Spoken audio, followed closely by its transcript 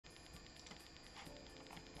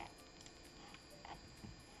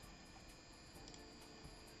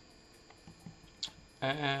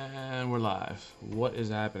And we're live. What is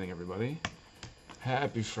happening, everybody?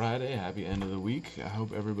 Happy Friday, happy end of the week. I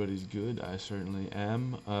hope everybody's good. I certainly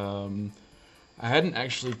am. I hadn't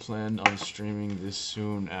actually planned on streaming this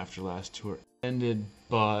soon after last tour ended,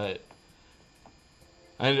 but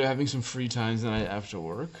I ended up having some free time tonight after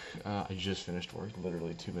work. I just finished work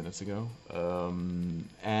literally 2 minutes ago.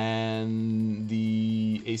 And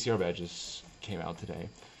the ACR badges came out today.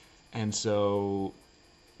 And so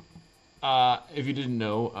if you didn't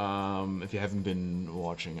know, if you haven't been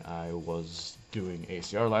watching, I was doing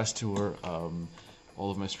ACR last tour.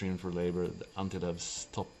 All of my streams were labeled Antilev's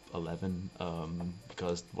top 11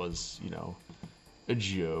 because it was, you know, a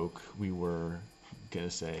joke. We were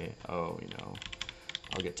gonna say, oh, you know,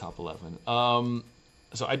 I'll get top 11.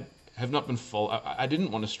 So I have not been I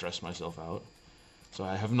didn't want to stress myself out, so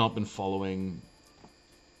I have not been following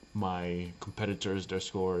my competitors, their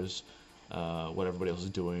scores. What everybody else is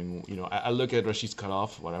doing, you know. I look at Rashid's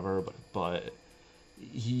cutoff, whatever, but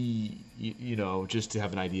he, you know, just to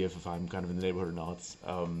have an idea if I'm kind of in the neighborhood or not.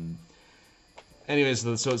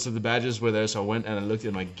 Anyways, so the badges were there, so I went and I looked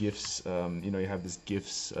at my gifts. You know, you have this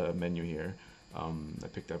gifts menu here. I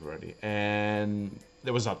picked up already, and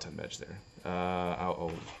there was top 10 badge there. Let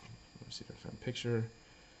me see if I find a picture.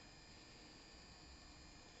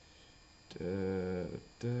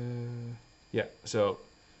 Yeah, so.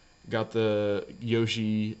 Got the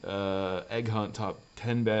Yoshi Egg Hunt top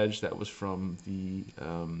 10 badge that was from the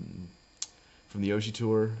Yoshi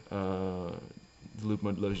tour, the Loop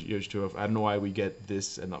Mode Yoshi tour. I don't know why we get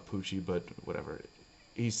this and not Poochie, but whatever.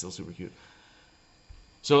 He's still super cute.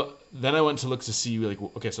 So then I went to look to see, like,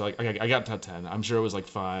 okay, so I got top 10. I'm sure it was like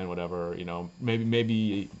fine, whatever, you know.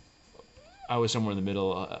 Maybe I was somewhere in the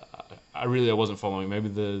middle. I wasn't following. Maybe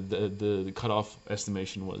the cutoff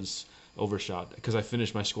estimation was overshot because I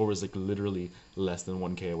finished. My score was like literally less than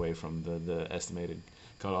 1K away from the estimated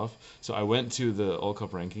cutoff. So I went to the All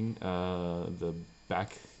Cup ranking, the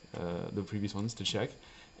previous ones to check,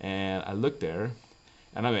 and I looked there,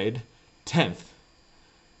 and I made 10th.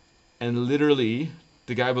 And literally,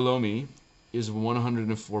 the guy below me is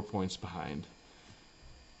 104 points behind.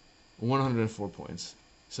 104 points.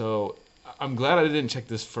 So I'm glad I didn't check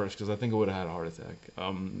this first because I think I would have had a heart attack.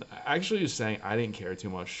 Actually, just saying I didn't care too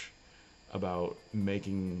much about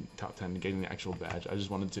making top 10 and getting the actual badge. I just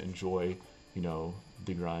wanted to enjoy, you know,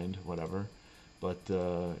 the grind, whatever. But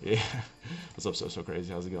yeah, what's up, so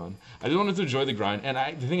crazy? How's it going? I just wanted to enjoy the grind, and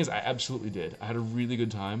the thing is, I absolutely did. I had a really good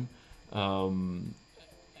time, and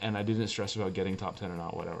I didn't stress about getting top 10 or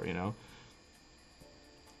not, whatever, you know.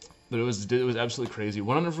 But it was absolutely crazy.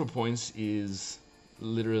 104 points is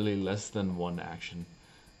literally less than one action.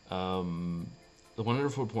 The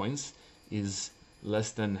 104 points is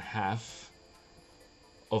less than half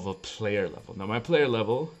of a player level. Now my player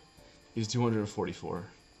level is 244,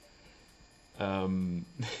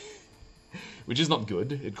 which is not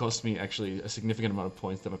good. It cost me actually a significant amount of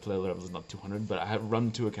points that my player level is not 200, but I have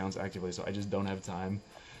run 2 accounts actively, so I just don't have time.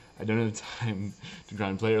 I don't have time to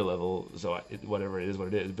grind player level, so whatever it is, what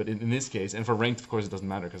it is. But in this case, and for ranked, of course, it doesn't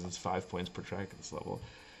matter because it's 5 points per track at this level.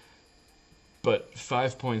 But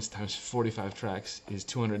 5 points times 45 tracks is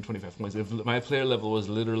 225 points. If my player level was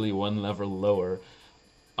literally 1 level lower,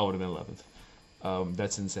 I would have been 11th.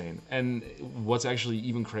 That's insane. And what's actually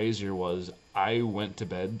even crazier was I went to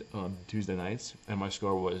bed on Tuesday nights, and my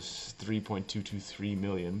score was 3.223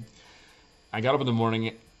 million. I got up in the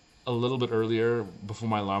morning a little bit earlier before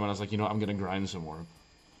my alarm, and I was like, you know, I'm going to grind some more.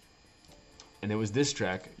 And it was this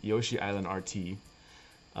track, Yoshi Island RT,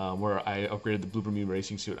 where I upgraded the Blue Bermuda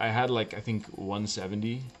racing suit. I had like, I think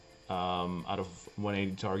 170 out of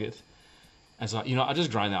 180 target. And so, you know, I'll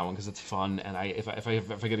just grind that one because it's fun. And if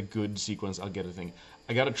I get a good sequence, I'll get a thing.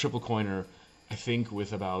 I got a triple coiner, I think,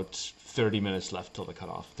 with about 30 minutes left till the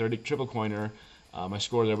cutoff. Triple coiner. My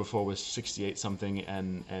score there before was 68 something,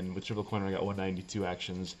 and with triple coiner I got 192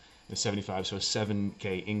 actions and 75, so a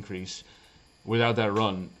 7K increase. Without that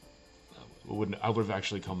run, I would have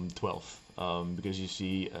actually come 12th. Because you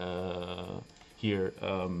see here,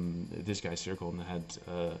 this guy circled and had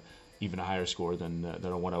even a higher score than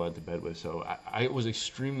the one I went to bed with. So I was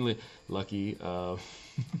extremely lucky. But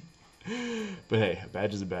hey, a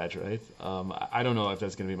badge is a badge, right? I don't know if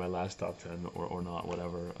that's going to be my last top 10 or not,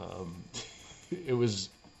 whatever. It was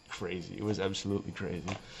crazy. It was absolutely crazy.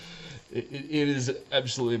 It is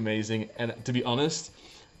absolutely amazing. And to be honest,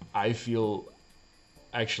 I feel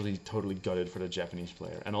actually totally gutted for the Japanese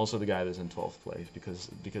player and also the guy that's in 12th place because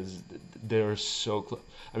they're so close.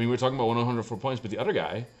 I mean, we're talking about 104 points, but the other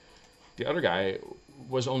guy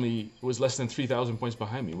was less than 3,000 points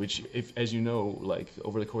behind me, which, if as you know, like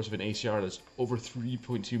over the course of an ACR, that's over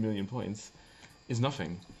 3.2 million points. is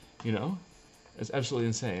nothing, you know? It's absolutely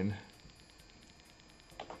insane.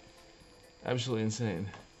 Absolutely insane.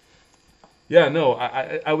 Yeah, no,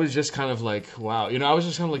 I was just kind of like, wow. You know, I was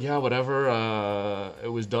just kind of like, yeah, whatever. It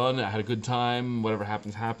was done. I had a good time. Whatever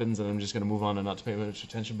happens, happens. And I'm just going to move on and not to pay much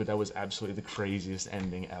attention. But that was absolutely the craziest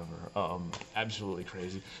ending ever. Absolutely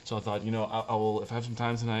crazy. So I thought, you know, I will, if I have some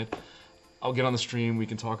time tonight, I'll get on the stream. We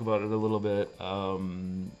can talk about it a little bit.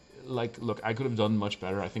 Like, look, I could have done much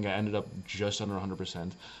better. I think I ended up just under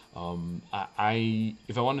 100%.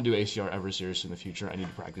 If I want to do ACR ever seriously in the future, I need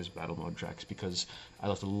to practice battle mode tracks because I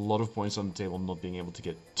left a lot of points on the table not being able to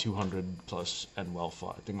get 200 plus and well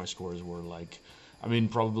fought. I think my scores were like, I mean,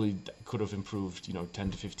 probably could have improved, you know,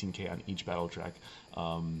 10 to 15k on each battle track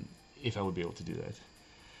if I would be able to do that.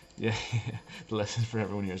 Yeah, the lesson for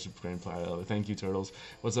everyone here is to grand player. Thank you, Turtles.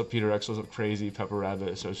 What's up, Peter X? What's up, Crazy? Pepper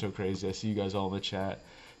Rabbit, so crazy. I see you guys all in the chat.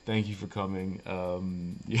 Thank you for coming.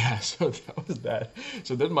 Yeah, so that was that.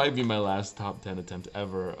 So that might be my last top 10 attempt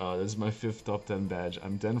ever. This is my 5th top 10 badge.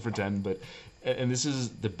 I'm 10 for 10, but and this is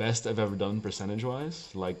the best I've ever done percentage-wise,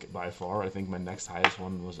 like by far. I think my next highest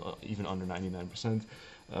one was even under 99%.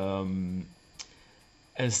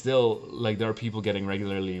 And still, like, there are people getting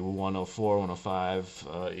regularly 104, 105,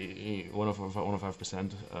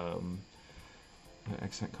 105%. My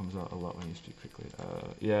accent comes out a lot when you speak quickly.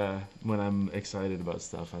 Yeah, when I'm excited about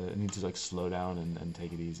stuff, I need to like slow down and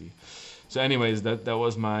take it easy. So, anyways, that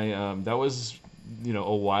was my that was, you know,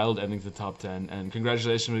 a wild ending to the top 10. And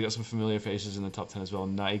congratulations, we got some familiar faces in the top 10 as well.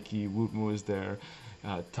 Nike, Wootmoo is there,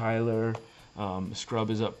 Tyler. Scrub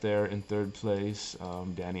is up there in 3rd place.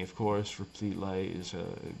 Danny, of course. Replete Light is a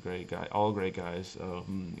great guy. All great guys.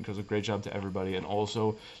 Because a great job to everybody, and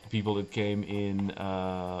also the people that came in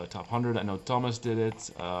top 100. I know Thomas did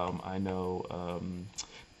it. I know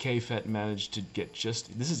KFET managed to get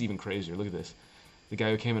just. This is even crazier. Look at this. The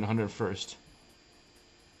guy who came in 101st,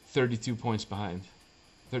 32 points behind.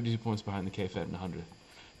 32 points behind the KFET in 100.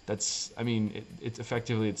 That's, I mean, it's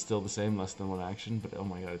effectively, it's still the same, less than 1 action, but oh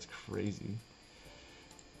my god, it's crazy.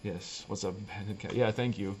 Yes, what's up, yeah,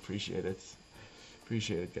 thank you, appreciate it.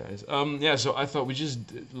 Appreciate it, guys. Yeah, so I thought we just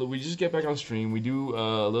get back on stream. We do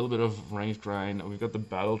a little bit of ranked grind. We've got the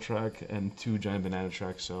battle track and 2 giant banana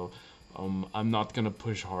tracks, so I'm not gonna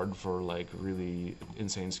push hard for like really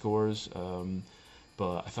insane scores.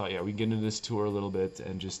 But I thought, yeah, we get into this tour a little bit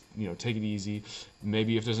and just, you know, take it easy.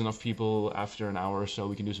 Maybe if there's enough people after an hour or so,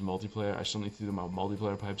 we can do some multiplayer. I still need to do my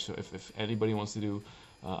multiplayer pipes, so if anybody wants to do,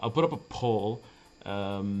 I'll put up a poll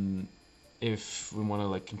if we want to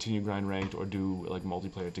like continue grind ranked or do like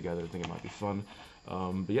multiplayer together. I think it might be fun.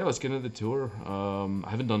 But yeah, let's get into the tour. I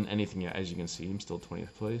haven't done anything yet, as you can see. I'm still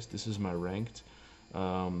 20th place. This is my ranked.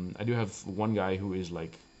 I do have one guy who is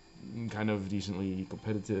like kind of decently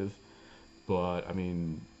competitive. But, I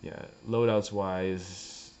mean, yeah,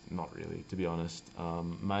 loadouts-wise, not really, to be honest.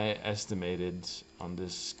 My estimated on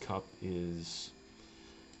this cup is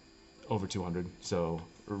over 200, so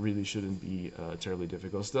it really shouldn't be terribly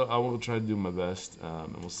difficult. Still, I will try to do my best,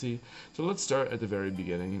 and we'll see. So let's start at the very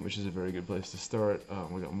beginning, which is a very good place to start.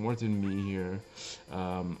 We got Morton Me here.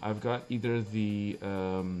 I've got either the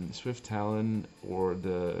Swift Talon or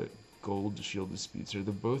the Gold Shielded Speedster.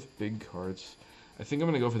 They're both big cards. I think I'm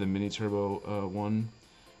going to go for the mini turbo one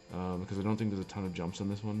because I don't think there's a ton of jumps on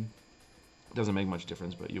this one. It doesn't make much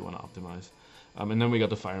difference, but you want to optimize. And then we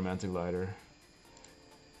got the Fire Manta Glider.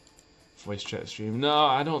 Voice chat stream. No,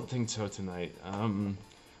 I don't think so tonight.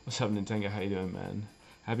 What's up, Nintendo? How you doing, man?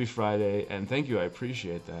 Happy Friday, and thank you. I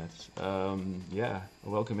appreciate that. Yeah,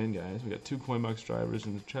 welcome in, guys. We got 2 Coinbox drivers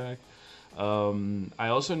in the track. I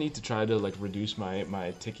also need to try to like reduce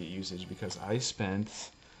my ticket usage because I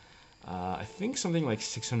spent... I think something like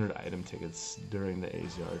 600 item tickets during the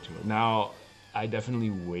ACR tour. Now, I definitely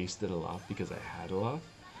wasted a lot because I had a lot.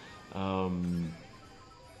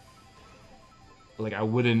 Like, I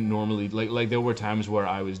wouldn't normally... Like there were times where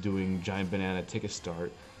I was doing Giant Banana ticket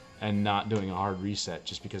start and not doing a hard reset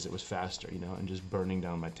just because it was faster, you know, and just burning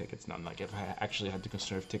down my tickets. Not like if I actually had to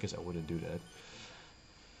conserve tickets, I wouldn't do that.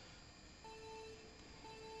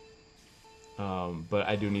 But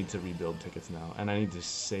I do need to rebuild tickets now, and I need to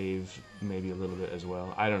save maybe a little bit as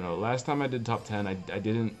well. I don't know. Last time I did top 10, I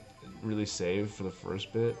didn't really save for the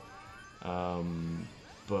first bit.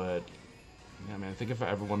 But yeah, man, I think if I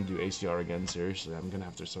ever want to do ACR again, seriously, I'm gonna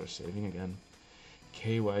have to start saving again.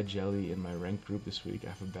 KY Jelly in my ranked group this week. I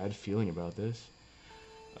have a bad feeling about this.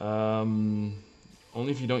 Only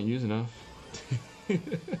if you don't use enough.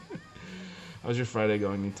 How's your Friday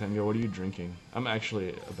going, Nintendo? What are you drinking? I'm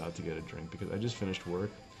actually about to get a drink because I just finished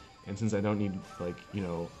work, and since I don't need, like, you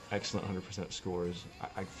know, excellent 100% scores,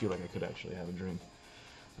 I feel like I could actually have a drink.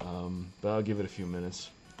 But I'll give it a few minutes.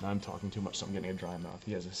 I'm talking too much, so I'm getting a dry mouth.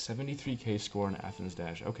 He has a 73k score in Athens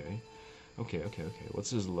Dash. Okay. Okay. What's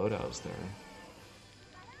his loadouts there?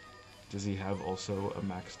 Does he have also a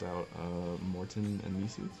maxed out Morton and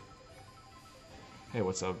Meeseed? Hey,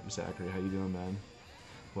 what's up, Zachary? How you doing, man?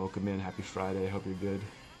 Welcome in. Happy Friday. Hope you're good.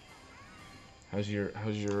 How's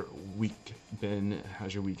your week been?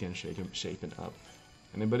 How's your weekend shaping up?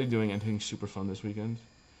 Anybody doing anything super fun this weekend?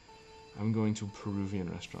 I'm going to a Peruvian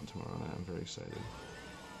restaurant tomorrow night. I'm very excited.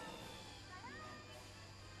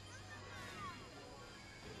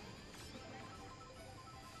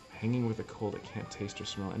 Hanging with a cold, I can't taste or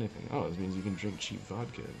smell anything. Oh, this means you can drink cheap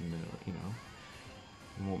vodka and you know,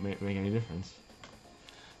 it won't make any difference.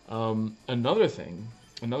 Another thing,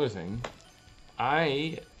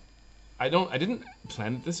 I didn't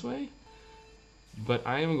plan it this way, but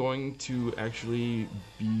I am going to actually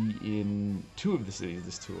be in 2 of the cities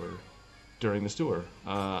this tour, during this tour.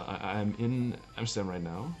 I'm in Amsterdam right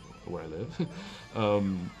now, where I live,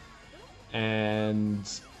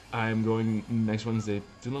 and I'm going next Wednesday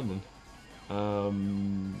to London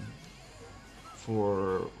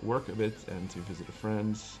for work a bit and to visit a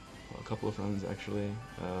couple of friends actually.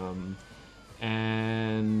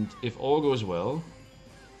 And if all goes well,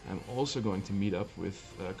 I'm also going to meet up with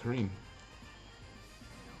Kareem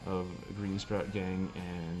of Green Sprout Gang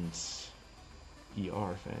and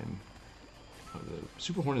ER fame. The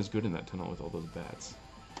Super Horn is good in that tunnel with all those bats.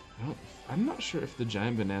 I'm not sure if the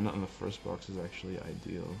giant banana on the first box is actually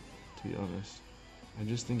ideal, to be honest. I'm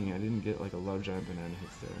just thinking I didn't get like a lot of giant banana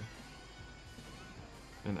hits there.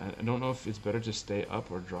 And I don't know if it's better to stay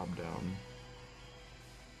up or drop down.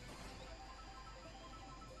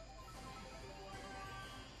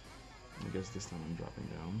 I guess this time I'm dropping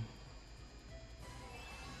down.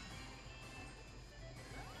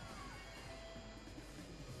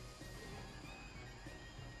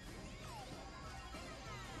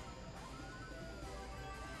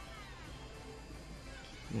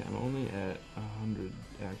 Yeah, I'm only at 100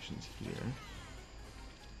 actions here.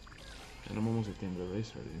 And I'm almost at the end of the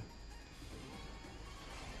race already.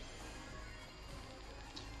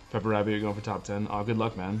 Pepper Rabbit, you're going for top 10. Oh, good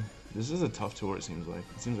luck, man. This is a tough tour, it seems like.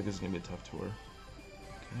 It seems like this is going to be a tough tour.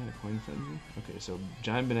 Can I get a coin frenzy? Okay, so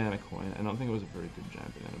giant banana coin. I don't think it was a very good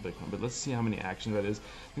giant banana Bitcoin, but let's see how many actions that is.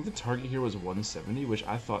 I think the target here was 170, which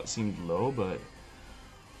I thought seemed low, but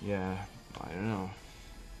yeah, I don't know.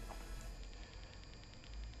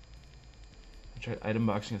 I tried item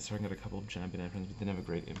boxing and starting at a couple of giant banana friends, but didn't have a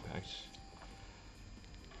great impact.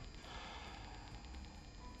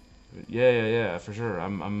 Yeah, for sure.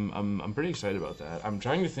 I'm pretty excited about that. I'm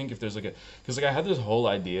trying to think if there's like because like I had this whole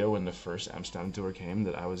idea when the first Amsterdam tour came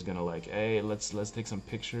that I was gonna like, hey, let's take some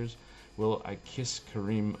pictures. Will I kiss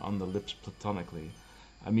Kareem on the lips platonically?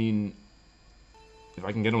 I mean, if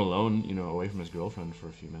I can get him alone, you know, away from his girlfriend for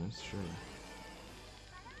a few minutes, sure.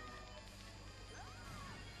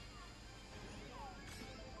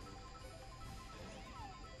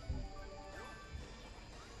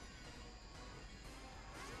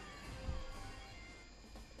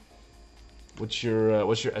 What's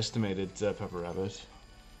your estimated Pepper Rabbit?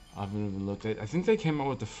 I haven't even looked at. I think they came out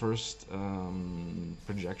with the first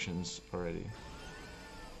projections already.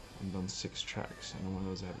 I've done 6 tracks, and one of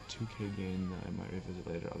those had a 2k gain that I might revisit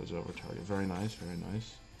later. Others over target. Very nice, very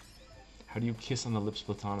nice. How do you kiss on the lips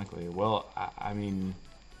platonically? Well, I mean,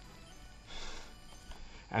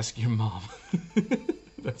 ask your mom.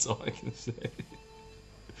 That's all I can say.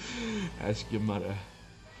 Ask your mother.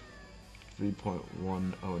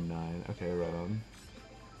 3.109. Okay, right on.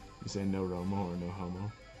 You say no Romo or no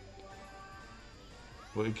homo?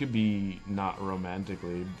 Well, it could be not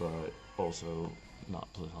romantically, but also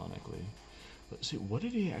not platonically. Let's see, what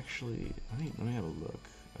did he actually... Let me have a look.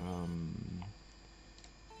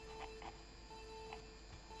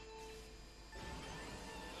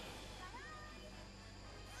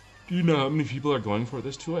 Do you know how many people are going for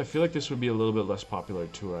this tour? I feel like this would be a little bit less popular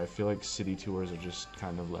tour. I feel like city tours are just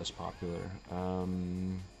kind of less popular.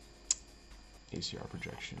 ACR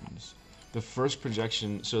projections. The first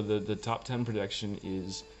projection, so the top 10 projection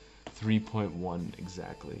is 3.1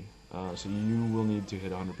 exactly. So you will need to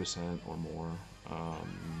hit 100% or more,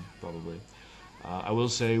 probably. I will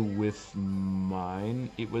say with mine,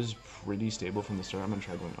 it was pretty stable from the start. I'm going to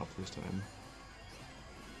try going up this time.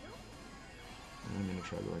 I'm going to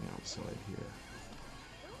try going outside here.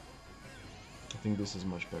 I think this is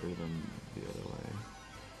much better than the other way.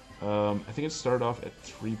 I think it started off at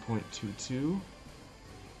 3.22.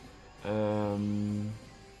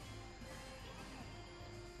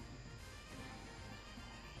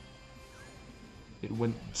 It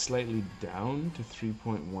went slightly down to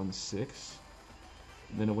 3.16.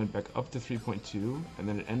 then it went back up to 3.2, and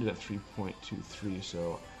then it ended at 3.23.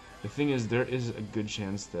 So the thing is, there is a good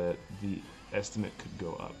chance that the estimate could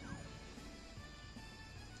go up.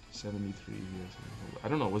 73 here. I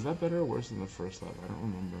don't know, was that better or worse than the first lap? I don't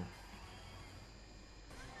remember.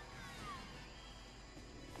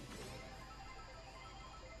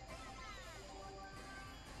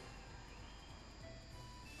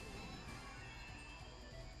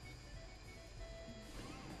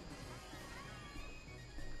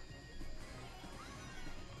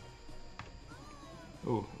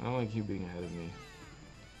 Oh, I don't like you being ahead of me.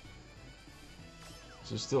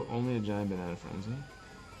 So still only a giant banana frenzy.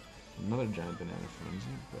 Another giant banana frenzy,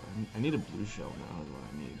 but I need a blue shell now is what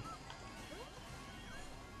I need.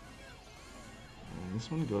 And this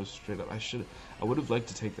one goes straight up. I would have liked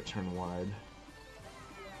to take the turn wide.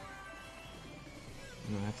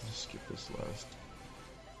 I'm gonna have to just skip this last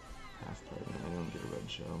half part and I don't get a red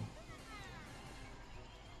shell.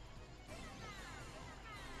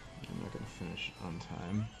 I'm not gonna finish on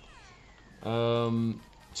time.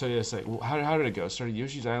 So yes, like, how did it go? Started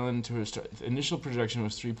Yoshi's Island to the initial projection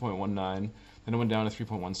was 3.19, then it went down to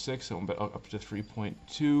 3.16, so it went up to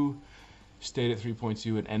 3.2, stayed at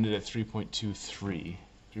 3.2, and ended at 3.23,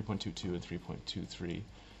 3.22 and 3.23.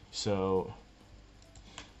 So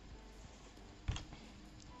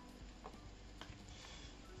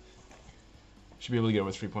should be able to get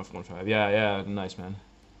with 3.15. Yeah, nice, man.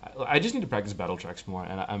 I just need to practice battle tracks more,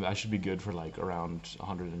 and I should be good for like around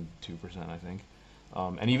 102%, I think.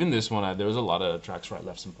 And even this one, there was a lot of tracks where I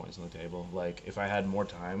left some points on the table. Like, if I had more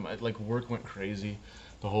time, like, work went crazy.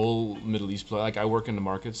 The whole Middle East play, like, I work in the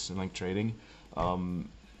markets and, like, trading, and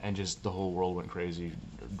just the whole world went crazy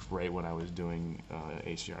right when I was doing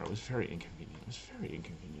ACR. It was very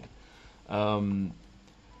inconvenient.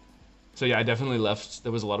 So yeah, I definitely left.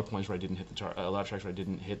 There was a lot of points where I didn't hit a lot of tracks where I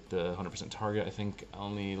didn't hit the 100% target. I think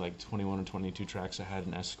only, like, 21 or 22 tracks I had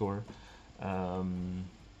an S score.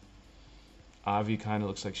 Avi kind of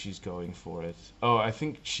looks like she's going for it. Oh, I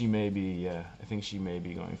think she may be, yeah. I think she may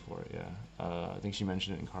be going for it, yeah. I think she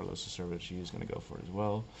mentioned it in Carlos' server that she is going to go for it as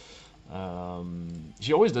well.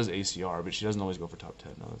 She always does ACR, but she doesn't always go for top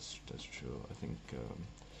 10. No, that's true. I think,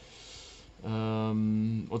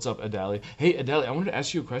 what's up, Adali? Hey, Adali, I wanted to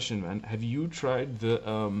ask you a question, man. Have you tried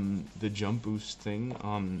the jump boost thing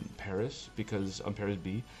on Paris? On Paris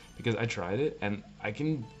B? Because I tried it, and I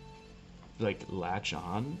can, like, latch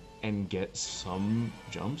on and get some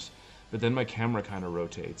jumps, but then my camera kind of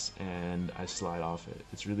rotates and I slide off it.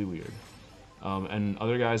 It's really weird. And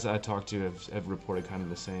other guys that I talked to have reported kind of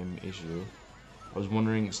the same issue. I was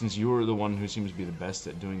wondering, since you were the one who seems to be the best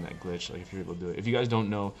at doing that glitch, like, if you're able to do it. If you guys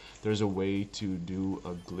don't know, there's a way to do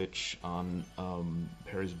a glitch on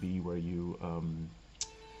Paris B where you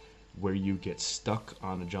get stuck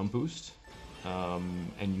on a jump boost,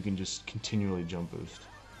 and you can just continually jump boost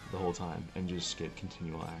the whole time and just get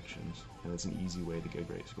continual actions, and it's an easy way to get a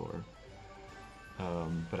great score.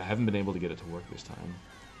 But I haven't been able to get it to work this time.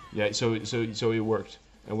 Yeah, so it worked.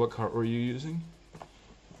 And what cart were you using?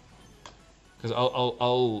 Because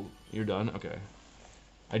you're done? Okay.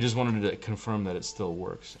 I just wanted to confirm that it still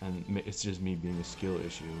works, and it's just me being a skill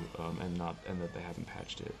issue, and that they haven't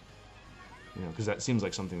patched it. You know, because that seems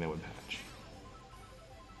like something they would patch,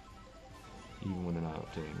 even when they're not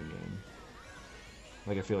updating the game.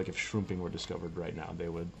 Like, I feel like if shrimping were discovered right now, they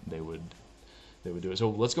would do it. So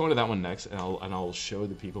let's go into that one next, and I'll show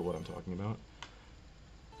the people what I'm talking about.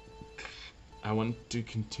 I want to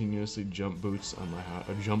continuously jump boost on my hot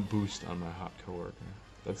coworker.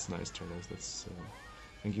 That's nice, Turtles. That's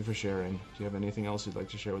thank you for sharing. Do you have anything else you'd like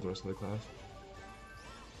to share with the rest of the class?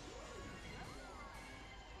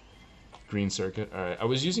 Green circuit. All right. I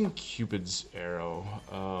was using Cupid's arrow,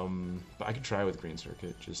 but I could try with green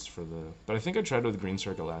circuit just for the. But I think I tried with green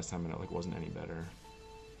circuit last time and it like wasn't any better.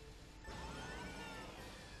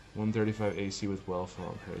 135 AC with Wellfall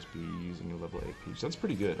on Paris B using a level 8 Peach. That's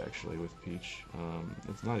pretty good, actually, with Peach.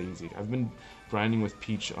 It's not easy. I've been grinding with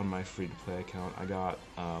Peach on my free-to-play account. I got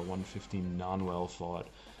 115 non-well fought.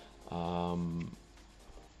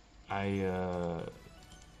 I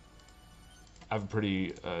have a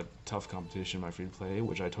pretty tough competition in my free-to-play,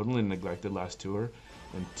 which I totally neglected last tour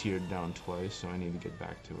and tiered down twice, so I need to get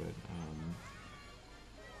back to it.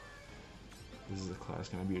 This is a class.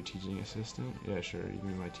 Can I be your teaching assistant? Yeah, sure. You can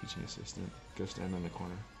be my teaching assistant. Go stand in the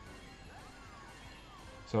corner.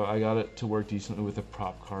 So I got it to work decently with a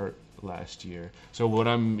prop cart last year. So what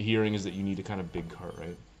I'm hearing is that you need a kind of big cart,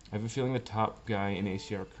 right? I have a feeling the top guy in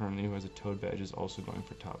ACR currently who has a toad badge is also going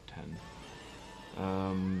for top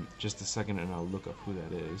 10. Just a second and I'll look up who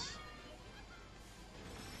that is.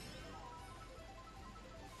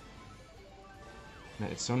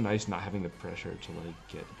 Man, it's so nice not having the pressure to like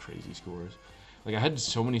get crazy scores. Like I had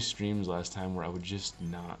so many streams last time where I would just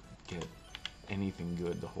not get anything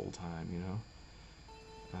good the whole time, you know?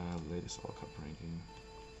 Latest all cup ranking.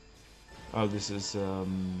 Oh, this is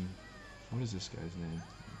what is this guy's name?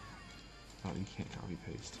 Oh, you can't copy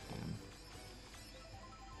paste. Damn.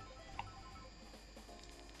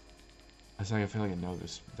 I feel like I know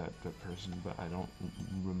that person, but I don't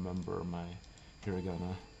remember my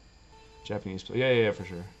hiragana. Japanese play. Yeah, for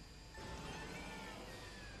sure.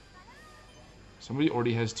 Somebody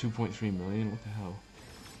already has 2.3 million. What the hell?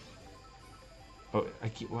 Oh, I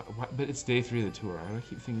keep. What, but it's day 3 of the tour. I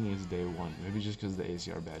keep thinking it's day 1. Maybe just because the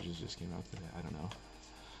ACR badges just came out today. I don't know.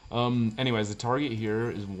 Anyways, the target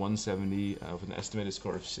here is 170 with an estimated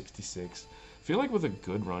score of 66. I feel like with a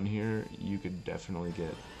good run here, you could definitely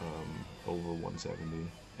get over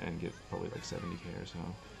 170 and get probably like 70k or so.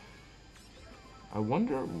 I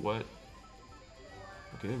wonder what.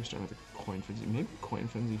 Okay, we're starting with a coin frenzy. Maybe coin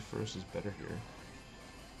frenzy first is better here.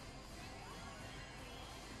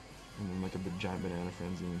 And then like a giant banana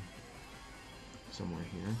frenzy somewhere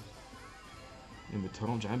here. In the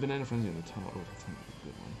tunnel, giant banana frenzy in the tunnel. Oh, that's gonna be a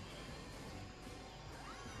good one.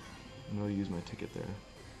 I'm gonna use my ticket there.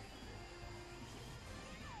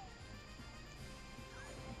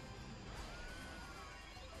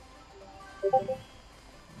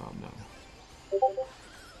 Oh no.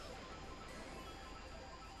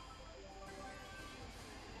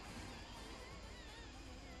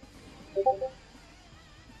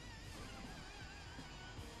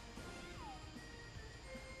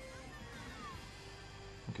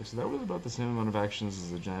 Okay, so that was about the same amount of actions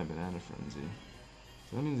as the giant banana frenzy.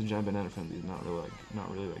 So that means the giant banana frenzy is not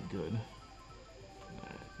really that good.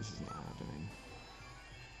 Alright, this is not happening.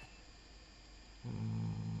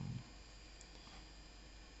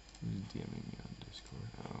 Who's DMing me on Discord?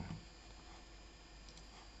 Oh.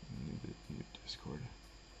 New Discord.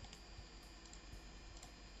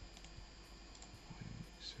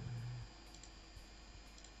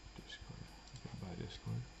 Discord. Okay, buy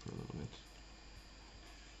Discord for a little bit.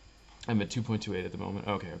 I'm at 2.28 at the moment.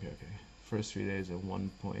 Okay. First 3 days of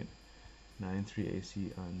 1.93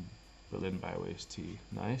 AC on Berlin Byways T.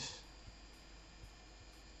 Nice.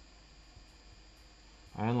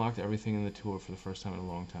 I unlocked everything in the tour for the first time in a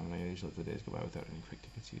long time, and I usually let the days go by without any quick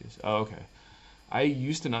tickets used. Oh, okay. I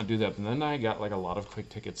used to not do that, but then I got like a lot of quick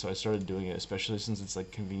tickets, so I started doing it, especially since it's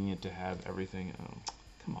like convenient to have everything. Oh,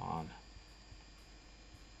 come on.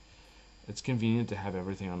 It's convenient to have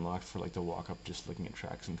everything unlocked for like the walk up, just looking at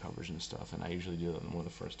tracks and covers and stuff, and I usually do that in one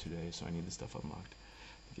of the first 2 days, so I need the stuff unlocked.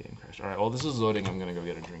 The game crashed. Alright, while this is loading, I'm gonna go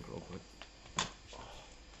get a drink real quick.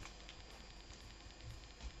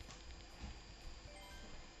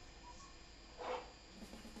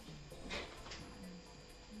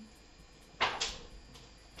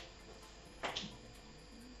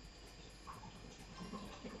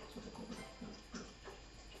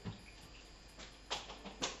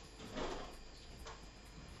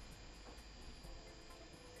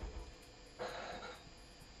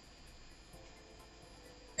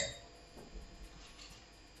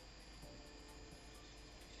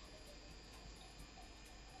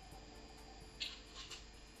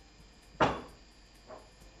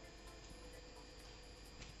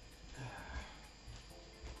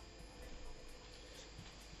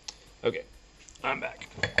 Okay, I'm back.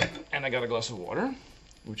 And I got a glass of water,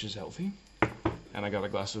 which is healthy. And I got a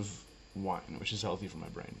glass of wine, which is healthy for my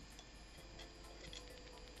brain.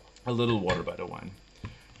 A little water by the wine.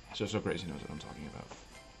 So crazy knows what I'm talking about.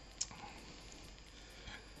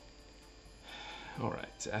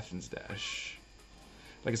 Alright, Athens Dash.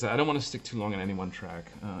 Like I said, I don't want to stick too long on any one track.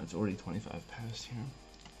 It's already 25 past here.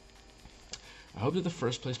 I hope that the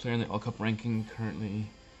first place player in the All Cup ranking currently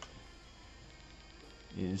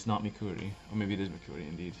is not Mikuri. Or maybe it is Mikuri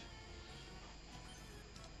indeed.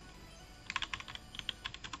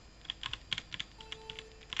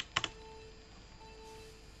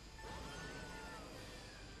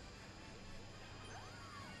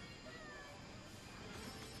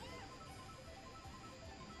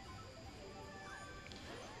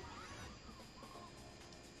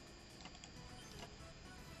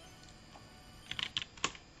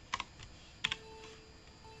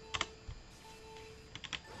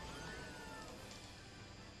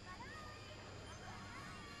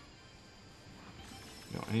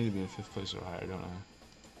 I need to be in 5th place or higher, don't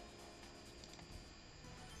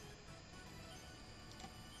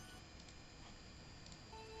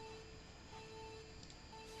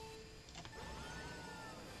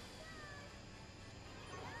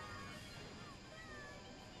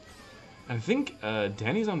I? I think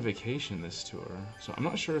Danny's on vacation this tour, so I'm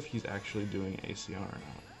not sure if he's actually doing ACR or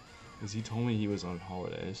not. Because he told me he was on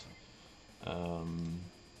holidays. So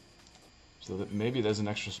that maybe there's an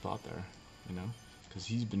extra spot there, you know? Because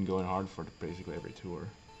he's been going hard for basically every tour,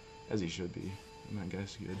 as he should be. And that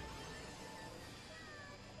guy's good.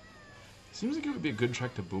 Seems like it would be a good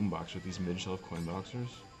track to boombox with these mid-shelf coin boxers.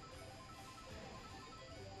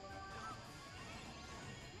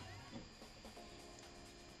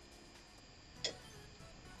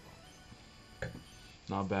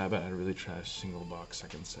 Not bad, but I had a really trash single box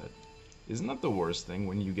second set. Isn't that the worst thing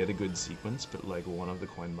when you get a good sequence, but like one of the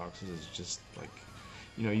coin boxes is just like,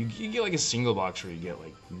 you know, you get like a single box where you get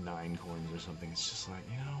like 9 coins or something. It's just like,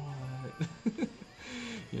 you know what?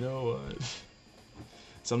 You know what?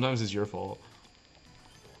 Sometimes it's your fault.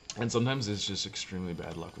 And sometimes it's just extremely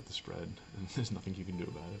bad luck with the spread, and there's nothing you can do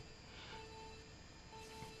about it.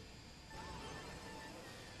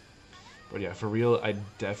 But yeah, for real, I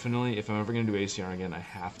definitely, if I'm ever gonna do ACR again, I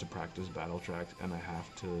have to practice battle tracks, and I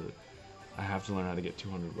have to learn how to get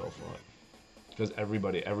 200 well fought, because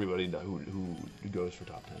everybody who goes for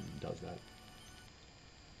top 10 does that.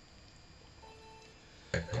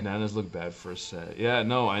 Bananas look bad first set. Yeah,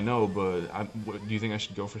 no, I know, but what, do you think I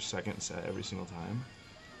should go for second set every single time?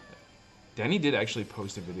 Danny did actually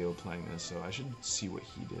post a video playing this, so I should see what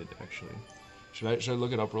he did actually. Should I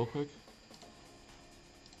look it up real quick?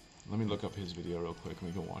 Let me look up his video real quick and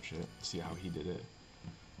we can watch it, see how he did it.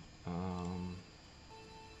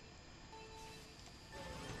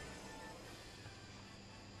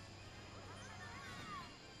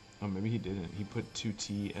 Oh, maybe he didn't. He put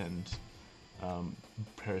 2T and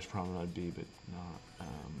Paris Promenade B, but not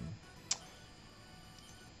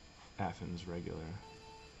Athens regular.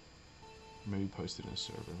 Maybe posted in a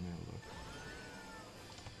server. Let me have a look.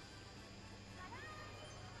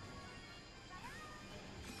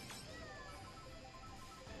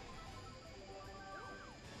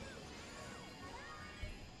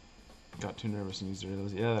 Got too nervous and used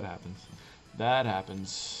those. Yeah, that happens. That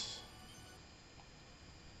happens.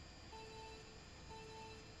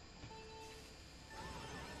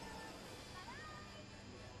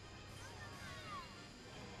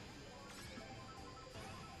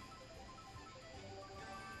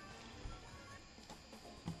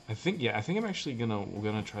 I think I'm actually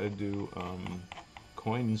gonna try to do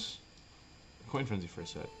coin frenzy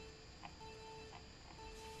first set.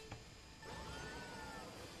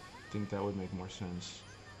 I think that would make more sense.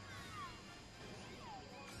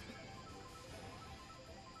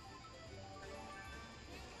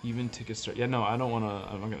 Even ticket start. Yeah, no, I don't wanna.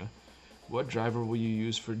 I'm not gonna. What driver will you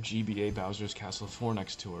use for GBA Bowser's Castle 4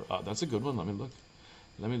 next tour? That's a good one. Let me look.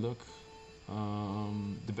 Let me look.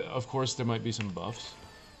 Of course, there might be some buffs.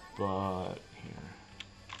 But here,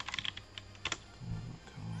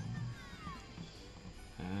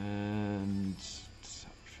 and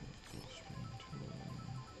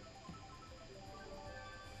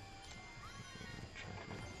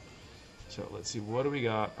so let's see, what do we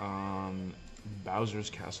got on Bowser's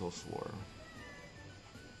Castle 4?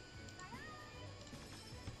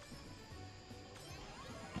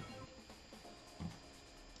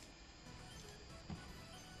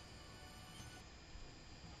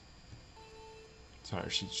 Sorry,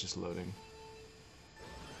 she's just loading.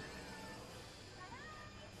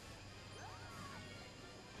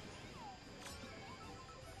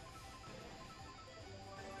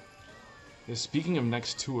 Yeah, speaking of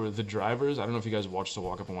next tour, the drivers, I don't know if you guys watched the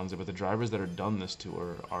walk-up on Wednesday, but the drivers that are done this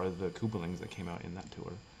tour are the Koopalings that came out in that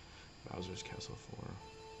tour. Bowser's Castle 4.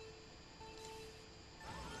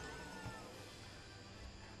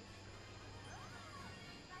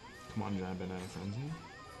 Come on, Giant Banana Frenzy.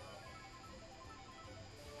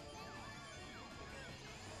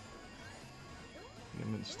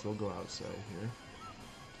 I'm gonna still go outside here.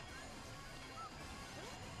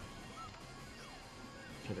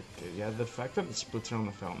 Okay, yeah, the fact that it splits around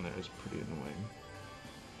the fountain there is pretty annoying.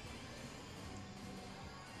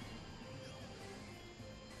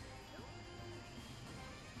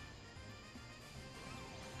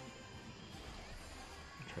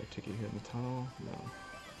 Try a ticket here in the tunnel. No.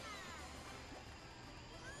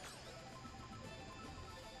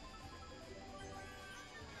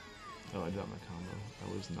 Oh, I dropped my combo.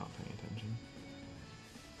 I was not paying attention.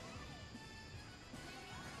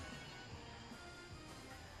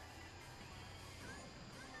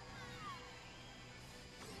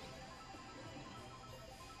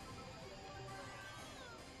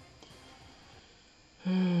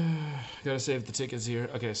 Gotta save the tickets here.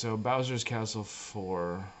 Okay, so Bowser's Castle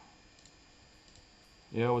 4.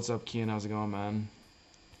 Yo, what's up, Kian? How's it going, man?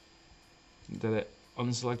 Did it.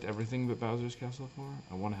 unselect everything but Bowser's Castle 4?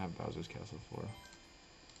 I want to have Bowser's Castle 4.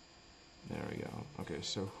 There we go. Okay,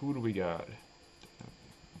 so who do we got?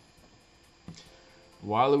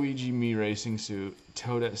 Waluigi Mii Racing Suit,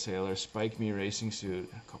 Toadette Sailor, Spike Mii Racing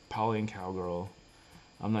Suit, Polly and Cowgirl.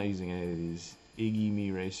 I'm not using any of these. Iggy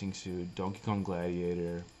Mii Racing Suit, Donkey Kong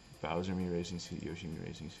Gladiator, Bowser Mii Racing Suit, Yoshi Mii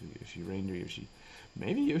Racing Suit, Yoshi Reindeer, Yoshi...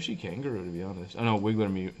 Maybe Yoshi Kangaroo, to be honest. Oh, no, Wiggler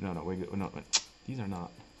Mii... No, Wiggler... No, these are not.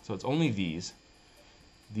 So it's only these.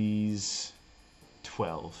 These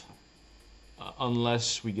 12.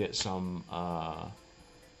 Unless we get some...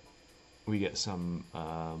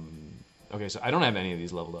 Okay, so I don't have any of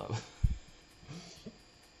these leveled up.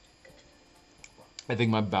 I think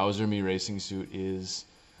my Bowser Mii Racing Suit is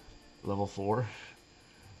level 4.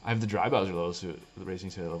 I have the Dry Bowser level suit, the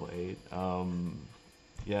Racing Suit at level 8.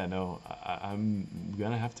 Yeah, no, I'm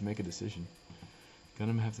gonna have to make a decision. There.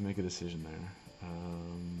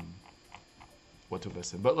 What to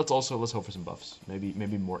invest in, but let's hope for some buffs.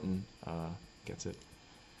 Maybe Morton gets it.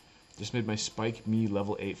 Just made my Spike Mii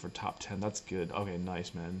level 8 for top 10. That's good. Okay,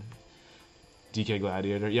 nice, man. DK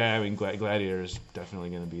Gladiator. Yeah, I mean Gladiator is definitely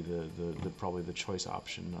going to be the probably the choice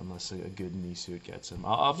option unless a good Mii suit gets him.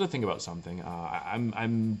 I'll have to think about something. I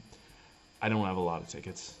don't have a lot of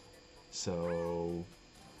tickets, so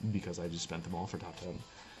because I just spent them all for top 10.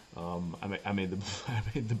 I made the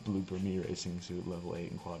Blooper Mii Racing Suit level 8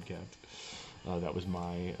 in quad capped. That was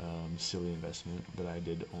my silly investment, but I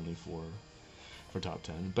did only for top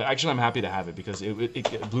 10. But actually, I'm happy to have it because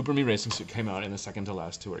Blooper Mii Racing Suit came out in the second to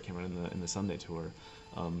last tour. It came out in the Sunday tour.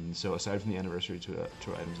 So aside from the anniversary tour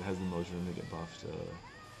items, it has the most room to get buffed.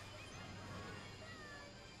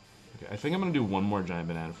 Okay, I think I'm gonna do one more Giant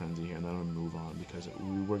Banana Frenzy here, and then I'm gonna move on because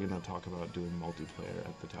we were gonna talk about doing multiplayer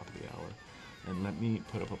at the top of the hour. And let me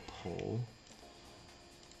put up a poll.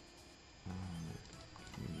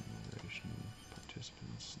 Moderation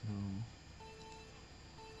participants, no.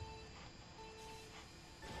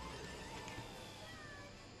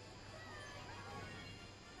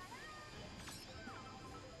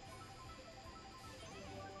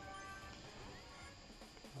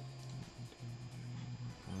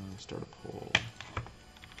 Start a poll.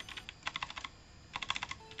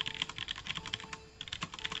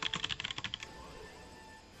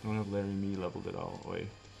 I don't have Larry Mii leveled at all. Wait.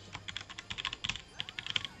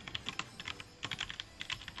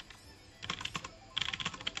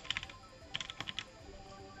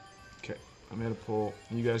 Okay, I made a poll.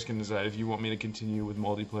 You guys can decide if you want me to continue with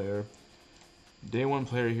multiplayer. Day 1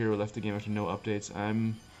 player here left the game after no updates.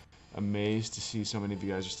 I'm amazed to see so many of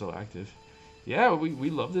you guys are still active. Yeah,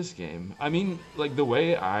 we love this game. I mean, like, the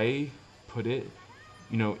way I put it,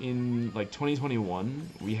 you know, in, like, 2021,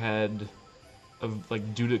 we had,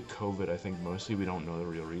 like, due to COVID, I think mostly, we don't know the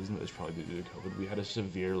real reason, but it's probably due to COVID, we had a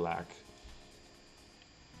severe lack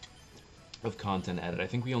of content added. I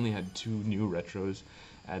think we only had 2 new retros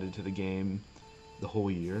added to the game the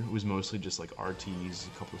whole year. It was mostly just, like, RTs,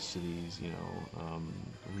 a couple of cities, you know,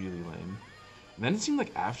 really lame. And then it seemed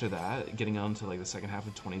like after that, getting on to like the second half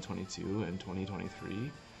of 2022 and 2023,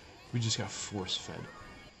 we just got force-fed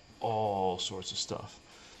all sorts of stuff.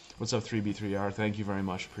 What's up, 3B3R? Thank you very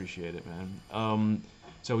much. Appreciate it, man.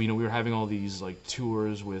 So, you know, we were having all these like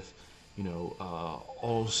tours with, you know,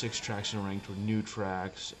 all 6 tracks in ranked were new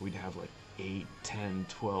tracks. We'd have like 8, 10,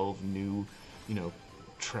 12 new, you know,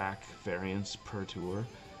 track variants per tour.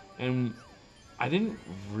 And I didn't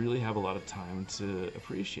really have a lot of time to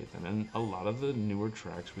appreciate them, and a lot of the newer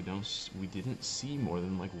tracks we didn't see more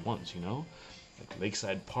than like once, you know, like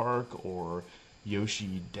Lakeside Park or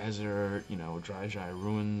Yoshi Desert, you know, Dry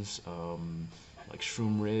Ruins, like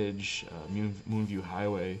Shroom Ridge, Moonview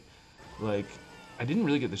Highway. Like, I didn't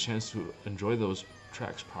really get the chance to enjoy those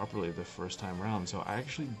tracks properly the first time around, so I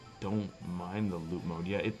actually don't mind the loop mode.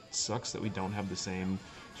 Yeah, it sucks that we don't have the same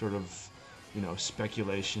sort of, you know,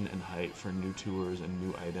 speculation and hype for new tours and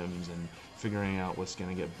new items and figuring out what's going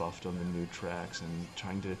to get buffed on the new tracks and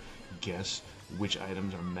trying to guess which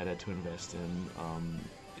items are meta to invest in.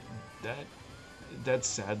 That's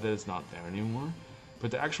sad that it's not there anymore.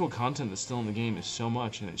 But the actual content that's still in the game is so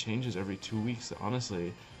much, and it changes every 2 weeks, that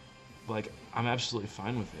honestly, like, I'm absolutely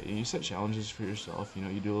fine with it. You set challenges for yourself, you know,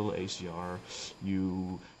 you do a little ACR,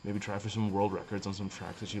 you maybe try for some world records on some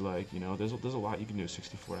tracks that you like, you know, there's a lot you can do.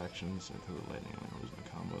 64 actions into the lightning. I'm gonna lose my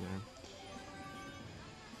combo there.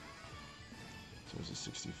 So there's a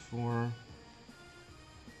 64.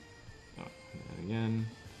 Oh, and again.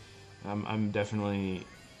 I'm definitely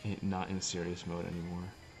not in serious mode anymore.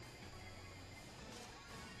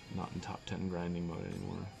 Not in top 10 grinding mode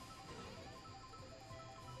anymore.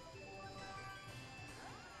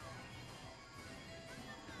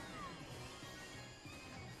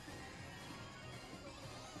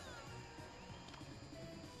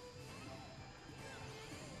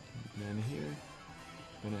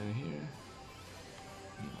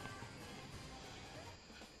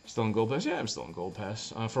 Still in Gold Pass? Yeah, I'm still in Gold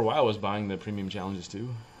Pass. For a while, I was buying the premium challenges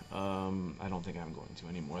too. I don't think I'm going to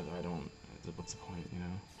anymore, though. I don't. What's the point, you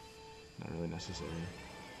know? Not really necessary.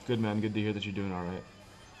 Good, man. Good to hear that you're doing all right.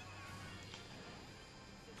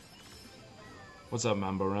 What's up,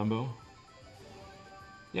 Mambo Rambo?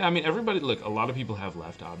 Yeah, I mean, everybody, look, a lot of people have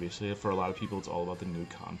left, obviously. For a lot of people, it's all about the new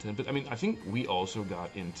content. But, I mean, I think we also got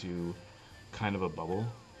into kind of a bubble.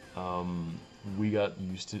 We got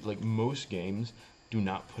used to, like, most games do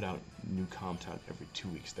not put out new content every 2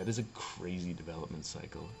 weeks. That is a crazy development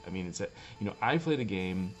cycle. I mean, it's a, you know, I played a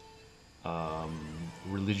game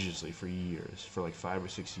religiously for years, for like 5 or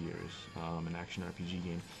 6 years, an action RPG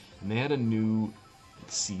game, and they had a new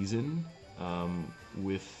season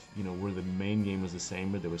with, you know, where the main game was the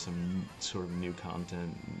same, but there was some sort of new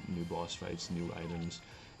content, new boss fights, new items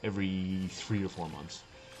every 3 or 4 months.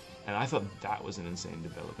 And I thought that was an insane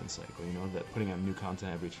development cycle, you know, that putting out new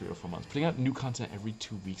content every 3 or 4 months. Putting out new content every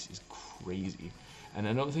 2 weeks is crazy. And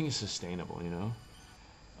I don't think it's sustainable, you know?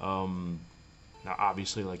 Now,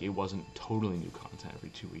 obviously, like, it wasn't totally new content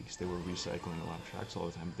every 2 weeks. They were recycling a lot of tracks all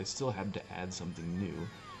the time, but they still had to add something new.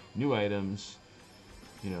 New items,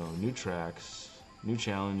 you know, new tracks, new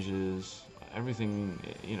challenges, everything,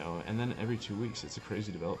 you know, and then every 2 weeks. It's a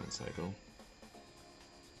crazy development cycle.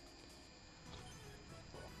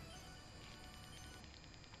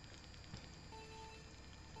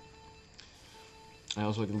 I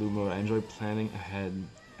also like the loot mode. I enjoy planning ahead,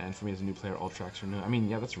 and for me as a new player, all tracks are new. I mean,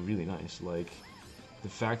 yeah, that's really nice. Like, the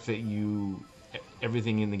fact that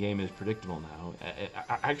everything in the game is predictable now.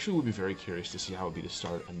 I actually would be very curious to see how it would be to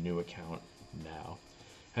start a new account now.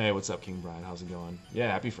 Hey, what's up, King Brian? How's it going? Yeah,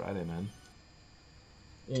 happy Friday, man.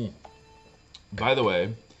 By the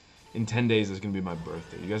way, in 10 days is going to be my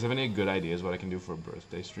birthday. You guys have any good ideas what I can do for a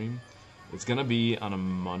birthday stream? It's going to be on a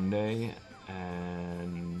Monday,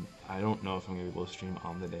 and I don't know if I'm going to be able to stream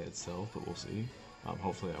on the day itself, but we'll see.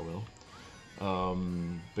 Hopefully I will.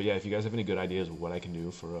 But yeah, if you guys have any good ideas of what I can do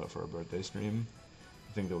for a birthday stream,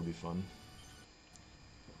 I think that would be fun.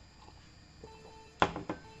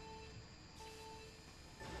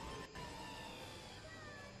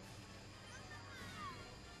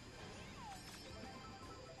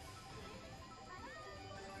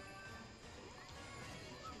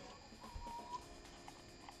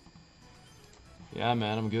 Yeah,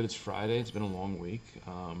 man, I'm good. It's Friday. It's been a long week.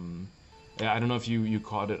 Yeah, I don't know if you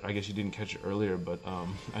caught it. I guess you didn't catch it earlier, but I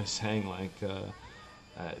was saying, like,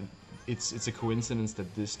 it's a coincidence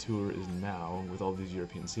that this tour is now with all these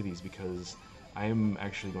European cities, because I am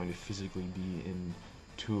actually going to physically be in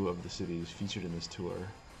 2 of the cities featured in this tour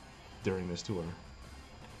during this tour.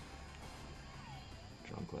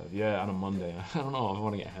 Drunk Lev. Yeah, on a Monday. I don't know if I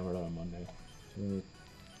want to get hammered on a Monday.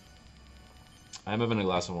 I am having a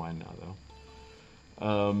glass of wine now, though.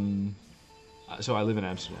 So I live in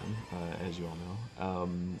Amsterdam, as you all know,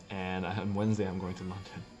 and on Wednesday I'm going to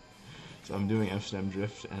London. So I'm doing Amsterdam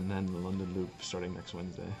Drift and then the London Loop starting next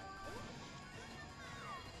Wednesday.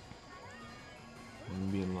 I'm going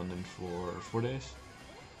to be in London for 4 days.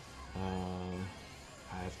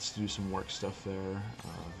 I have to do some work stuff there,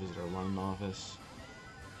 visit our London office,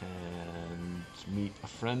 and meet a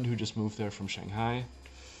friend who just moved there from Shanghai.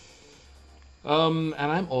 And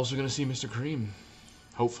I'm also going to see Mr. Cream.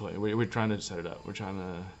 Hopefully. We're trying to set it up. We're trying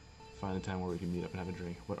to find a time where we can meet up and have a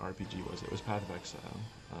drink. What RPG was it? It was Path of Exile.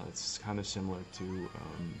 It's kind of similar to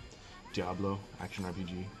Diablo, action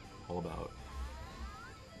RPG, all about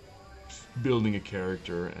building a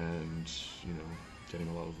character and, you know, getting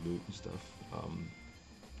a lot of loot and stuff.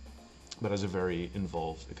 But has a very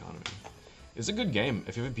involved economy. It's a good game.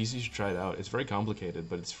 If you have a PC, you should try it out. It's very complicated,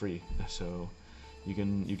 but it's free, so you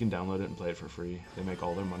can download it and play it for free. They make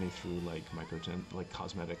all their money through like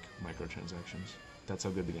cosmetic microtransactions. That's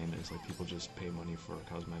how good the game is. Like, people just pay money for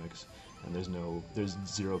cosmetics, and there's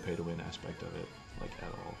zero pay to win aspect of it, like,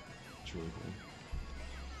 at all. It's really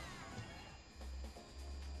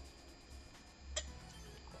cool.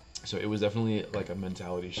 So it was definitely like a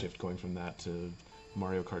mentality shift going from that to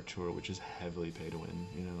Mario Kart Tour, which is heavily pay to win,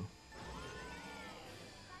 you know.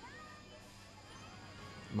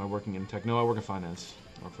 Am I working in tech? No, I work in finance.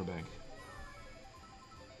 I work for a bank.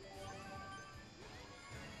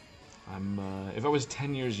 If I was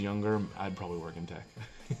 10 years younger, I'd probably work in tech.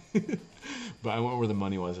 But I went where the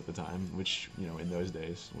money was at the time, which, you know, in those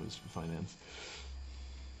days was finance.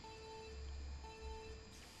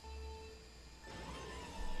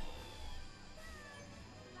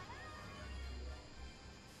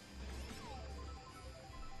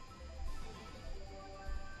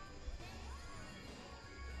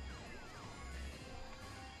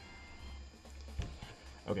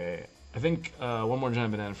 Okay, I think one more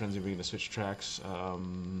giant banana frenzy. We're gonna switch tracks.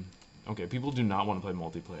 Okay, people do not want to play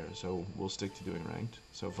multiplayer, so we'll stick to doing ranked.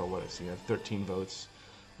 So far, what I see, I have 13 votes.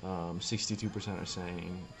 62% are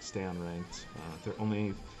saying stay on ranked.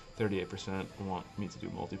 Only 38% want me to do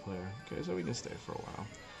multiplayer. Okay, so we can stay for a while.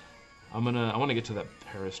 I want to get to that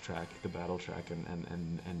Paris track, the battle track,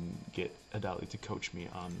 and get Adali to coach me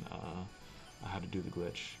on how to do the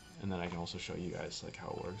glitch, and then I can also show you guys like how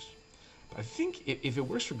it works. But I think if it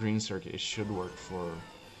works for Green Circuit, it should work for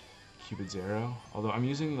Cupid Zero. Although I'm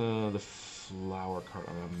using the flower card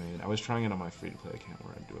on my main. I was trying it on my free-to-play account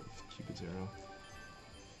where I do it with Cupid Zero.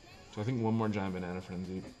 So I think one more giant banana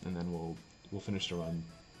frenzy, and then we'll finish the run,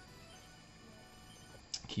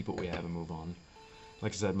 keep what we have, and move on.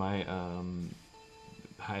 Like I said, my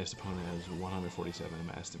highest opponent has 147, and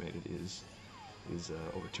my estimated is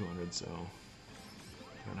over 200, so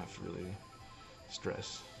I don't have to really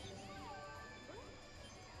stress.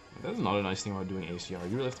 That's another nice thing about doing ACR.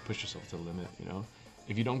 You really have to push yourself to the limit, you know?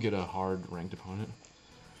 If you don't get a hard ranked opponent.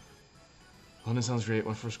 London sounds great.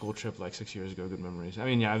 Went for a school trip like 6 years ago. Good memories. I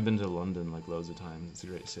mean, yeah, I've been to London like loads of times. It's a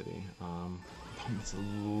great city. It's a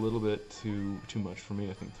little bit too much for me,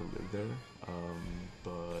 I think, to live there.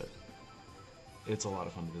 But it's a lot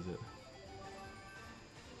of fun to visit.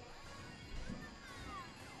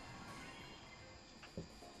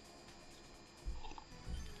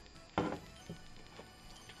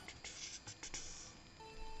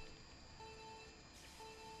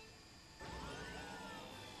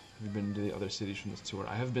 Have you been to the other cities from this tour?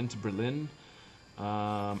 I have been to Berlin,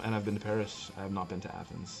 and I've been to Paris. I have not been to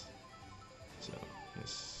Athens. So,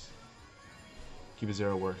 yes. Cupid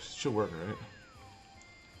Zero works. Should work,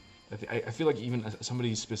 right? I feel like even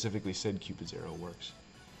somebody specifically said Cupid Zero works.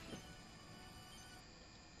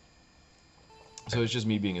 So it's just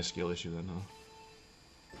me being a skill issue then, huh?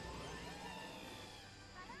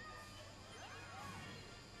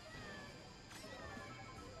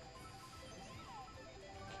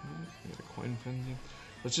 Okay, get a coin frenzy.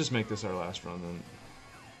 Let's just make this our last run then.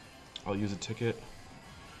 I'll use a ticket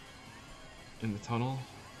in the tunnel.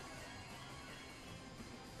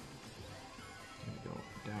 I'm gonna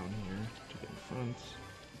go down here to get in front,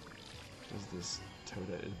 because this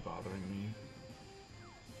Toadette is bothering me.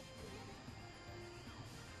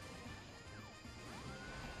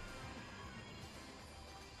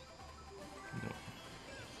 No.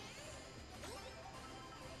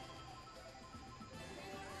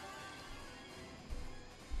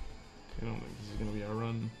 I don't think this is gonna be our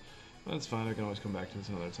run. That's fine, I can always come back to this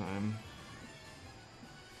another time.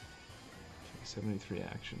 73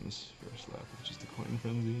 actions, first lap with just a coin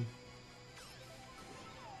frenzy.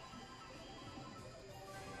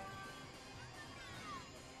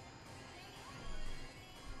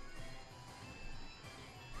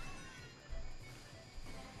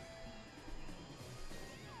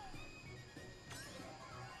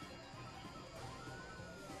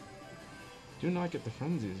 Do not get the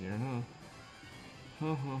frenzies here, huh?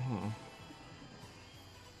 Huh.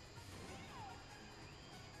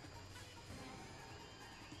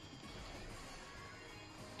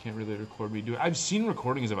 Can't really record me do it. I've seen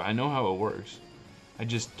recordings of it. I know how it works. I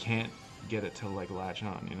just can't get it to like latch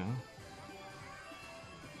on, you know?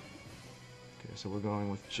 Okay, so we're going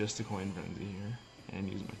with just a coin frenzy here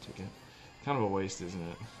and use my ticket. Kind of a waste, isn't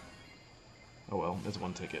it? Oh well, it's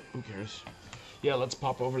one ticket. Who cares? Yeah, let's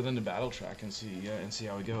pop over then to battle track and see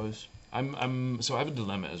how it goes. So I have a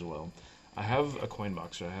dilemma as well. I have a coin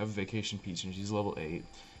boxer. I have Vacation Peach, and she's level 8,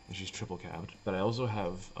 and she's triple capped. But I also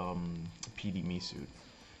have PD Misut,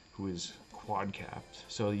 who is quad capped.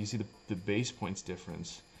 So you see the base points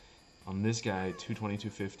difference on this guy, 220,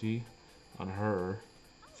 250. On her,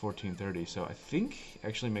 1430. So I think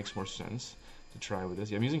actually makes more sense to try with this.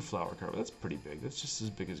 Yeah, I'm using flower card, but that's pretty big. That's just as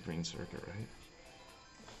big as Green Circuit, right?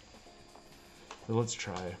 So let's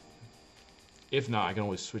try. If not, I can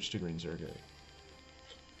always switch to Green Circuit.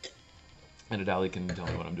 And Adali can tell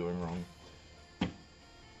me what I'm doing wrong.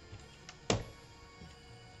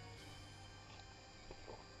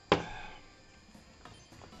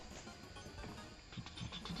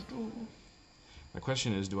 My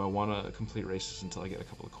question is, do I want to complete races until I get a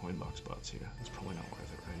couple of coin box spots here? It's probably not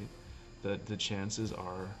worth it, right? The chances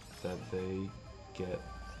are that they get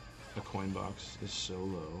a coin box is so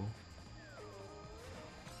low.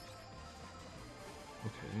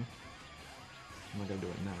 Okay. I'm not gonna do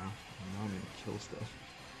it now. Now I'm gonna kill stuff.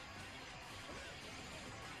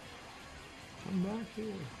 Come back here.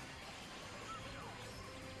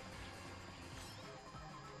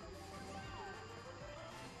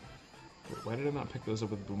 Wait, why did I not pick those up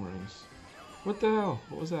with boomerangs? What the hell?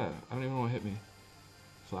 What was that? I don't even know what hit me.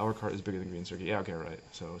 Flower cart is bigger than green circuit. Yeah, okay, right.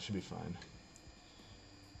 So it should be fine.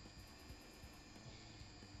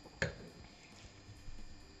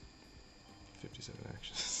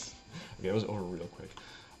 Actions. Okay, it was over real quick.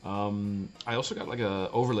 I also got like a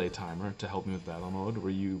overlay timer to help me with battle mode,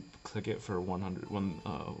 where you click it for 1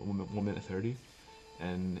 minute 30,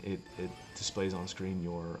 and it displays on screen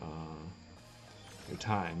your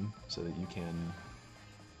time, so that you can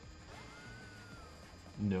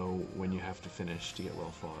know when you have to finish to get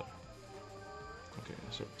well fought. Okay,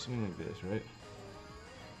 so something like this, right?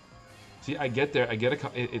 See, I get there,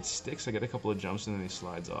 it sticks, I get a couple of jumps, and then it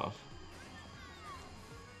slides off.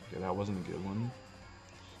 Okay, that wasn't a good one.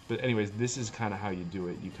 But anyways, this is kind of how you do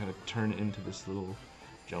it. You kind of turn into this little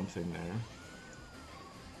jump thing there.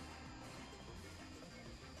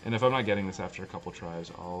 And if I'm not getting this after a couple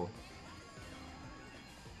tries, I'll...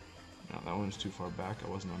 No, that one was too far back. I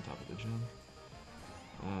wasn't on top of the jump.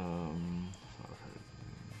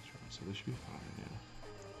 So this should be fine, yeah.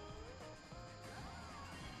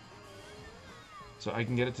 So I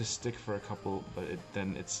can get it to stick for a couple, but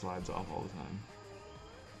then it slides off all the time.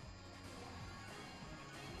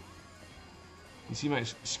 You see my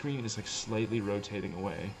screen is like slightly rotating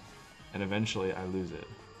away, and eventually I lose it.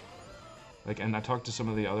 Like, and I talked to some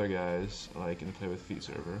of the other guys, like in the Play with Feet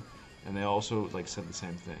server, and they also like said the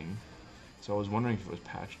same thing. So I was wondering if it was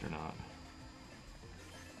patched or not.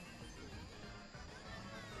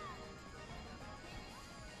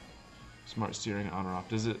 Smart steering on or off.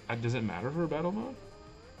 Does it matter for battle mode?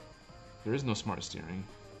 There is no smart steering.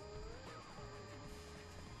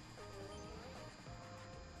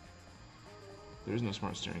 There is no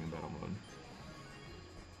smart steering in battle mode.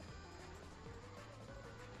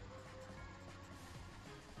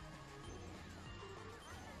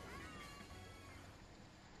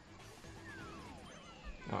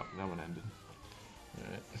 Oh, that one ended.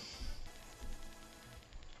 Alright.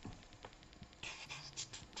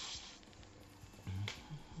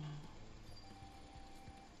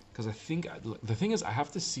 Because I think, the thing is, I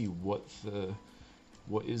have to see what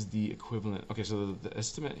is the equivalent. Okay, so the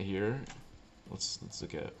estimate here, let's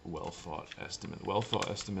look at well-fought estimate. Well-fought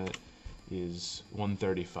estimate is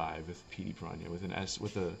 135 with PD Piranha, with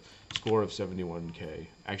a score of 71k.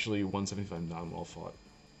 Actually, 175 non-well-fought,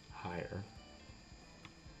 higher.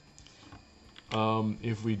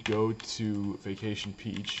 If we go to Vacation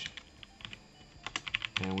Peach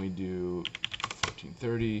and we do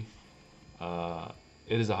 1430,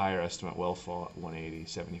 it is a higher estimate, well-fought, 180,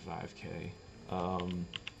 75k.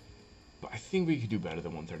 But I think we could do better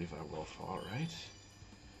than 135 well-fought, right?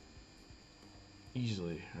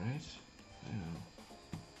 Easily, right? I know.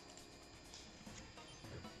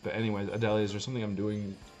 But anyways, Adelia, is there something I'm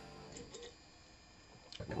doing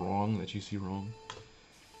wrong that you see wrong?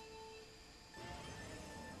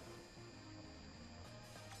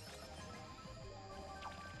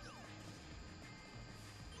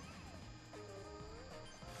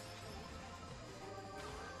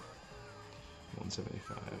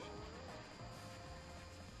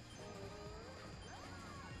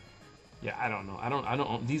 Yeah, I don't know. I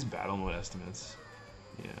don't these battle mode estimates.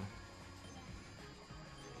 Yeah.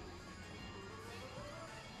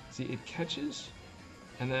 See, it catches,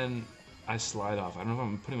 and then I slide off. I don't know if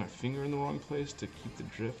I'm putting my finger in the wrong place to keep the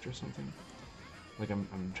drift or something. Like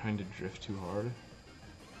I'm trying to drift too hard.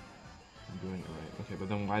 I'm doing it right. Okay, but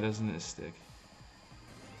then why doesn't it stick?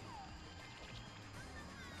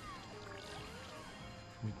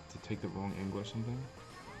 To take the wrong angle or something?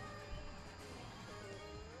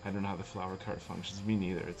 I don't know how the flower cart functions. Me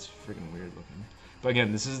neither. It's freaking weird looking. But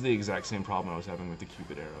again, this is the exact same problem I was having with the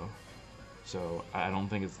Cupid arrow. So I don't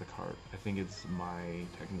think it's the cart. I think it's my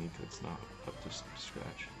technique that's not up to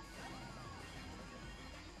scratch.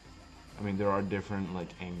 I mean, there are different like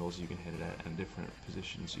angles you can hit it at and different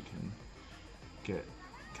positions you can get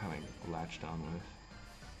kind of latched on with.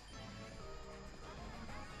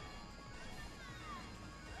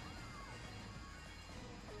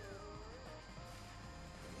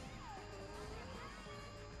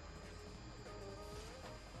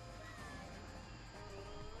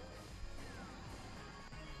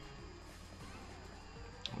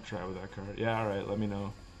 Try with that card. Yeah, alright, let me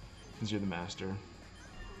know, since you're the master.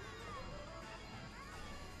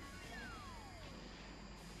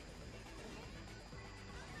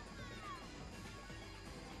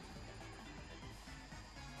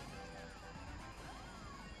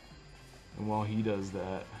 And while he does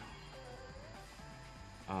that,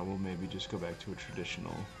 we'll maybe just go back to a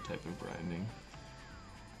traditional type of grinding.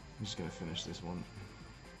 I'm just gonna finish this one.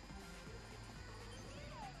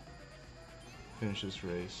 Finish this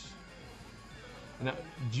race. Now,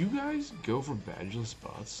 do you guys go for badgeless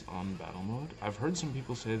bots on battle mode? I've heard some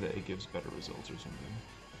people say that it gives better results or something.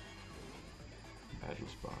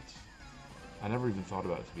 Badgeless bots. I never even thought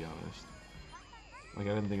about it, to be honest. Like, I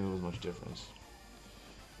didn't think there was much difference.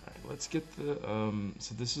 Alright, let's get the,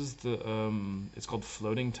 so this is the, it's called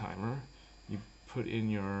floating timer. You put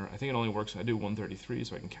in your, I think it only works, I do 133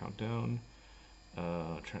 so I can count down.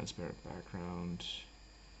 Transparent background.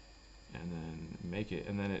 And then make it,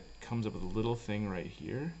 and then it comes up with a little thing right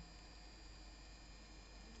here.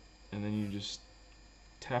 And then you just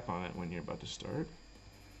tap on it when you're about to start.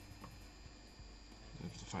 I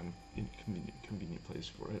have to find a convenient place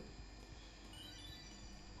for it.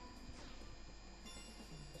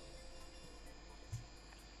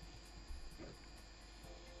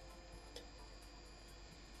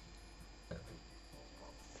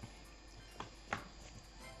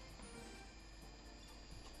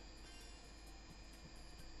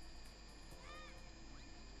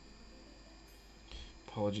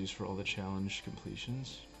 Apologies for all the challenge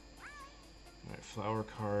completions. Alright, flower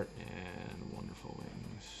cart and wonderful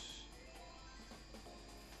wings.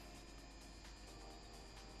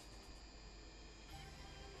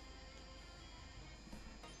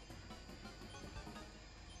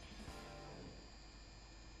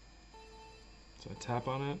 So I tap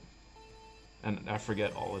on it, and I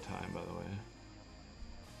forget all the time, by the way.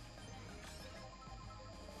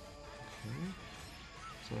 Okay.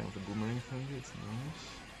 So I have the boomerang frenzy, it's nice.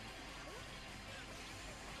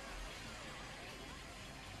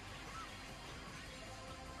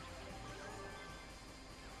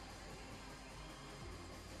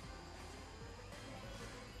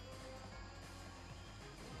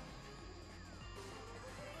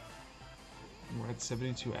 We're at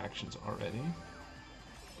 72 actions already.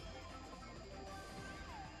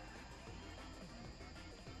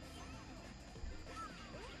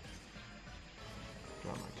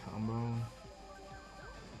 Got my combo.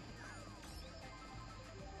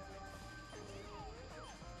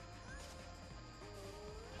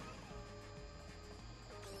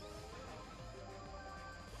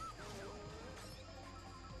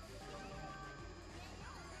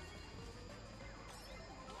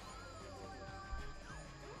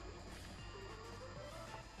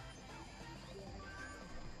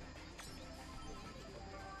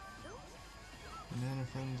 Banana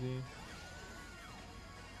frenzy.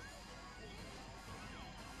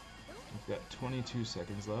 We've got 22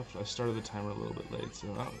 seconds left. I started the timer a little bit late, so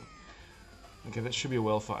okay, that should be a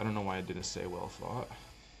well fought. I don't know why I didn't say well fought,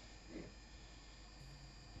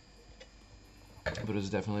 but it's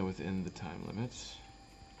definitely within the time limit.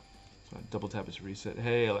 So I double tap is reset.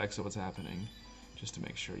 Hey Alexa, what's happening? Just to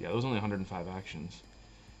make sure. Yeah, there was only 105 actions.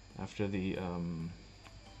 After the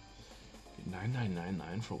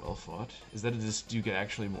 9999 for well fought. Is that just, do you get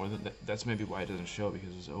actually more than that? That's maybe why it doesn't show, because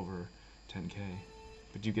it's over 10k.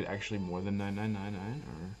 But do you get actually more than 9999,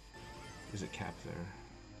 or is it capped there,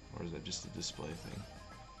 or is that just a display thing?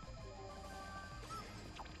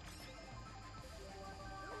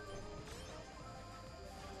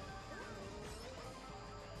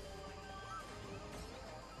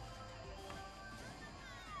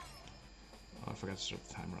 Oh, I forgot to start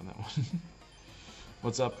the timer on that one.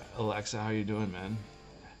 What's up, Alexa? How you doing, man?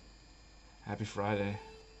 Happy Friday.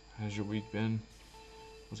 How's your week been?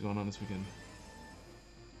 What's going on this weekend?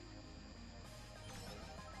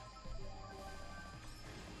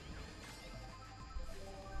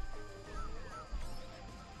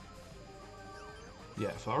 Yeah,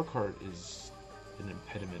 flower cart is an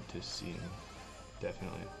impediment to seeing,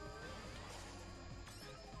 definitely.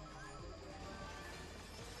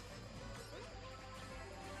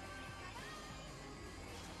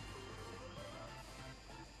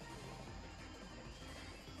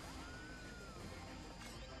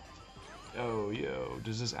 Oh, yo,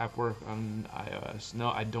 does this app work on iOS? No,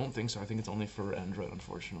 I don't think so. I think it's only for Android,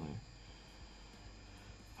 unfortunately.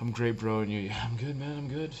 I'm great, bro, and you? Yeah, I'm good, man, I'm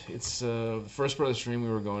good. It's the first part of the stream we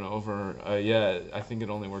were going over. Yeah, I think it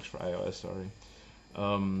only works for iOS, sorry.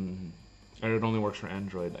 Or it only works for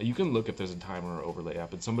Android. You can look if there's a timer or overlay app,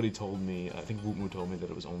 but somebody told me, I think Woomoo told me that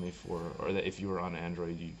it was only for, or that if you were on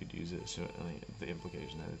Android, you could use it, so the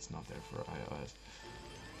implication that it's not there for iOS.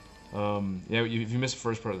 Yeah, if you missed the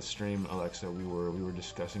first part of the stream, Alexa, we were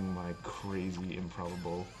discussing my crazy,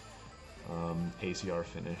 improbable ACR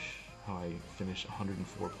finish. How I finished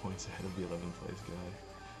 104 points ahead of the 11th place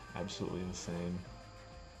guy. Absolutely insane.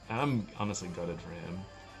 I'm honestly gutted for him.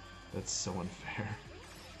 That's so unfair.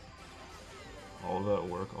 All that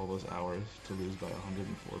work, all those hours, to lose by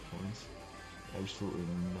 104 points. Absolutely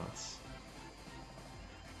nuts.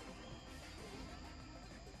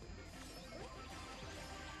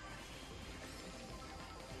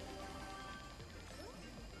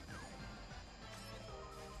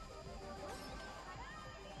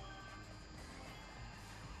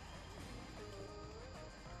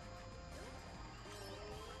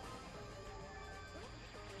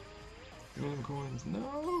 Give me them coins.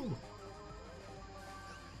 No!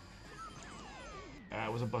 Ah,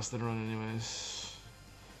 it was a busted run anyways.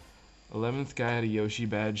 11th guy had a Yoshi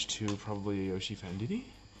badge too, probably a Yoshi fan. Did he?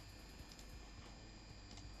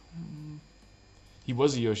 He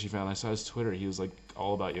was a Yoshi fan. I saw his Twitter. He was like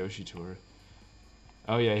all about Yoshi Tour.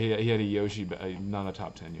 Oh yeah, he had a Yoshi, not a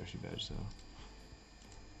top 10 Yoshi badge, so.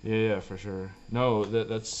 Yeah, for sure. No,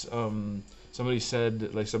 that's somebody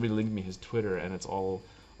said, like, somebody linked me his Twitter, and it's all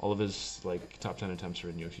of his like top 10 attempts are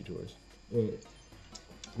in Yoshi Tours.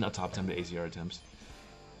 Not top 10, but ACR attempts.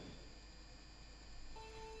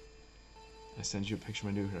 I sent you a picture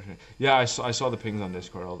of my new. Yeah, I saw the pings on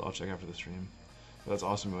Discord. I'll check after the stream. But that's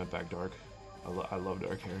awesome. We went back dark. I love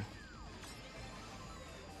dark hair.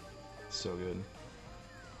 So good.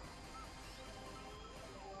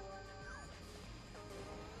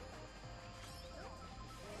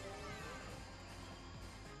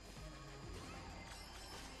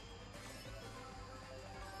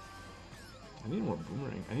 I need more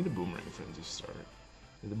boomerang. I need a boomerang frenzy start.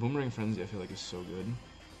 The boomerang frenzy I feel like is so good.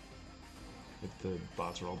 If the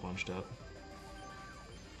bots are all bunched up.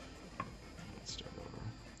 Let's start over.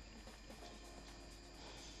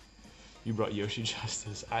 You brought Yoshi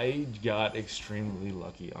Justice. I got extremely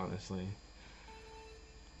lucky, honestly.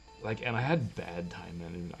 Like, and I had bad time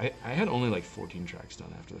management. I had only like 14 tracks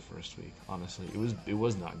done after the first week. Honestly, it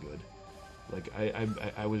was not good. Like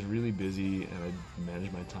I was really busy and I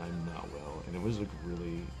managed my time not well, and it was like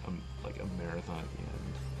really like a marathon at the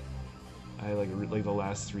end. I like the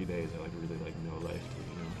last 3 days I like really like no life to,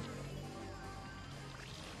 you know.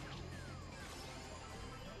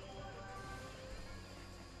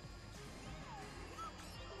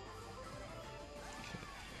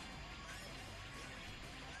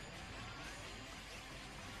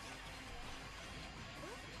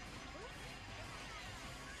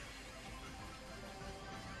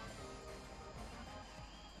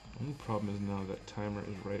 The only problem is now that timer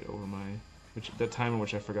is right over my, that timer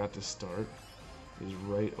which I forgot to start is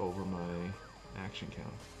right over my action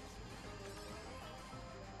count.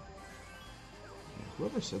 Yeah,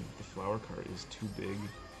 whoever said that the flower cart is too big,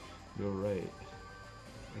 you're right.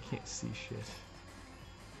 I can't see shit.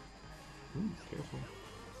 Ooh, careful.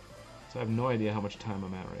 So I have no idea how much time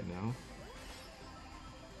I'm at right now.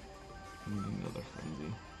 I need another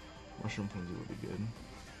frenzy. Mushroom frenzy would be good.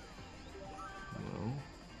 No.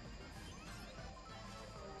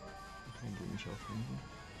 Okay, green shell frenzy.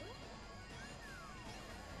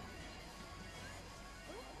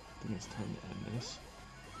 I think it's time to end this.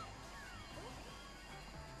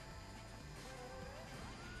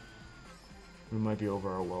 We might be over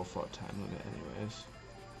our well-fought time limit anyways.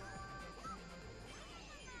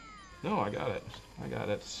 No, I got it. I got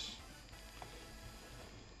it.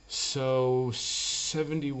 So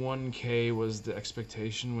 71k was the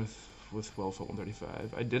expectation with well-fought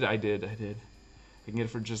 135. I did. I can get it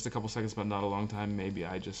for just a couple seconds, but not a long time. Maybe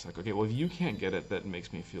I just like, okay, well, if you can't get it, that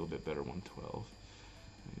makes me feel a bit better. 112.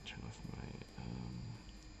 Let me turn off my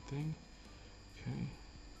thing. Okay.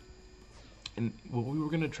 And what we were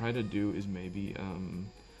gonna try to do is maybe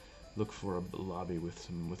look for a lobby with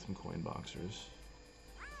some coin boxers.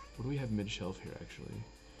 What do we have mid shelf here actually?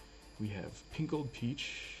 We have Pink Gold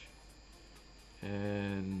Peach,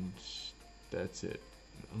 and that's it.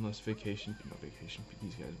 Unless Vacation, no Vacation,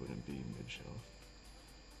 these guys wouldn't be mid shelf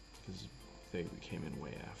because they came in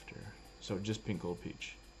way after. So just Pink Gold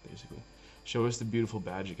Peach, basically. Show us the beautiful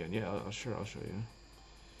badge again. Yeah, I'll show you.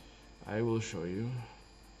 I will show you.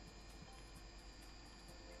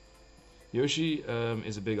 Yoshi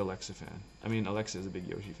is a big Alexa fan. I mean, Alexa is a big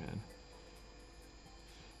Yoshi fan.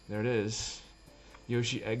 There it is.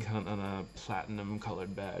 Yoshi Egg Hunt on a platinum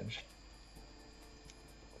colored badge.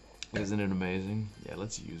 Isn't it amazing? Yeah,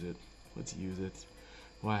 let's use it. Let's use it.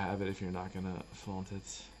 Why have it if you're not gonna flaunt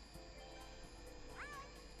it?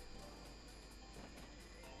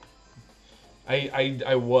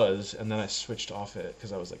 I was, and then I switched off it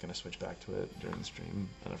because I was like gonna switch back to it during the stream,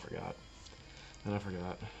 and I forgot.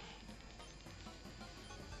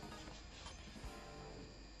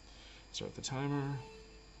 Start the timer.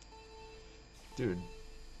 Dude,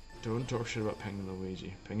 don't talk shit about Penguin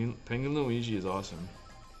Luigi. Penguin Luigi is awesome.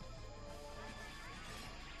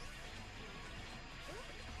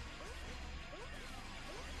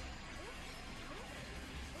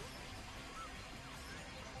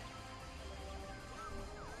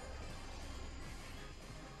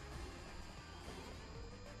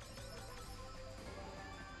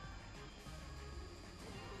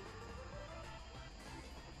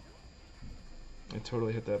 I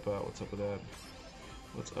totally hit that bot. What's up with that?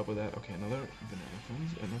 What's up with that? Okay, another banana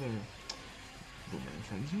frenzy? Another boomerang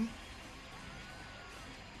frenzy?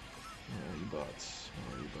 Where are bots?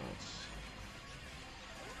 Where are you bots?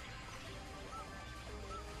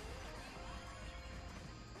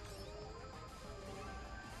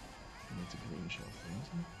 I need to green shell things.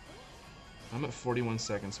 I'm at 41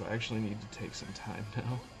 seconds, so I actually need to take some time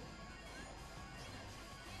now.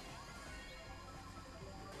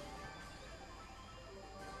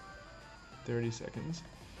 $30 seconds.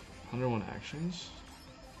 101 actions.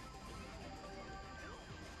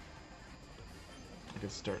 I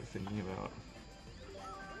could start thinking about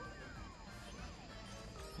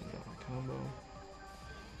my combo.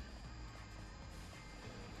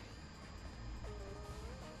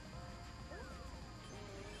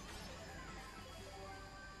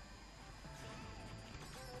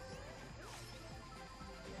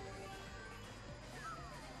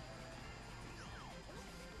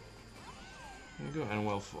 There you go, and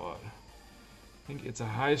well fought. I think it's a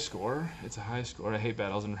high score. It's a high score. I hate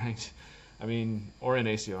battles in ranked. I mean, or in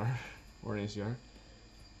ACR. Or in ACR.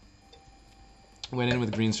 Went in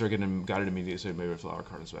with green circuit and got it immediately, so maybe a flower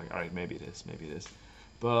card is back. Alright, maybe it is. Maybe it is.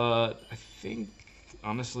 But I think,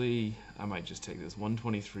 honestly, I might just take this.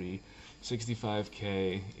 123,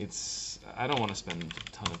 65k. It's... I don't want to spend a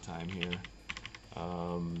ton of time here.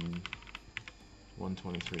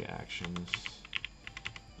 123 actions.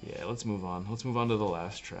 Yeah, let's move on. Let's move on to the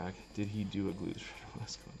last track. Did he do a glue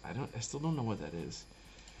thread? I still don't know what that is.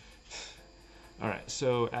 Alright,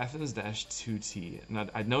 so Athens-2T. Now,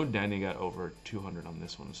 I know Danny got over 200 on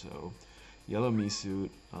this one, so yellow me suit.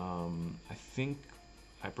 I think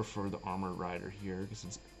I prefer the armored rider here because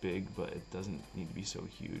it's big, but it doesn't need to be so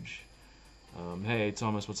huge. Hey,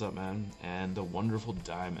 Thomas, what's up, man? And the wonderful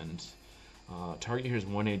diamond. Target here is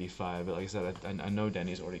 185, but like I said, I know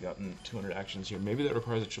Danny's already gotten 200 actions here. Maybe that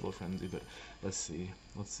requires a triple frenzy, but let's see.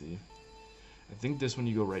 Let's see. I think this one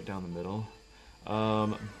you go right down the middle.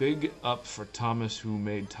 Big up for Thomas, who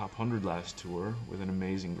made top 100 last tour with an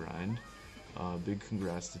amazing grind. Big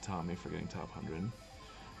congrats to Tommy for getting top 100.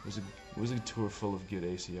 It was a tour full of good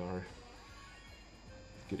ACR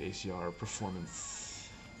performance.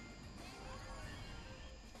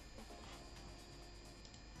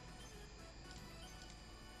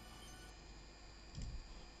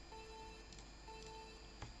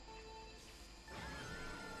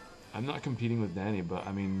 I'm not competing with Danny, but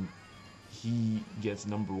I mean, he gets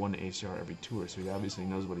 #1 ACR every tour, so he obviously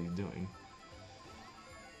knows what he's doing.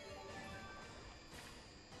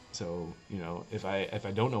 So, you know, if I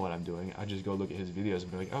don't know what I'm doing, I just go look at his videos and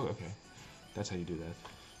be like, oh, okay, that's how you do that.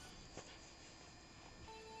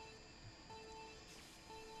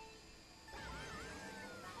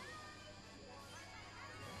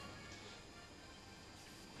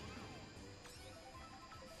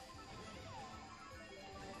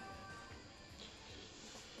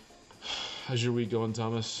 How's your week going,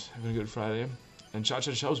 Thomas? Having a good Friday? And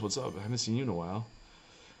Cha-Cha Chubbs, what's up? I haven't seen you in a while.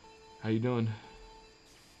 How you doing?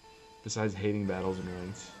 Besides hating battles and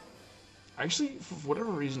ranked. Actually, for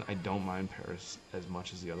whatever reason, I don't mind Paris as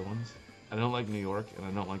much as the other ones. I don't like New York, and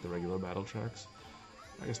I don't like the regular battle tracks.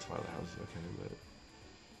 I guess Twilight House is okay,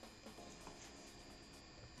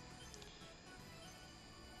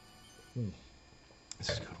 but... This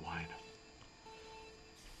is good wine.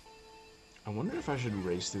 I wonder if I should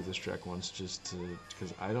race through this track once just to...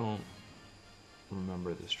 because I don't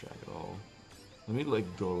remember this track at all. Let me,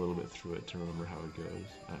 like, go a little bit through it to remember how it goes.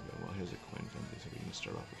 Okay, well, here's a coin frenzy, so we can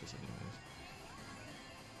start off with this anyways.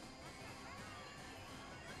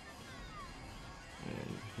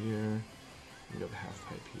 And here, we got the half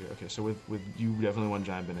pipe here. Okay, so with you definitely want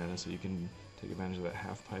giant banana, so you can take advantage of that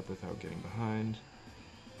half pipe without getting behind.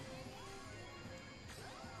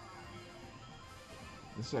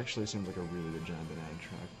 This actually seems like a really good giant banana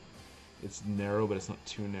track. It's narrow, but it's not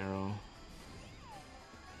too narrow.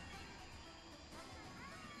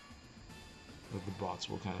 But the bots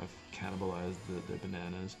will kind of cannibalize the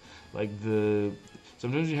bananas. Like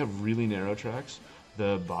sometimes you have really narrow tracks,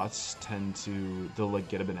 the bots tend to, they'll like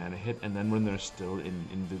get a banana hit, and then when they're still in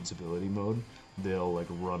invincibility mode, they'll like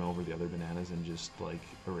run over the other bananas and just like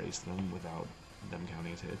erase them without them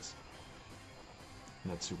counting as hits.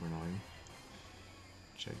 And that's super annoying.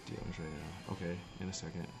 Check DMs right now. Okay, in a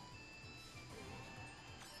second.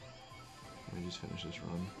 Let me just finish this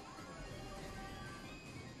run.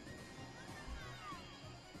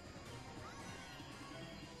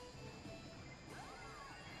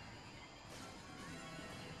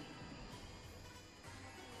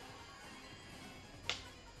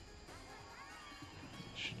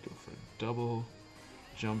 Should go for a double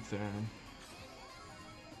jump there.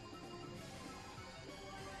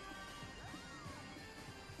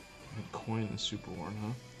 Coin and super worn,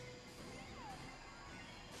 huh?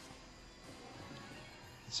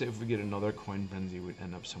 say if we get another coin frenzy, we'd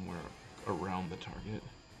end up somewhere around the target.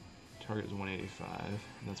 Target is 185,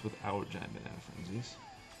 and that's without giant banana frenzies.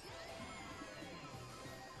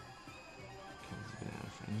 Okay, that's a banana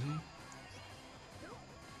frenzy.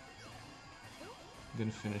 I'm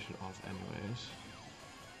gonna finish it off anyways.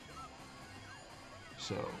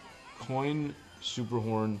 So, coin, super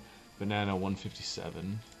horn, banana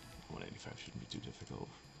 157. 185 shouldn't be too difficult.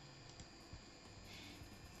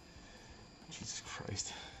 Jesus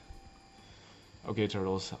Christ. Okay,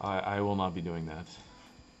 turtles, I will not be doing that.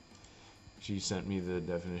 She sent me the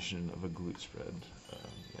definition of a glute spread.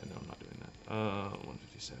 Yeah, no, I'm not doing that.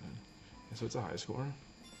 157. Okay, so it's a high score.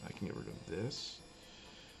 I can get rid of this.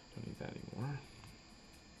 Don't need that anymore.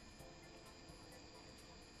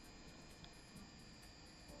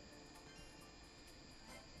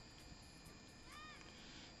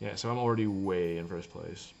 Yeah, so I'm already way in first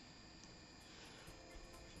place.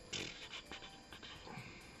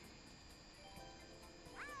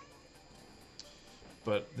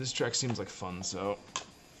 But this track seems like fun, so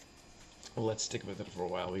let's stick with it for a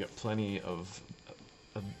while. We got plenty of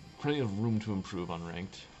room to improve on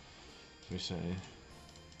ranked, we say.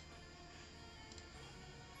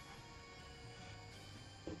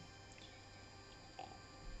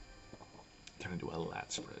 Can I do a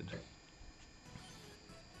lat spread?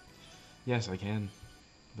 Yes, I can,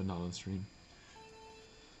 but not on stream.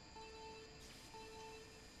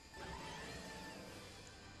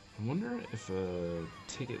 I wonder if a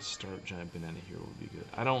ticket start giant banana here would be good.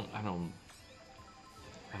 I don't want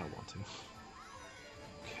to.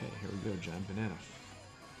 Okay, here we go, giant banana.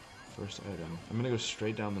 First item. I'm gonna go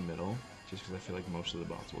straight down the middle, just because I feel like most of the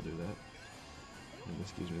bots will do that. And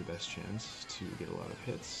this gives me the best chance to get a lot of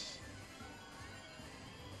hits.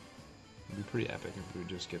 It'd be pretty epic if we would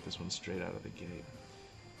just get this one straight out of the gate.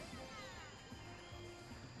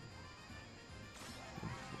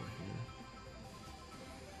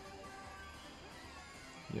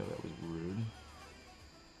 Yo, that was rude.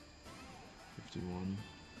 51.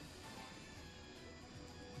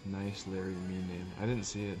 Nice Larry Me name. I didn't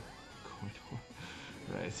see it.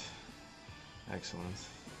 Right. Excellent.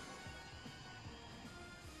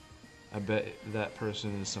 I bet that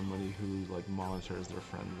person is somebody who like monitors their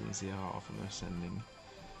friends and see how often they're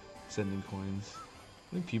sending coins.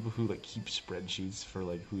 I think people who like keep spreadsheets for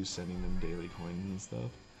like who's sending them daily coins and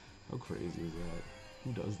stuff. How crazy is that?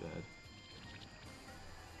 Who does that?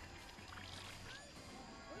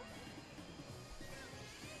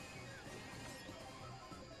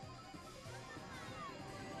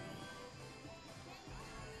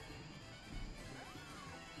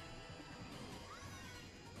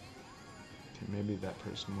 Maybe that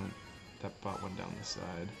bot went down the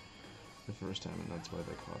side the first time, and that's why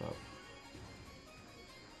they caught up.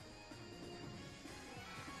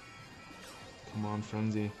 Come on,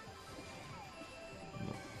 frenzy.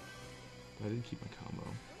 No. But I did keep my combo.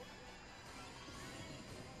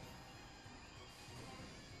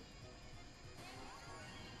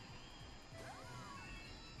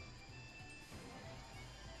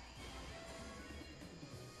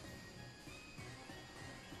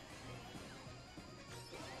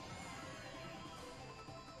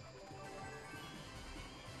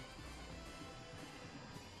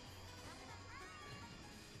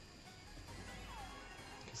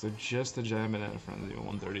 So just the giant banana frenzy,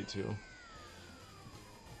 132.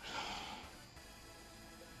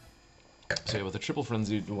 So yeah, with a triple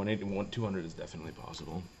frenzy, 180, 200 is definitely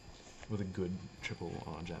possible. With a good triple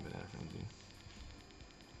giant banana frenzy.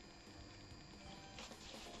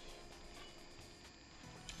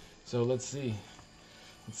 So let's see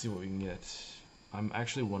what we can get. I'm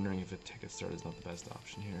actually wondering if a ticket start is not the best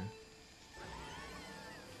option here.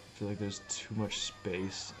 I feel like there's too much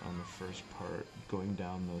space on the first part going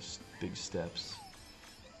down those big steps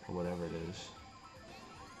or whatever it is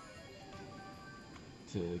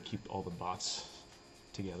to keep all the bots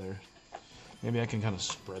together. Maybe I can kind of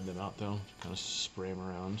spread them out though, kind of spray them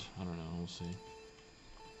around. I don't know, we'll see.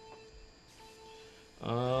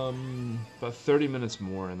 About 30 minutes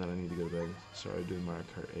more and then I need to go to bed. Sorry, doing Mario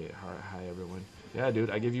Kart 8. Hi everyone. Yeah,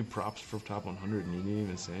 dude, I gave you props for top 100 and you didn't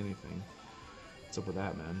even say anything. What's up with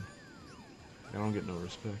that, man? I don't get no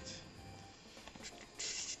respect.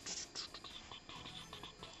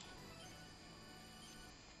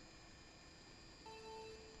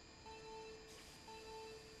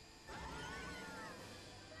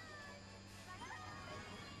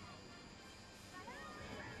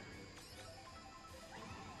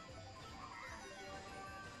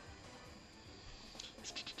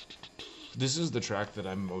 This is the track that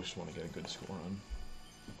I most want to get a good score on.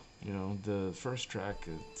 You know, the first track,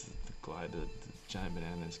 the glide, the giant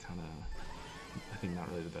banana is kind of I think not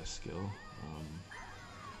really the best skill. I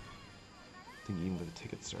think even with a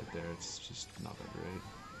ticket start there, it's just not that great.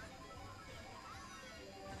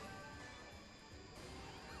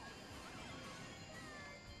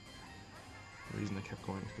 The reason I kept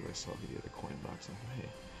going is because I saw the other coin box. I thought, hey,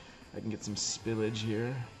 I can get some spillage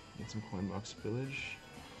here. Get some coin box spillage.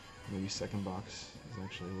 Maybe second box is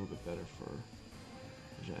actually a little bit better for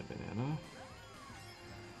a giant banana.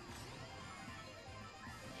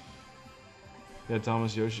 Yeah,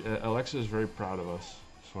 Thomas Yoshi. Alexa is very proud of us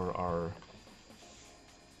for our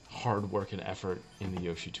hard work and effort in the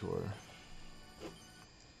Yoshi Tour.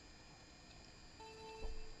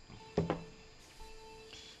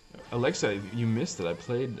 Alexa, you missed it. I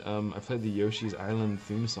played the Yoshi's Island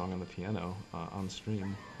theme song on the piano on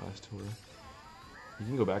stream last tour. You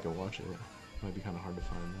can go back and watch it. It might be kind of hard to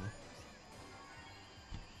find though.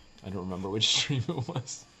 I don't remember which stream it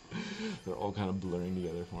was. They're all kind of blurring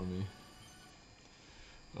together for me.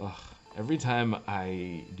 Ugh. Every time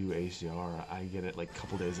I do ACR, I get it like a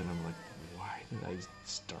couple days in, and I'm like, why did I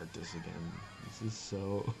start this again? This is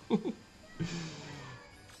so...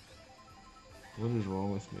 What is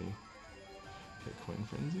wrong with me? Okay, Coin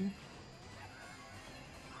Frenzy?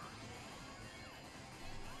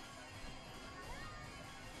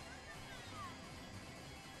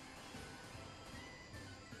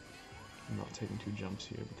 I'm not taking 2 jumps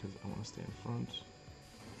here because I want to stay in front.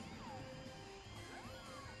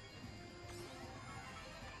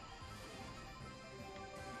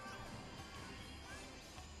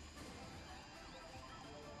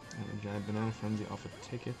 And a giant banana frenzy off a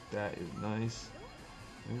ticket. That is nice.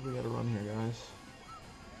 Maybe we gotta run here, guys.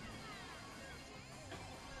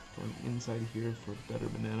 Going inside here for better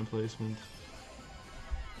banana placement.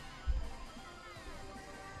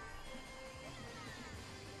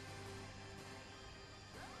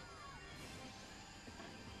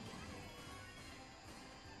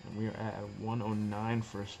 And we are at 109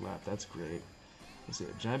 first lap. That's great. Let's see,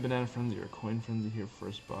 a giant banana frenzy or a coin frenzy here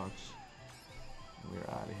first box. And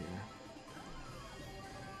we're out of here.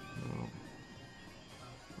 No.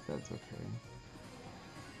 That's okay.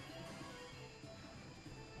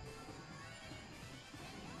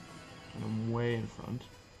 And I'm way in front,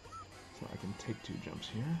 so I can take 2 jumps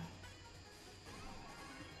here.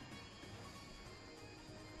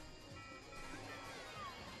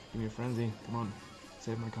 Give me a frenzy, come on,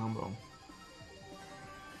 save my combo.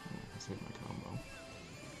 Yeah, save my combo.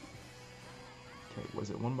 Okay, was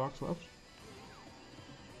it 1 box left?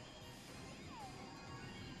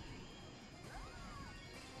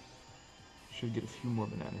 Should get a few more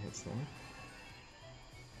banana hits there.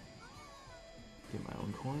 Get my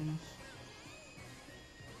own coins.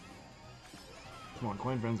 Come on,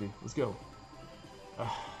 coin frenzy. Let's go.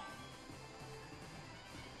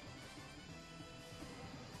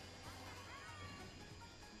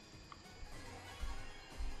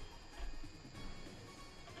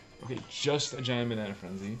 Okay, just a giant banana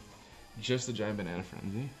frenzy. Just a giant banana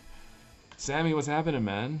frenzy. Sammy, what's happening,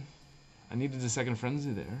 man? I needed a second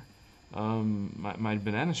frenzy there. My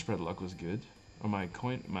banana spread luck was good, or my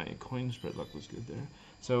coin spread luck was good there.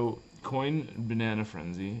 So coin, banana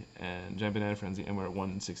frenzy, and giant banana frenzy, and we're at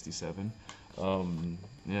 167.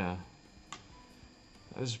 Yeah,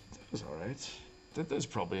 that was all right. That's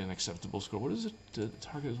probably an acceptable score. What is it? The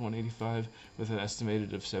target is 185 with an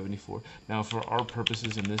estimated of 74. Now, for our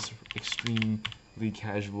purposes in this extremely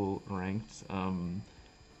casual ranked,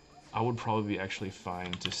 I would probably be actually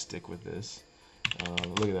fine to stick with this.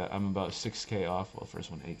 Look at that, I'm about 6k off, well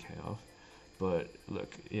first one 8k off, but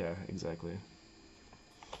look, yeah, exactly.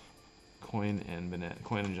 Coin and banana,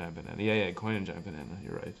 coin and giant banana, yeah, coin and giant banana,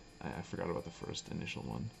 you're right. I forgot about the first initial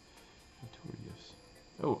one. Tour gifts.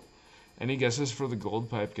 Oh, any guesses for the gold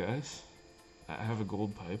pipe, guys? I have a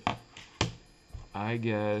gold pipe. I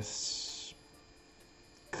guess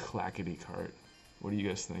clackety cart. What do you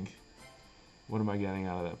guys think? What am I getting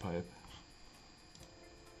out of that pipe?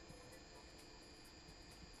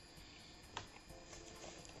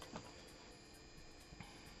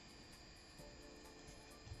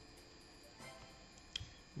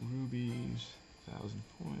 Rubies, 1,000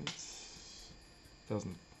 points,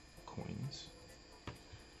 1,000 coins.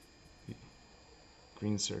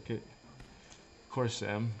 Green circuit. Of course,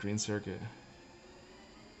 Sam, green circuit.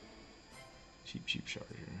 Cheap charger.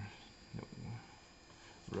 No.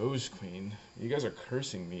 Rose Queen. You guys are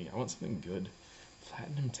cursing me. I want something good.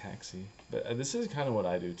 Platinum Taxi. But this is kind of what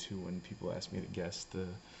I do too when people ask me to guess the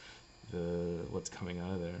what's coming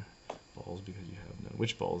out of there. Balls, because you have none.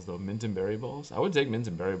 Which balls though? Mint and berry balls? I would take mint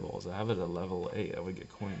and berry balls. I have it at level 8. I would get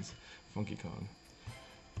coins. Funky Kong.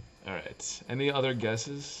 Alright. Any other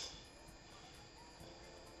guesses?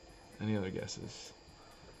 Any other guesses?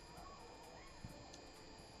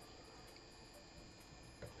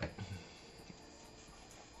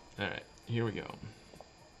 Alright, here we go.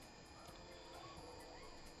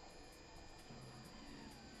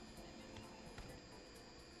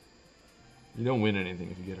 You don't win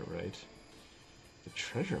anything if you get it right. The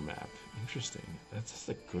treasure map. Interesting. That's just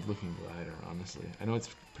a good-looking glider, honestly. I know it's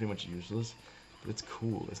pretty much useless, but it's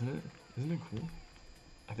cool, isn't it? Isn't it cool?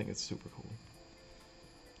 I think it's super cool.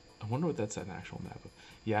 I wonder what that's an actual map of.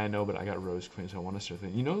 Yeah, I know, but I got Rose Queen, so I want to start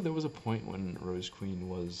thinking. You know, there was a point when Rose Queen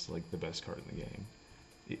was, like, the best card in the game.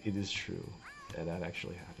 It is true. Yeah, that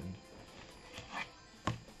actually happened.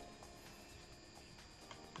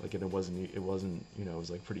 Like, it wasn't, you know, it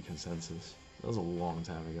was, like, pretty consensus. That was a long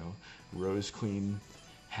time ago. Rose Queen,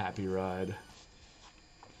 Happy Ride,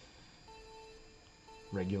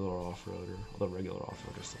 regular off-roader. Although regular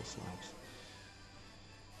off-roader still slaps.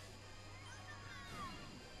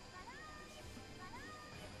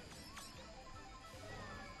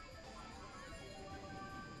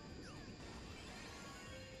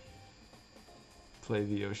 Play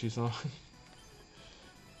the Yoshi song.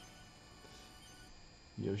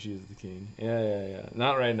 Yoshi is the king. Yeah.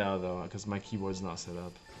 Not right now though, because my keyboard's not set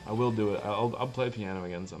up. I will do it. I'll play piano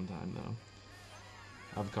again sometime though.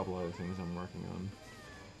 I have a couple other things I'm working on.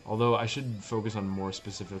 Although I should focus on more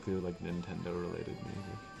specifically like Nintendo related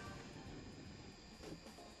music.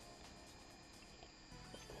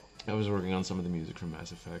 I was working on some of the music from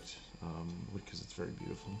Mass Effect, because it's very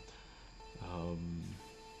beautiful.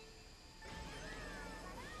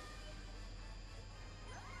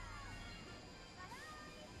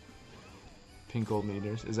 Pink gold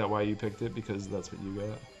meters. Is that why you picked it? Because that's what you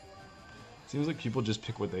got? Seems like people just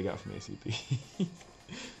pick what they got from ACP.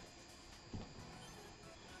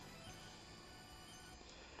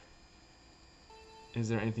 Is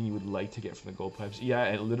there anything you would like to get from the gold pipes?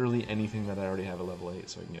 Yeah, literally anything that I already have at level 8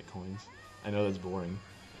 so I can get coins. I know that's boring,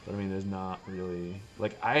 but I mean, there's not really...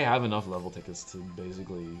 Like, I have enough level tickets to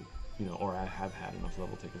basically, you know, or I have had enough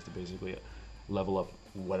level tickets to basically level up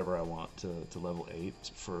whatever I want to level 8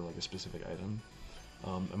 for like a specific item.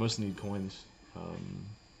 I mostly need coins,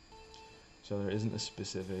 so there isn't a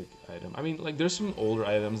specific item. I mean, like there's some older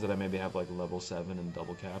items that I maybe have like level 7 and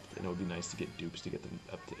double capped, and it would be nice to get dupes to get them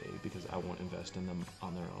up to 8 because I won't invest in them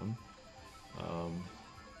on their own.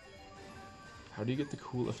 How do you get the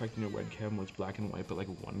cool effect in your webcam where it's black and white but like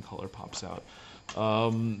one color pops out?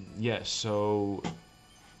 Yeah, so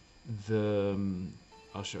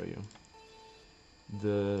I'll show you.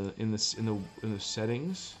 In the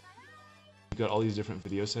settings, you've got all these different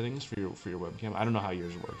video settings for your webcam. I don't know how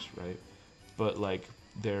yours works, right? But like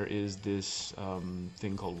there is this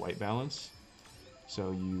thing called white balance.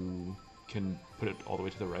 So you can put it all the way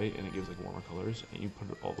to the right and it gives like warmer colors, and you put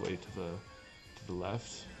it all the way to the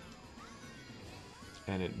left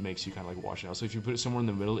and it makes you kind of like wash it out. So if you put it somewhere in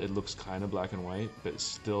the middle, it looks kind of black and white, but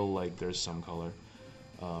still like there's some color.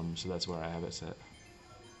 So that's where I have it set.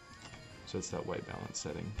 So it's that white balance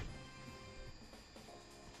setting.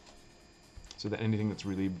 So that anything that's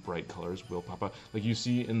really bright colors will pop up. Like you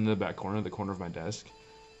see in the back corner, the corner of my desk,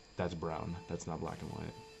 that's brown. That's not black and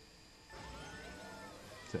white.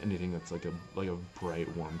 So anything that's like a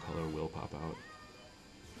bright warm color will pop out.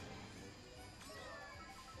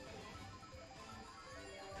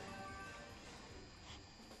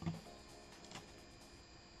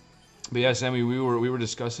 But yeah, Sammy, we were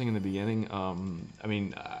discussing in the beginning. I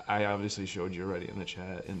mean, I obviously showed you already in the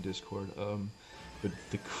chat in Discord. But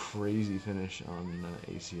the crazy finish on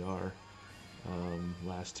ACR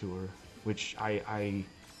last tour, which I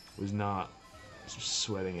was not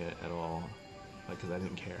sweating it at all, like because I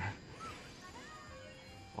didn't care.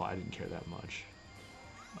 Well, I didn't care that much.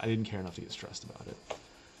 I didn't care enough to get stressed about it.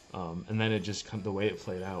 And then it just the way it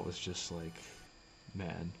played out was just like,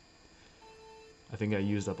 man. I think I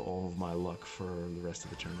used up all of my luck for the rest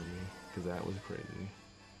of eternity, because that was crazy.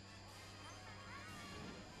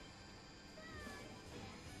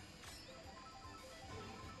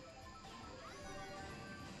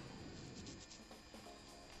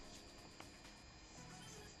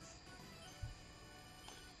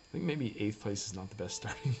 I think maybe 8th place is not the best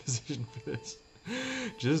starting position for this.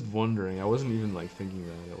 Just wondering. I wasn't even like thinking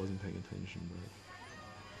that. I wasn't paying attention, but...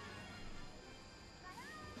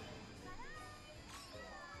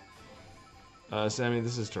 Sammy,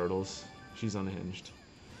 this is Turtles. She's unhinged.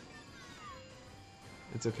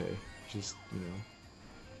 It's okay. Just, you know.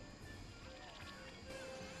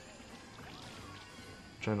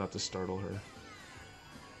 Try not to startle her.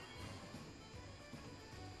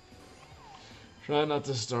 Try not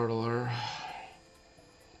to startle her.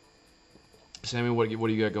 Sammy, what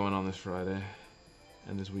do you got going on this Friday?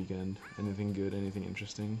 and this weekend? Anything good? Anything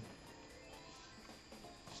interesting?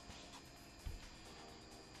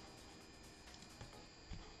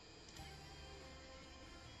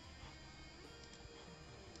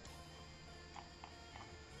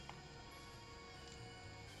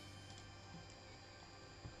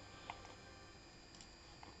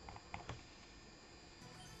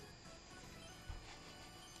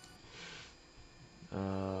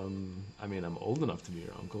 I mean, I'm old enough to be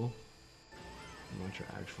your uncle. I'm not your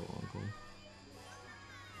actual uncle.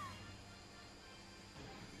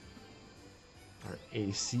 Our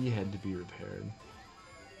AC had to be repaired.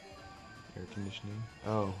 Air conditioning.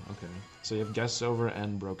 Oh, okay. So you have guests over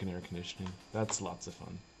and broken air conditioning. That's lots of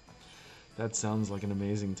fun. That sounds like an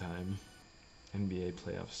amazing time. NBA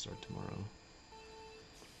playoffs start tomorrow.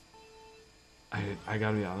 I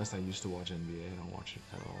gotta be honest, I used to watch NBA. I don't watch it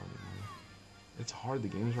at all anymore. It's hard. The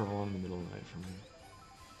games are all in the middle of the night for me.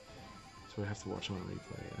 So I have to watch them on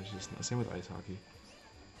replay. It's just not. Same with ice hockey.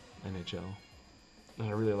 NHL. And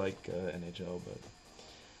I really like NHL, but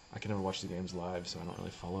I can never watch the games live, so I don't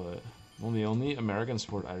really follow it. Well, the only American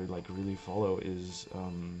sport I like really follow is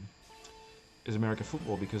American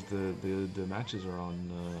football, because the matches are on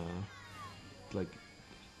like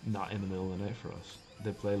not in the middle of the night for us.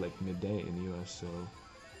 They play like midday in the US, so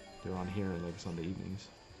they're on here like Sunday evenings.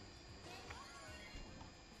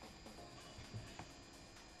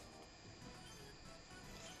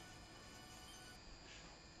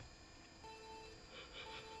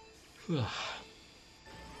 So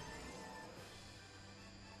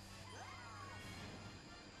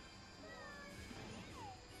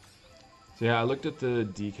yeah, I looked at the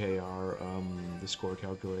DKR, the score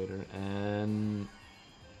calculator, and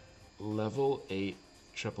level 8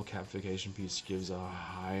 triple capfication piece gives a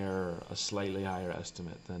slightly higher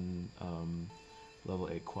estimate than level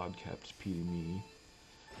 8 quad capped PDME.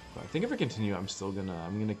 But I think if I continue, I'm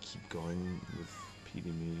gonna keep going with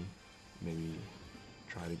PDME. Maybe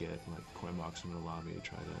try to get like Coinbox in the lobby,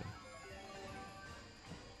 try to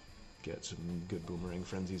get some good boomerang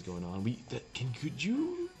frenzies going on. Could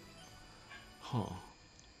you? Huh.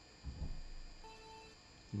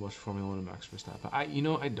 You watch Formula 1 and Max Verstappen? I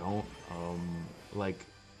don't. Like,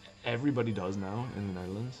 everybody does now in the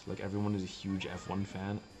Netherlands. Like, everyone is a huge F1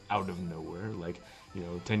 fan out of nowhere. Like,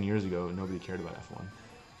 10 years ago, nobody cared about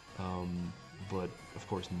F1. But of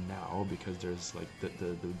course now, because there's like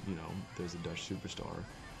there's a Dutch superstar,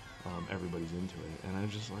 everybody's into it. And I'm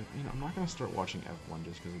just like, I'm not gonna start watching F1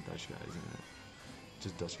 just because the Dutch guy's in it.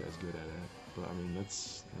 Just Dutch guy's good at it. But I mean,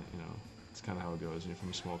 that's it's kind of how it goes. You're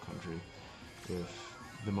from a small country. If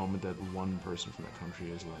the moment that one person from that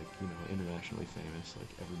country is like, internationally famous,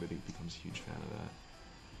 like everybody becomes a huge fan of that.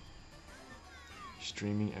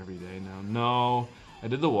 Streaming every day now? No, I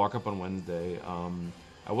did the walk up on Wednesday.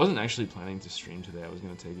 I wasn't actually planning to stream today. I was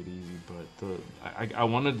gonna take it easy, but I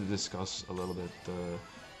wanted to discuss a little bit the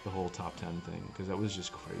whole top 10 thing, because that was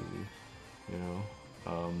just crazy,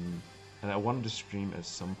 and I wanted to stream at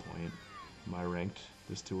some point my ranked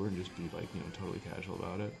this tour and just be like, totally casual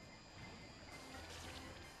about it.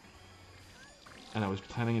 And I was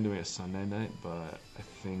planning on doing a Sunday night, but I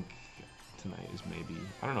think tonight is maybe,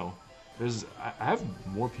 I don't know. I have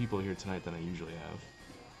more people here tonight than I usually have.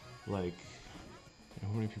 Like, how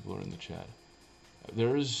many people are in the chat?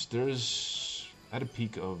 There's at a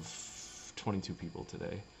peak of 22 people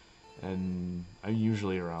today, and I'm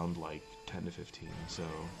usually around like 10 to 15. So,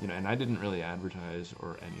 and I didn't really advertise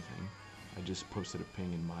or anything. I just posted a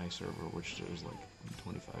ping in my server, which there's like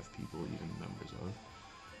 25 people even members of.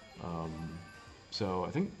 So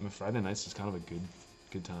I think Friday nights is kind of a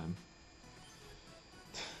good time.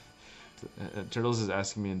 Turtles is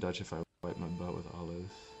asking me in Dutch if I wipe my butt with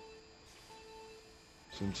olives.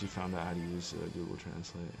 Since she found out how to use Google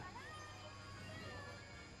Translate.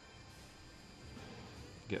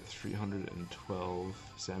 Get 312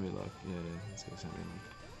 Sammy Luck. Yeah, let's go Sammy Luck.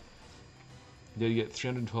 Did you get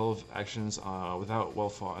 312 actions without well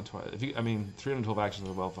fought and twice? 312 actions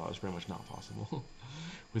with well fought is pretty much not possible.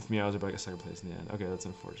 With me, I was about to get second place in the end. Okay, that's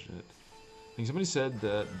unfortunate. I think somebody said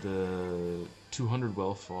that the 200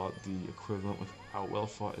 well fought, the equivalent without well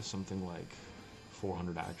fought, is something like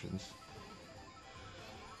 400 actions.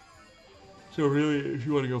 So really, if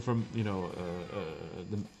you want to go from the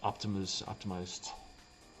optimized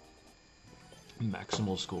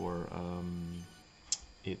maximal score,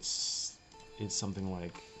 it's something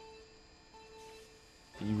like,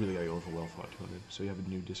 you really gotta go for well fought 200. So you have a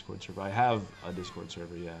new Discord server. I have a Discord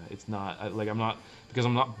server. Yeah, it's not because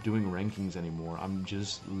I'm not doing rankings anymore. I'm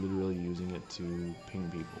just literally using it to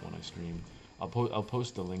ping people when I stream. I'll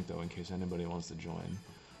post the link though in case anybody wants to join.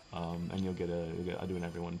 and I'll do an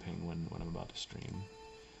everyone ping when I'm about to stream.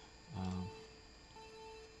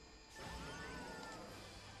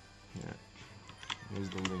 Here's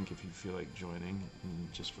the link if you feel like joining,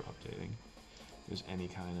 just for updating. If there's any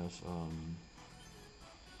kind of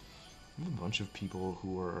I have a bunch of people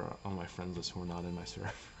who are on my friends list who are not in my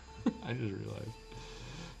server. I just realized.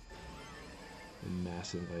 And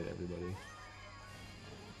mass invite everybody.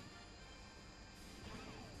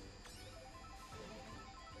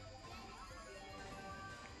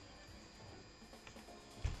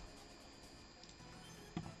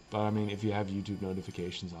 But I mean, if you have YouTube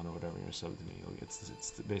notifications on or whatever, you're subbed to me,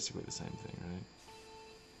 it's basically the same thing, right?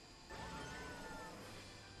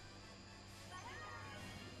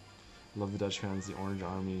 Love the Dutch fans. The Orange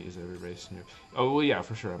Army is every race in Europe. Oh well, yeah,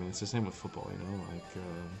 for sure. I mean, it's the same with football, you know. Like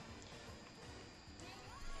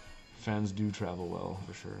fans do travel well,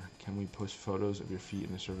 for sure. Can we post photos of your feet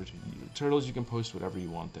in the server to you? Turtles, you can post whatever you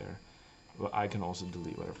want there. But I can also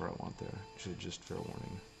delete whatever I want there. Just fair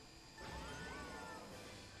warning.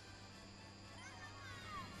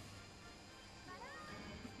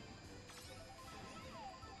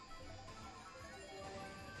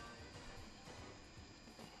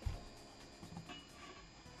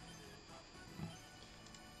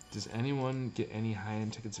 Does anyone get any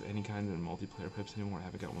high-end tickets of any kind in multiplayer pipes anymore? I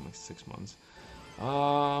haven't got one in like 6 months.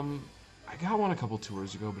 I got one a couple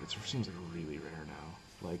tours ago, but it seems like really rare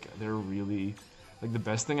now. Like they're really, like the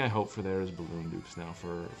best thing I hope for there is balloon dupes now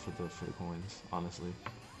for the coins. Honestly,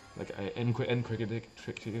 like and quick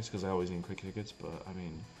tickets because I always need quick tickets, but I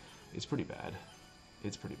mean, it's pretty bad.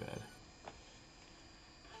 It's pretty bad.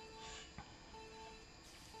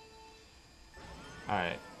 All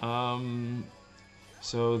right.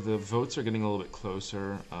 So the votes are getting a little bit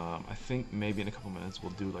closer. I think maybe in a couple minutes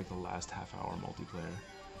we'll do like the last half-hour multiplayer.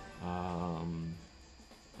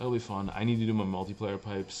 It'll be fun. I need to do my multiplayer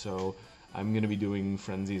pipes, so I'm gonna be doing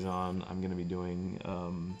frenzies on. I'm gonna be doing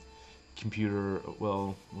computer.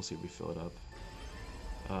 Well, we'll see if we fill it up.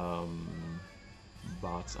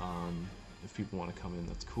 Bots on. If people want to come in,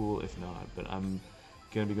 that's cool. If not, but I'm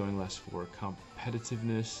gonna be going less for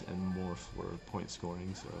competitiveness and more for point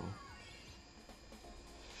scoring. So.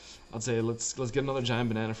 I'd say let's get another giant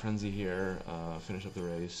banana frenzy here, finish up the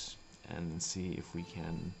race, and see if we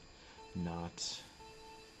can not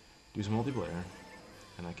do some multiplayer.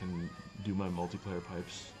 And I can do my multiplayer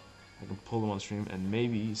pipes. I can pull them on stream, and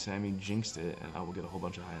maybe Sammy jinxed it, and I will get a whole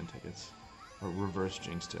bunch of high-end tickets. Or reverse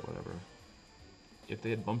jinxed it, whatever. If they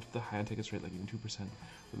had bumped the high-end tickets rate like even 2%,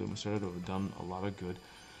 Luma started to have done a lot of good.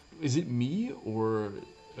 Is it me, or...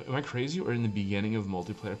 Am I crazy, or in the beginning of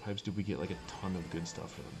multiplayer pipes did we get like a ton of good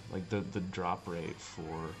stuff for them? Like the drop rate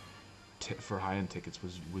for high-end tickets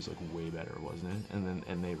was like way better, wasn't it?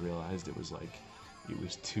 And they realized it was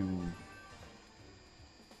too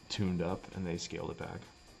tuned up, and they scaled it back.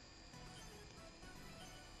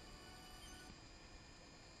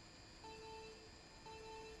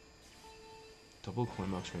 Double coin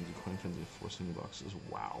box frenzy, coin frenzy, 4 single boxes.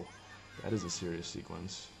 Wow, that is a serious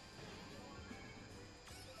sequence.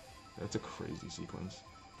 That's a crazy sequence.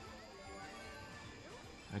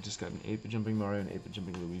 I just got an 8-bit jumping Mario and 8-bit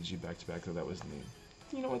jumping Luigi back to back, so that was neat.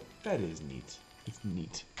 You know what? That is neat. It's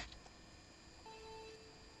neat.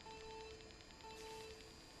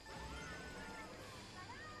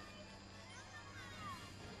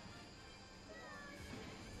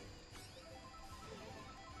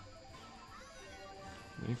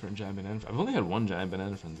 Waiting for a giant banana. I've only had one giant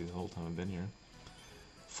banana frenzy the whole time I've been here.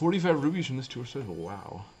 45 rubies from this tour so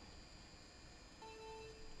wow.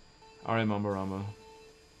 Alright, Mambarama.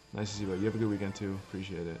 Nice to see you, buddy. You have a good weekend too.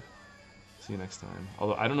 Appreciate it. See you next time.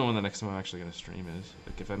 Although, I don't know when the next time I'm actually going to stream is.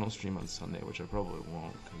 Like, if I don't stream on Sunday, which I probably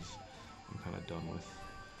won't, because I'm kind of done with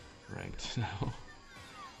ranked now.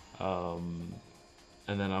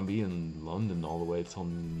 And then I'll be in London all the way till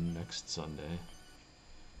next Sunday.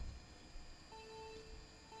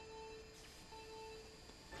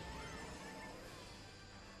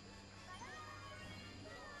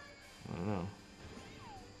 I don't know.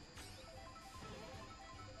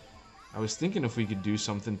 I was thinking if we could do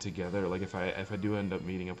something together, like if I do end up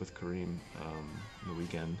meeting up with Kareem the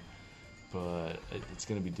weekend, but it's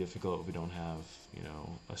gonna be difficult if we don't have, you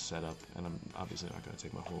know, a setup, and I'm obviously not gonna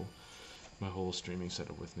take my whole streaming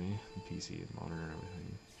setup with me, the PC and monitor and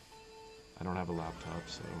everything. I don't have a laptop,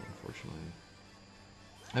 so unfortunately,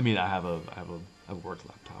 I mean I have a work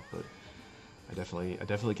laptop, but I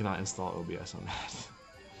definitely cannot install OBS on that.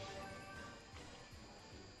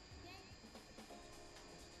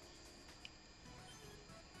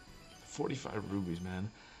 45 rubies,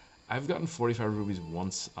 man. I've gotten 45 rubies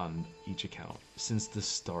once on each account since the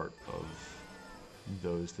start of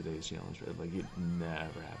those today's challenge, right? Like, it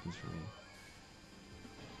never happens for me.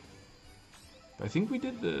 But I think we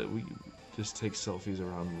did we just take selfies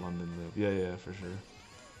around London Live. Yeah, yeah, for sure.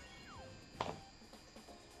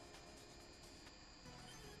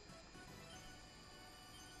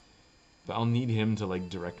 But I'll need him to like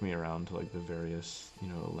direct me around to like the various, you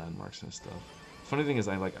know, landmarks and stuff. Funny thing is,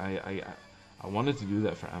 I wanted to do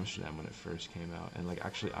that for Amsterdam when it first came out, and like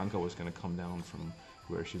actually Anka was gonna come down from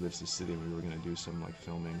where she lives to the city, and we were gonna do some like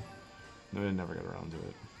filming. No, I never got around to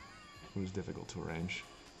it. It was difficult to arrange.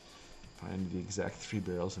 Find the exact 3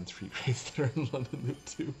 barrels and 3 crates that are in London Loot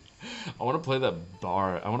 2. I want to play that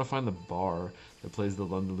bar. I want to find the bar that plays the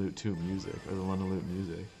London Loot 2 music, or the London Loot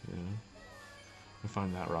music, you know? I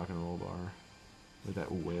find that rock and roll bar with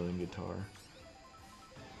that wailing guitar.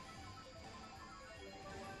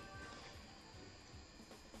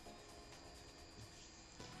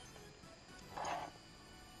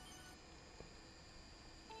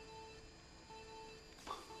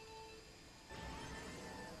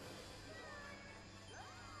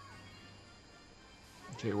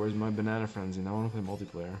 Okay, where's my banana frenzy? Now I want to play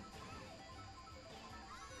multiplayer.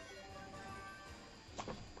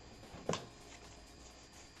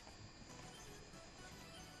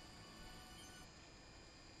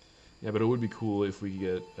 Yeah, but it would be cool if we could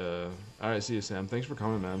get, alright, see you, Sam. Thanks for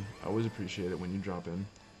coming, man. I always appreciate it when you drop in.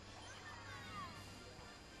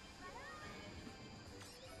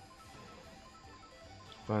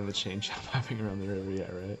 Find the chain shop hopping around the river,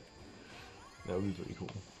 yeah, right? That would be pretty cool.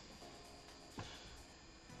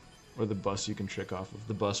 Or the bus you can trick off of.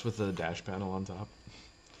 The bus with the dash panel on top.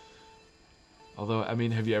 Although, I mean,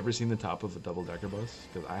 have you ever seen the top of a double-decker bus?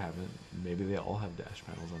 Because I haven't. Maybe they all have dash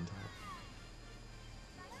panels on top.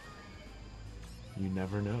 You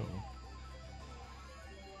never know.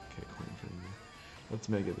 Okay, coin finger. Let's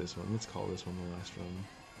make it this one. Let's call this one the last run.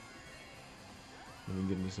 Let me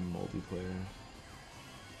give me some multiplayer.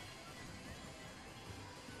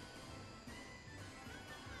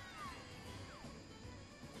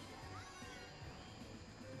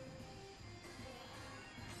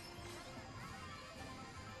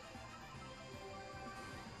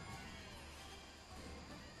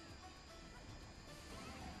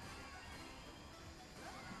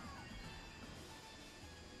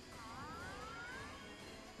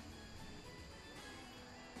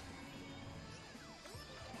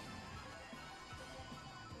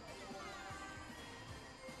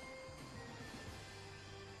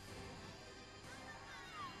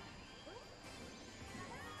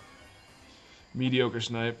 Mediocre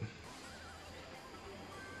snipe.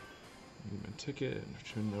 Need my ticket,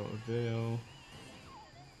 return no avail.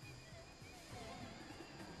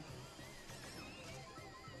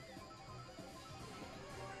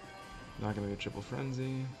 Not gonna get triple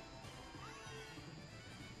frenzy.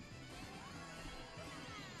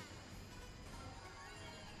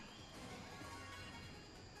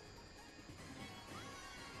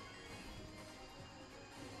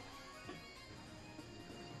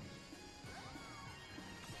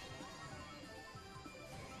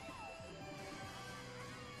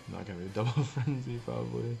 Not gonna be a double frenzy,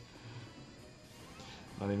 probably.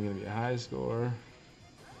 Not even gonna be a high score.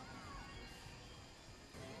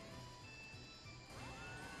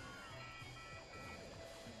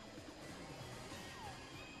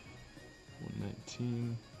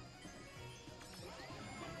 $119.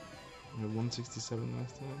 We had 167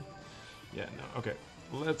 last time. Yeah, no. Okay,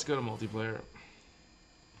 let's go to multiplayer.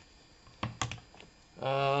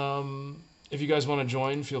 If you guys want to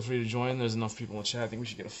join, feel free to join. There's enough people in the chat. I think we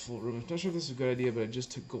should get a full room. I'm not sure if this is a good idea, but I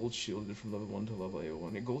just took gold shielded from level 1 to level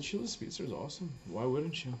 801. Yeah, gold shielded speedster is awesome. Why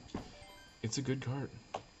wouldn't you? It's a good card.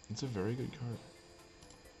 It's a very good card.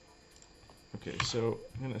 Okay, so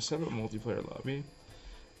I'm gonna set up a multiplayer lobby.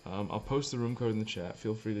 I'll post the room code in the chat.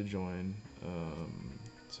 Feel free to join.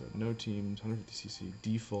 So no teams, 150cc,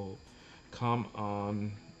 default, com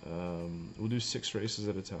on. We'll do 6 races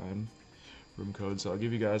at a time. Room code, so I'll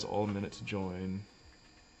give you guys all a minute to join.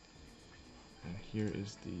 And here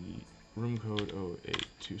is the room code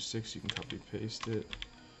 0826. You can copy paste it.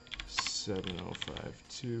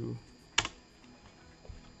 7052.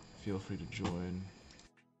 Feel free to join.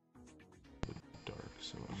 Dark,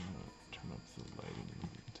 so I'm gonna turn up the lighting in the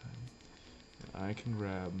meantime. And I can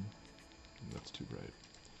grab. That's too bright.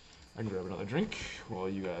 I can grab another drink while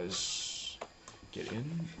you guys get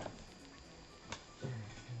in.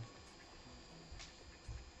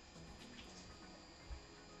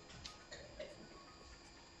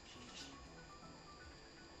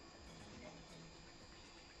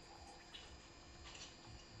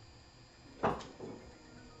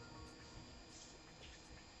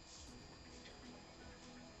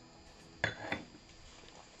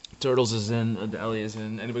 Turtles is in, Adalia is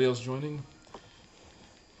in. Anybody else joining?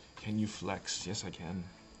 Can you flex? Yes, I can.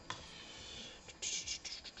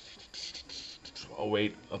 I'll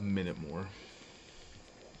wait a minute more.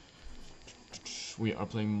 We are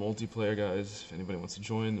playing multiplayer, guys. If anybody wants to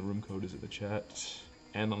join, the room code is in the chat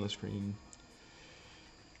and on the screen.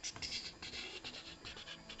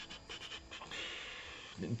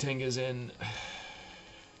 Nintenga's in.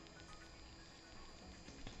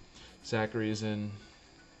 Zachary is in.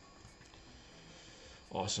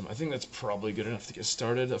 Awesome. I think that's probably good enough to get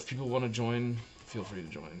started. If people want to join, feel free to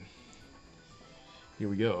join. Here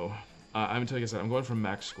we go. I'm telling you guys, I'm going for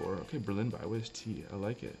max score. Okay, Berlin by Wiz T. I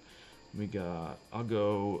like it. We got, I'll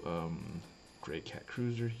go Great Cat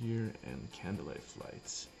Cruiser here and Candlelight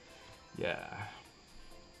Flights. Yeah.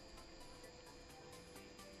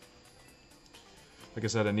 Like I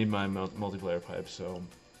said, I need my multiplayer pipe, so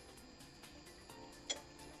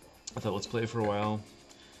I thought let's play for a while,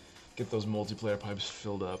 get those multiplayer pipes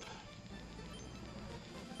filled up,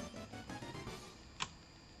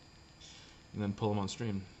 and then pull them on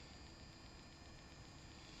stream.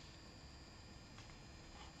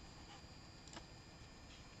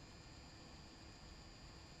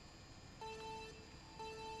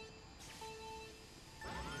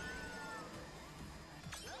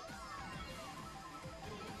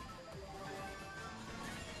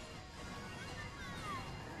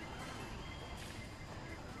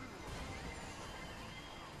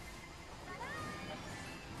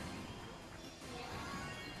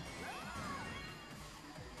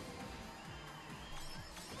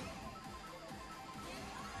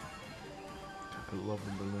 I love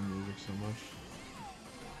the Berlin music so much.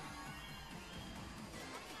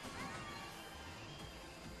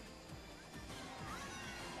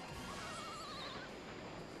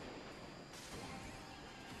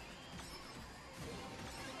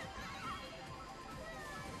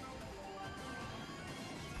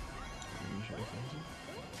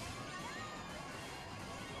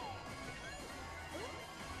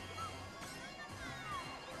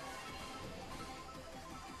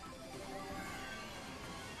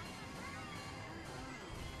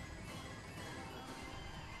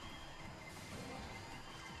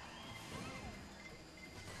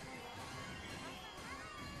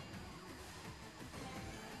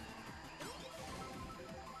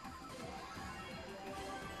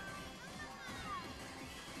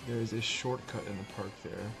 There is a shortcut in the park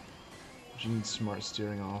there, but you need smart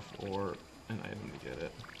steering off or an item to get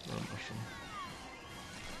it, or a mushroom.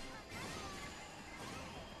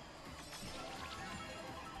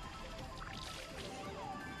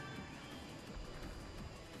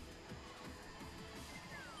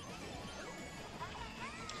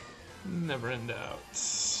 Never in doubt.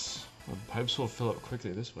 Well, pipes will fill up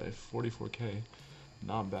quickly this way. 44k,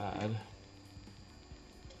 not bad.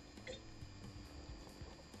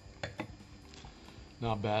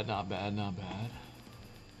 Not bad, not bad, not bad.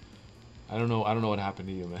 I don't know what happened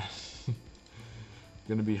to you, man.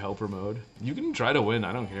 Gonna be helper mode. You can try to win,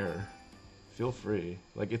 I don't care. Feel free.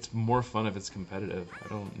 Like, it's more fun if it's competitive. I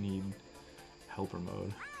don't need helper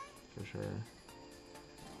mode, for sure.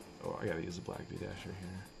 Oh, I gotta use a black V-dasher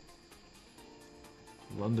here.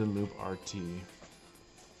 London Loop RT.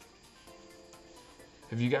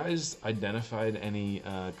 Have you guys identified any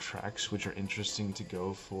tracks which are interesting to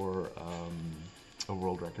go for a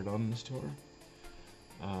world record on this tour?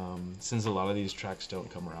 Since a lot of these tracks don't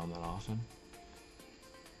come around that often.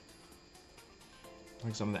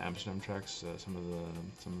 Like some of the Amsterdam tracks, some of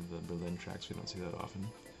the Berlin tracks, we don't see that often.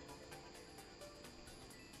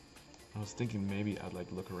 I was thinking maybe I'd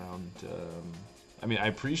like look around. I mean, I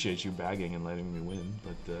appreciate you bagging and letting me win,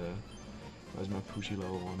 but that was my Poochie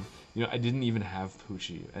level 1. You know, I didn't even have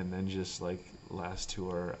Poochie, and then just like last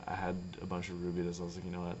tour, I had a bunch of Ruby. So I was like,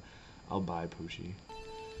 you know what? I'll buy Poochie.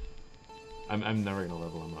 I'm never gonna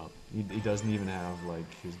level him up. He doesn't even have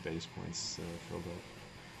like his base points filled up.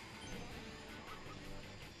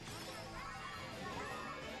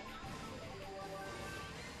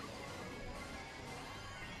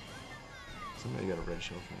 Somebody got a red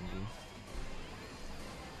shell frenzy.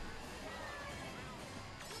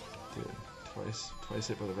 Dude, twice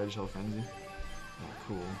hit by the red shell frenzy. Oh,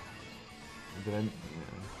 cool. But yeah.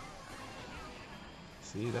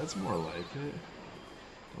 See, that's more like it.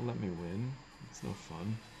 Don't let me win. It's no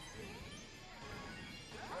fun.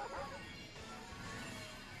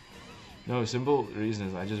 No, simple reason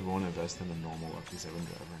is I just won't invest in a normal Lucky 7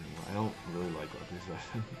 driver anymore. I don't really like Lucky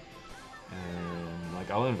 7. And like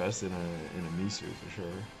I'll invest in a Misu for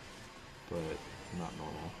sure, but not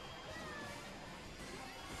normal.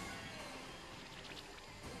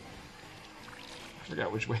 I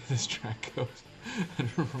forgot which way this track goes. I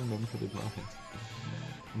don't remember the lines.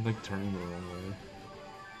 I'm like turning the wrong way.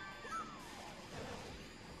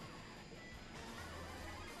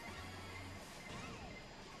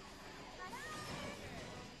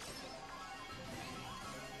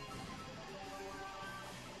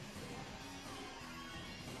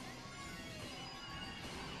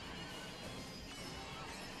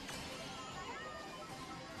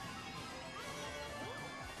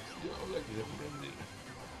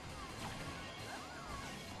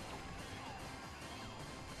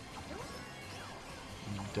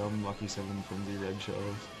 Dumb Lucky 7 Frenzy red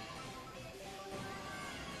shells.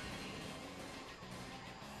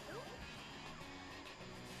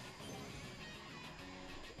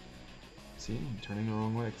 See, I'm turning the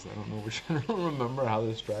wrong way because I don't know which. I don't remember how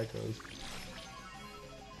this track goes.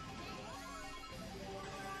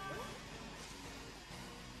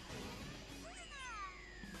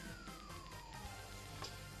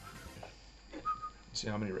 See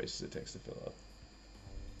how many races it takes to fill up.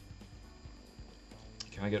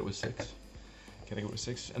 Can I get it with 6? Can I get it with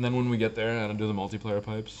 6? And then when we get there and I do the multiplayer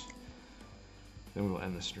pipes, then we will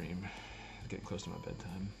end the stream. It's getting close to my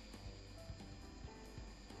bedtime.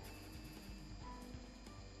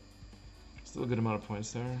 Still a good amount of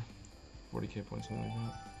points there. 40k points, something like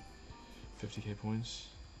that. 50k points.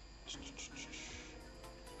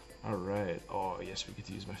 Alright. Oh, yes, we get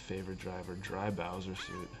to use my favorite driver, Dry Bowser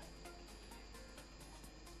suit.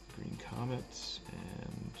 Green Comets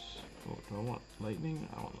and... Oh, do I want lightning?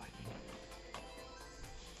 I want lightning.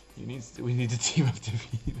 We need to team up to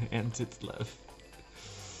beat Antilev.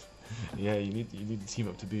 Yeah, you need to team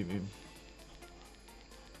up to beat me.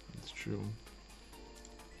 It's true.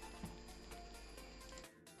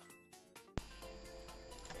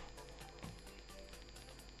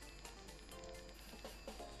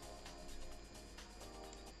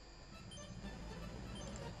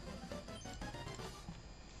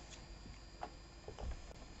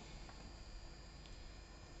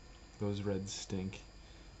 Those reds stink.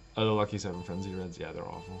 Oh, the Lucky 7 Frenzy reds, yeah, they're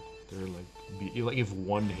awful. They're like, if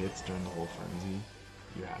one hits during the whole frenzy,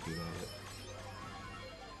 you're happy about it.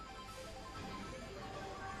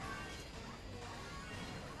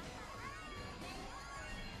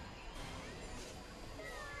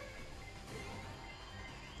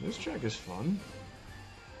 This track is fun.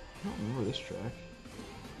 I don't remember this track.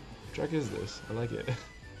 What track is this? I like it. It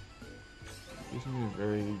gives me a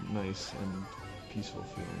very nice and peaceful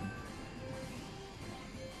feeling.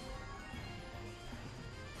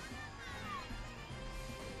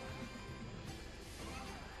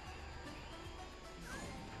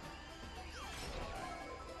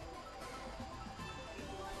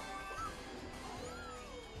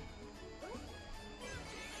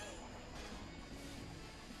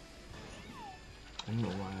 I don't know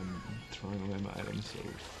why I'm throwing away my items so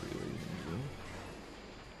freely.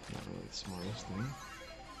 Not really the smartest thing.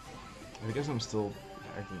 I guess I'm still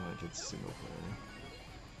acting like it's single player.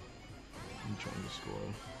 I'm trying to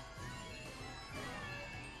score.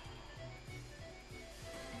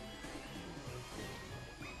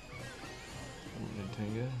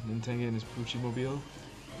 Nintanga and his Poochie mobile.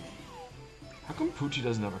 How come Poochie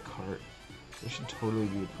doesn't have a cart? There should totally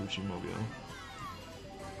be a Poochie mobile.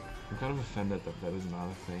 I'm kind of offended that that is not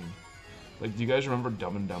a thing. Like, do you guys remember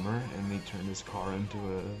Dumb and Dumber and they turned his car into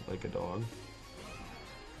a dog?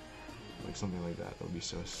 Like something like that. That would be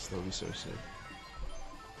so sick.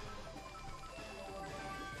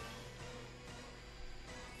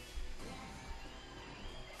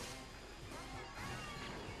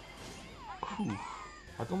 Whew.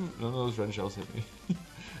 How come none of those red shells hit me?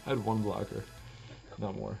 I had one blocker,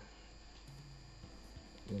 not more.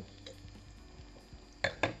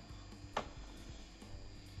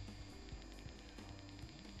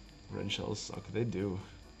 Red shells suck. They do.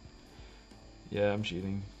 Yeah, I'm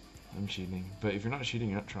cheating. I'm cheating. But if you're not cheating,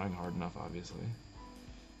 you're not trying hard enough, obviously.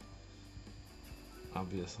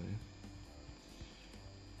 Obviously.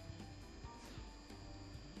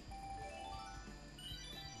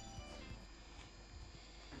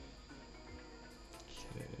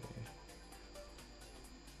 Okay.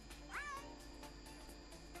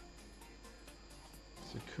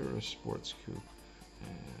 Sakura Sports Coupe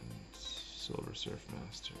and Silver Surf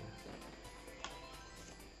Master.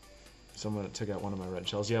 Someone took out one of my red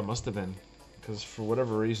shells. Yeah, it must have been. Because for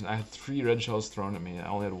whatever reason, I had 3 red shells thrown at me and I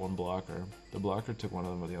only had 1 blocker. The blocker took one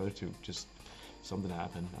of them, but the other 2 just... something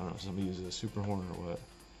happened. I don't know if somebody uses a super horn or what.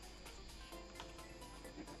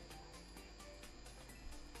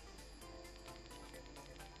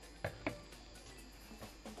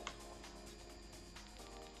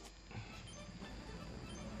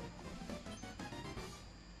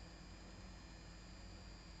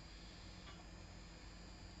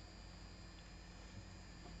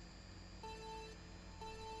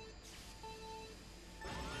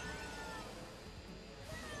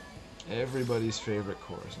 Everybody's favorite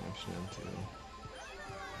course, Amsterdam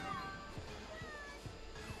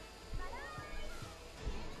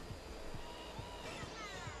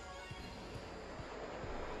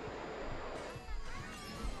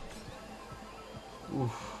 2.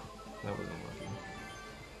 Oof, that was unlucky.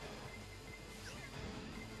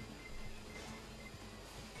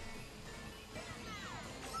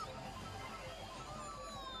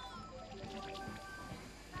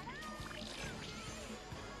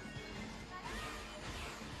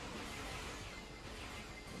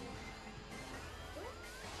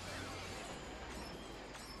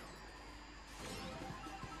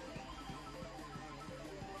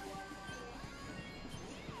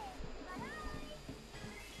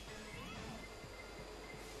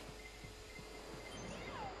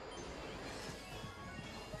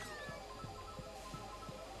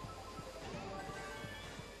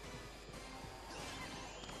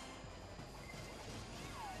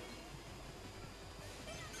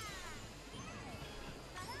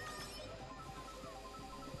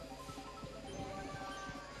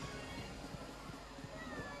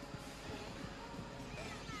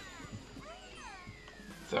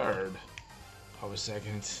 Third. I was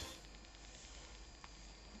second.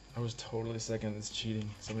 I was totally second. It's cheating.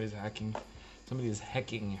 Somebody's hacking. Somebody is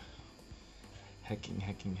hacking. Hacking.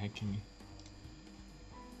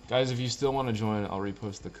 Guys, if you still want to join, I'll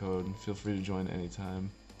repost the code. Feel free to join anytime.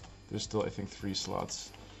 There's still, I think, 3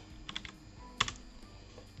 slots.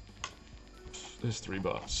 There's 3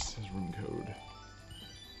 bucks. There's room code.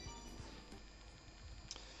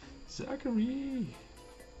 Zachary!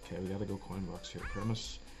 Okay, we gotta go coin box here.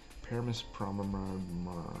 Paramus Promamar.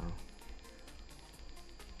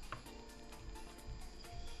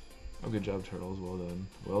 Oh, good job, Turtles. Well done.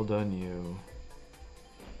 Well done, you.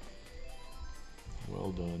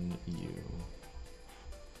 Well done, you.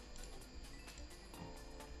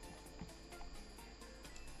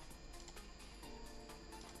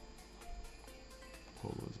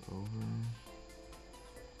 Pull was over.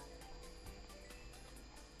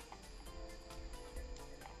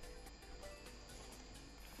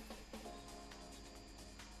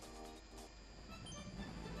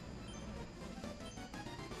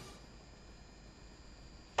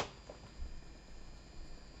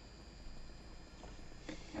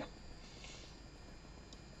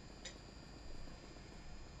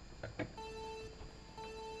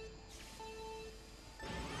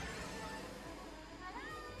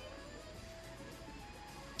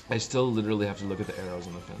 I still literally have to look at the arrows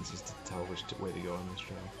on the fences to tell which way to go on this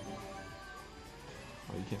track.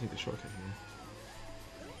 Oh, you can't take the shortcut here.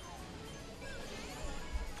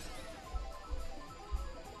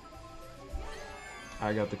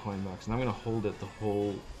 I got the coin box, and I'm gonna hold it the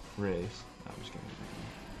whole race. No, I'm just kidding.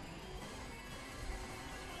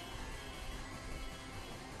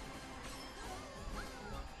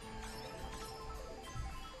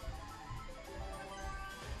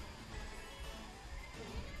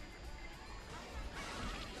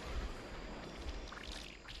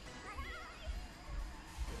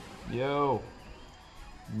 Yo,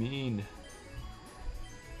 mean.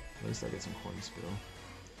 At least I get some coin spill.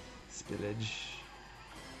 Spillage.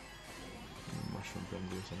 Mushroom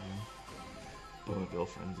frenzy or something. Bullet bill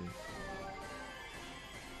frenzy.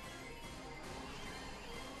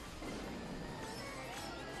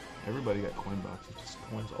 Everybody got coin boxes, just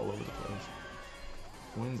coins all over the place.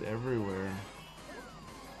 Coins everywhere.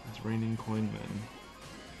 It's raining coin men.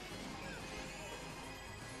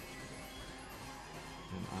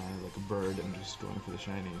 And I, like a bird, am just going for the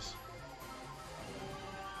shinies.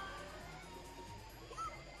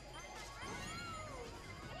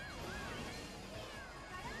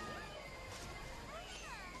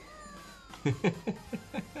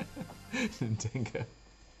 Dinka.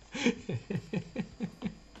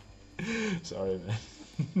 Sorry, man.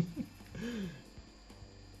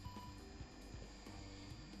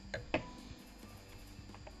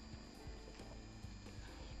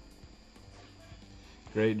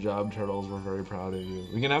 Great job, Turtles. We're very proud of you.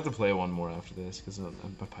 We're gonna have to play one more after this because my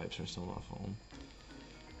pipes are still not full.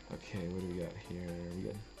 Okay, what do we got here? We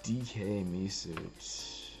got DK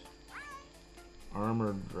Mesuit.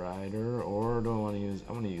 Armored Rider, or do I want to use?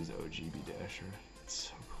 I want to use OGB Dasher. It's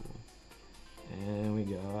so cool. And we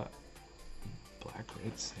got Black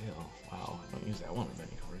Great Sale. Wow, I don't use that one in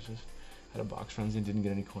many courses. Had a box frenzy and didn't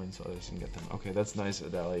get any coins, so I just didn't get them. Okay, that's nice,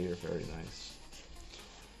 Adalia. You're very nice.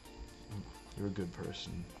 You're a good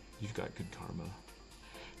person. You've got good karma.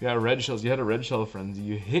 Yeah, red shells. You had a red shell frenzy.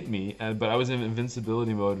 You hit me, but I was in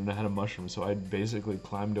invincibility mode and I had a mushroom, so I basically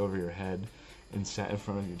climbed over your head and sat in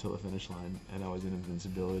front of you till the finish line, and I was in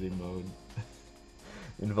invincibility mode.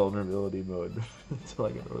 invulnerability mode until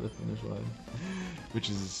I get over the finish line. Which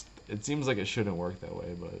is, it seems like it shouldn't work that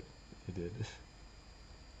way, but it did.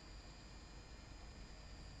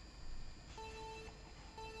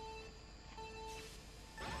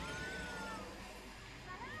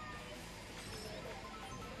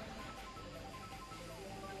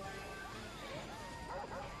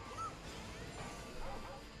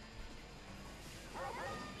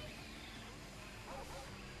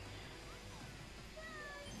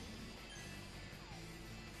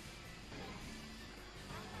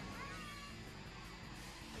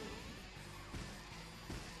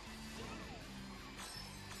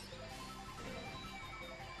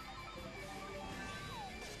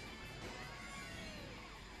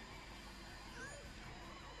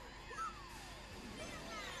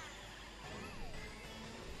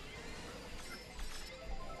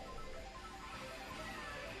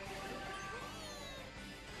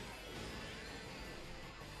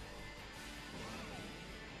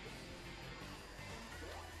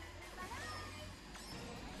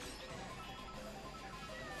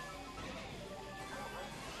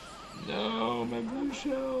 No, my blue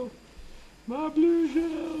shell! My blue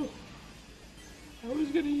shell! I was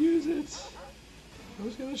gonna use it! I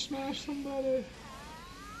was gonna smash somebody!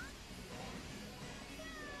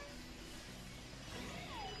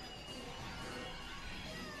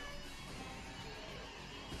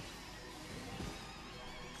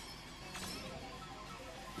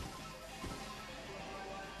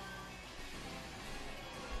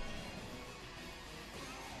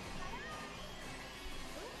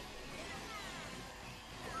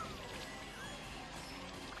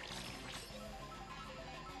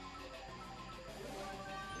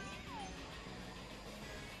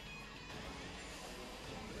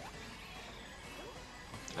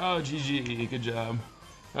 Oh, GG, good job.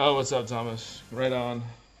 Oh, what's up, Thomas? Right on.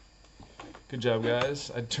 Good job, guys.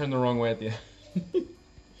 I turned the wrong way at the end.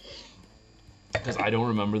 Because I don't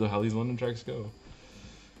remember how these London tracks go.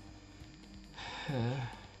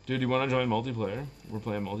 Dude, you want to join multiplayer? We're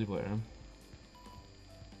playing multiplayer.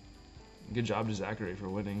 Good job to Zachary for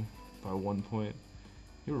winning by 1 point.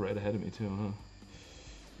 You were right ahead of me too, huh?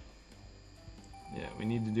 Yeah, we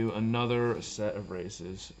need to do another set of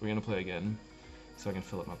races. We're gonna play again, so I can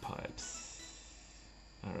fill up my pipes.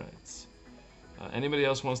 Alright. Anybody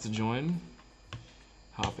else wants to join?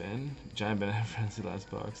 Hop in. Giant Banana Frenzy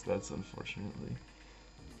last box. That's unfortunately.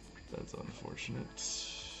 That's unfortunate.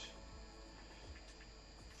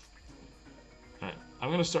 Alright,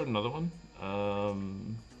 I'm gonna start another one.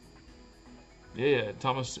 Yeah,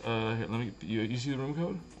 Thomas, here, let me, you see the room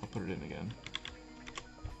code? I'll put it in again.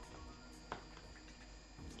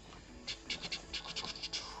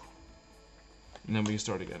 And then we can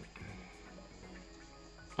start again.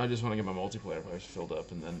 I just want to get my multiplayer pipes filled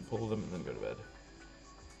up and then pull them and then go to bed.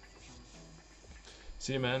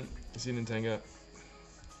 See you, man. See you, Nintanga.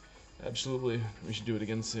 Absolutely. We should do it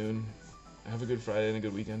again soon. Have a good Friday and a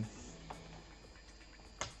good weekend.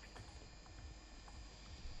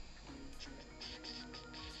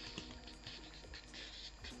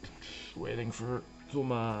 Waiting for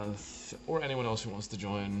Tomas or anyone else who wants to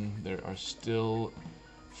join. There are still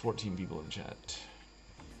 14 people in chat.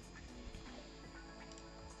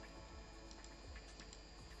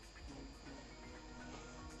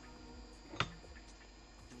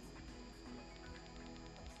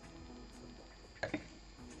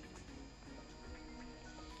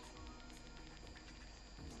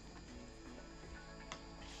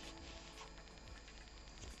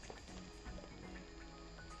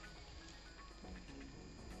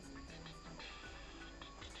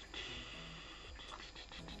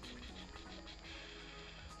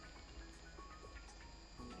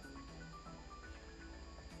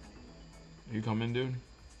 You come in, dude?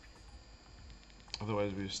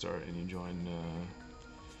 Otherwise we start and you join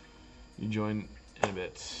in a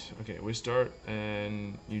bit. Okay, we start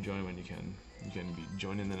and you join when you can. You can be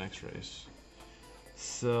joining the next race.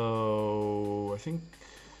 So I think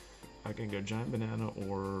I can go Giant Banana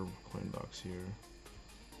or Coin Box here.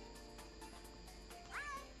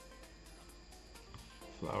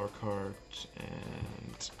 Flower Cart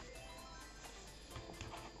and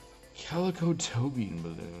Calico Toe Bean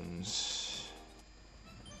Balloons.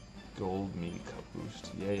 Gold meat cup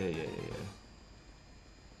boost. Yeah.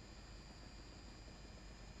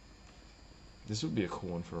 This would be a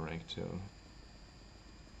cool one for rank 2.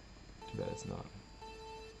 Too bad it's not.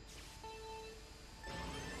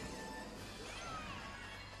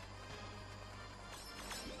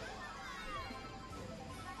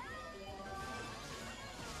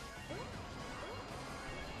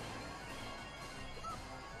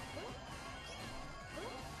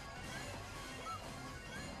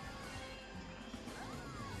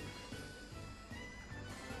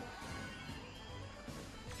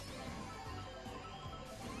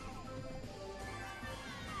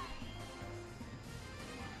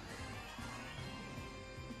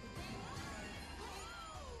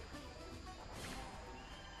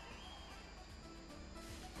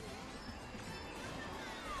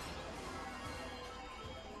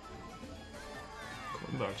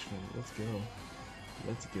 box friend. Let's go.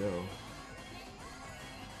 Let's go.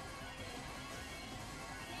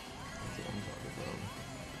 That's what I'm talking about.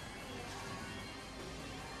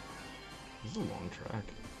 This is a long track.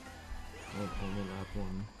 Only lap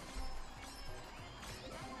one.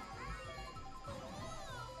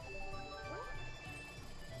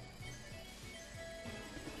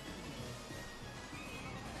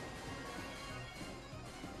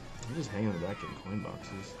 I'm just hanging in the back getting coin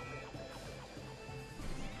boxes.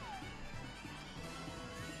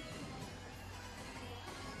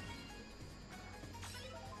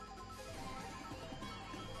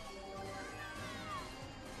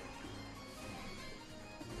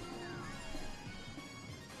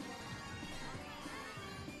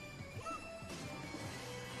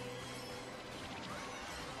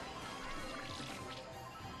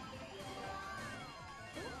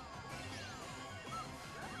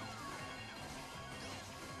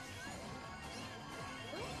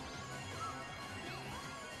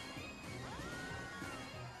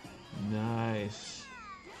 Nice.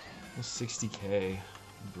 60k.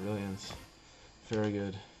 Brilliant. Very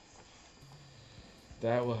good.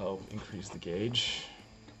 That will help increase the gauge.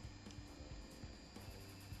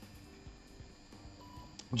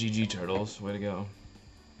 GG Turtles, way to go.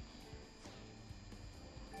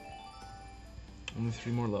 Only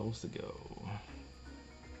 3 more levels to go.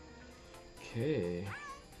 Okay.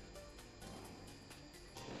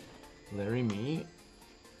 Larry me.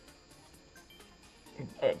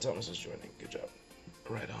 Alright, Thomas is joining. Good job.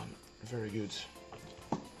 Right on. Very good.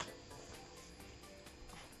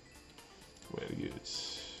 Very good.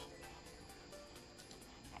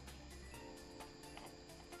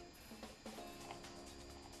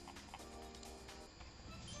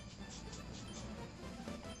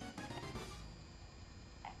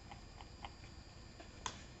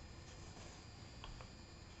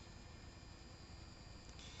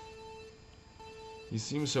 You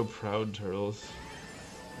seem so proud, Turtles.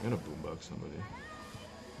 I'm gonna boombox somebody.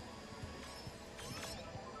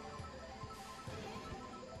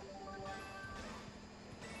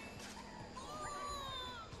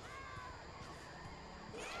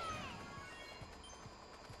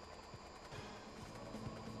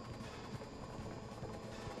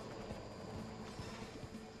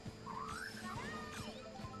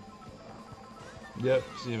 Yep,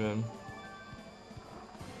 see you, man.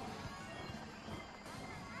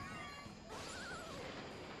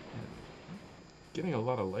 Getting a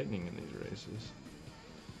lot of lightning in these races.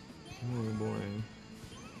 A little boring.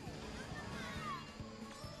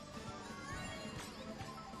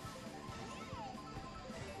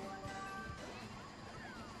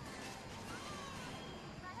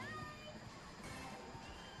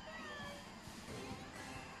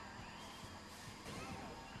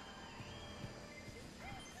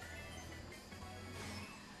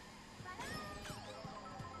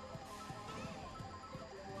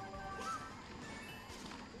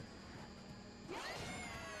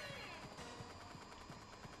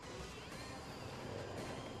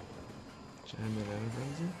 Giant Banana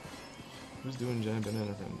Frenzy? Who's doing Giant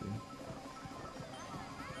Banana Frenzy?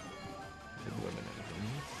 Could do a Banana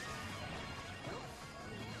Frenzy.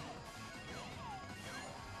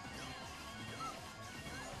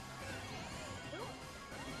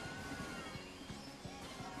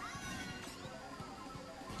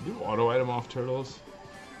 You auto item off Turtles?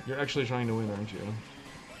 You're actually trying to win, aren't you?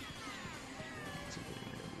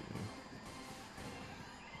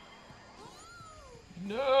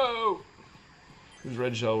 No! Whose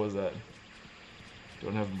red shell was that?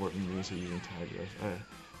 Don't have more than me, so using tide rush. Alright.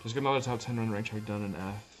 Just got another top 10 run rank track done in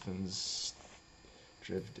Athens.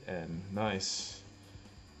 Drift N. Nice.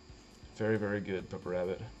 Very, very good, Pepper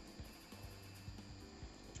Rabbit.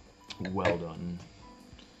 Well done.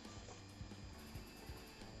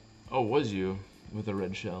 Oh, was you? With a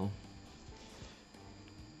red shell.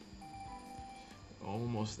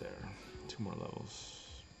 Almost there. 2 more levels.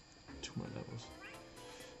 2 more levels.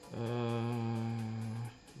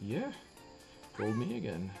 Yeah. Gold me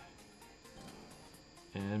again.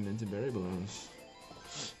 And mint and berry balloons.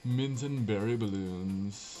 Mint and berry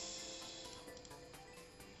balloons.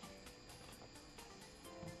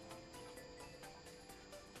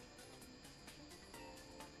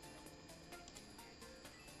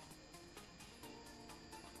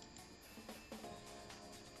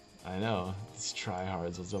 I know. These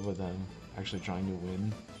tryhards. What's up with them? Actually trying to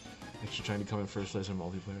win. Actually trying to come in first place in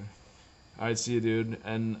multiplayer. Alright, see you, dude.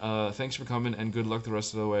 And thanks for coming, and good luck the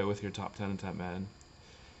rest of the way with your top 10 attempt, man.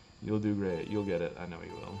 You'll do great. You'll get it. I know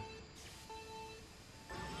you will.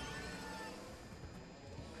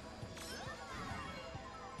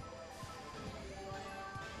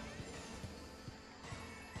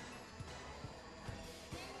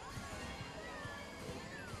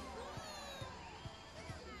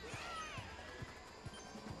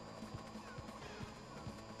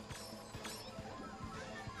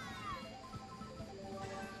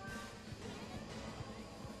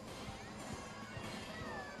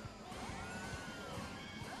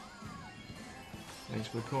 Thanks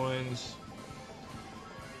for the coins.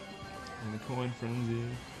 And the coin frenzy.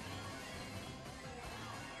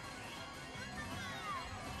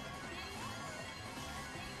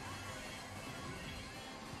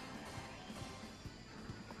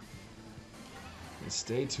 And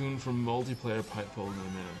stay tuned for multiplayer pipe poll in a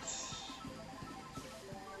minute.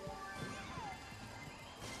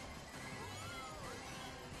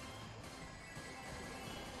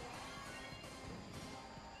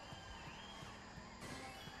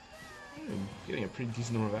 Getting a pretty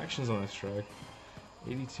decent number of actions on this track.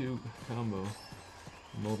 82 combo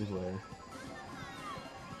multiplayer.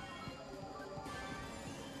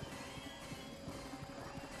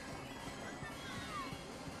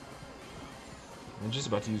 I'm just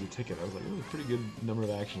about to use a ticket. I was like, ooh, pretty good number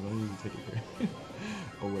of actions. I'm gonna use a ticket here.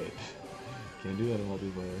 Oh wait, can't do that in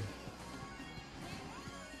multiplayer.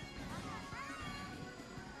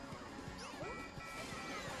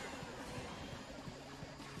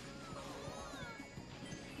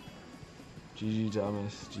 GG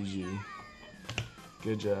Thomas, GG.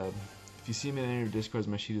 Good job. If you see me in any of your Discords,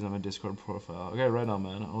 my sheet is on my Discord profile. Okay, right on,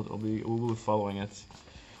 man. We'll be following it.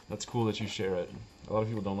 That's cool that you share it. A lot of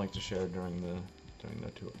people don't like to share it during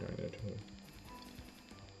their tour.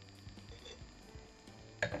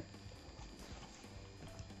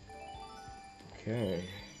 Okay,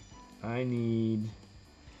 I need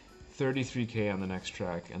 33k on the next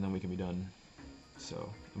track, and then we can be done.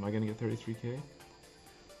 So, am I gonna get 33k?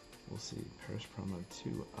 We'll see. Paris promo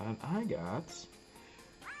 2. And I got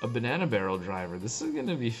a banana barrel driver. This is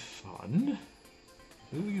gonna be fun.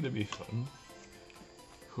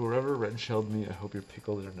 Whoever red shelled me, I hope your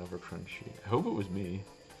pickles are never crunchy. I hope it was me,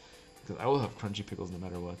 because I will have crunchy pickles no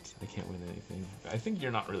matter what. I can't win anything. I think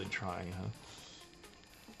you're not really trying, huh?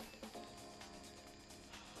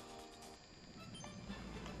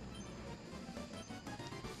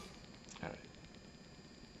 Alright.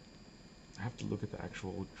 I have to look at the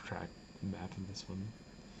actual track map in this one.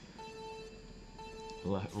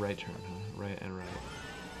 Right turn, huh? Right and right.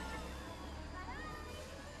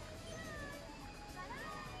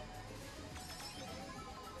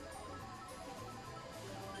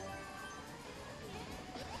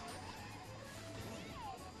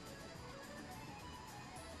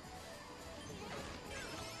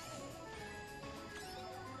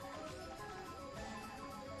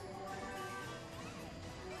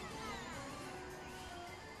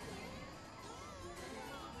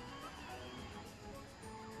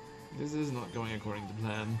 This is not going according to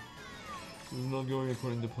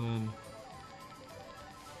plan.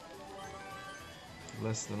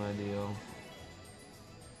 Less than ideal.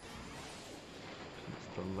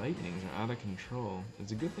 The lightnings are out of control.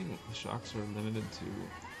 It's a good thing the shocks are limited to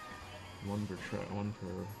one per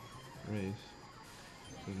race.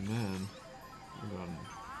 Because man, we're going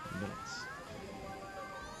nuts.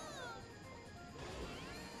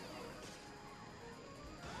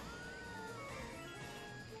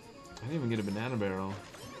 I didn't even get a banana barrel.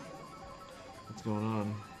 What's going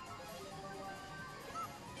on?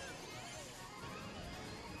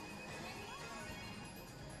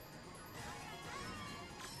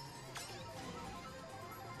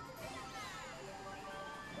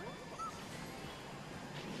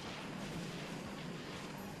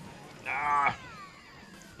 Ah!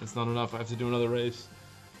 That's not enough. I have to do another race.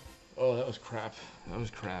 Oh, that was crap.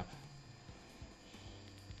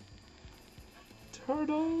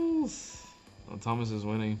 Turtles! Oh, Thomas is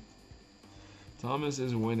winning.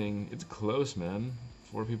 It's close, man.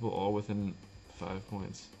 4 people all within 5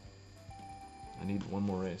 points. I need one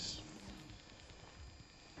more race.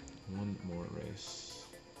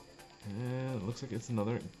 And it looks like it's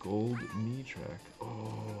another Gold Me track.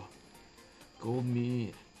 Oh, Gold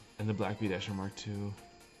Me and the Black Beat Escher Mark II.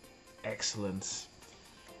 Excellent.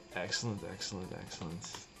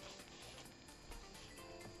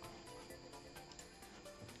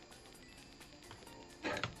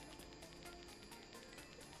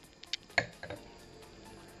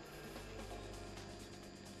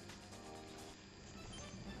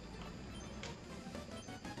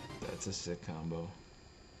 That's a sick combo.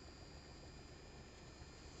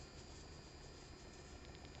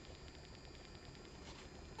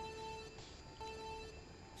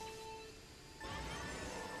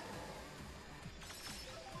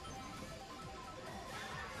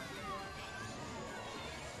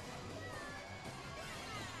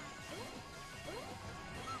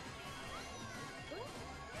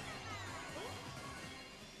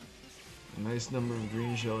 A nice number of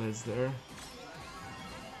green shell hits there.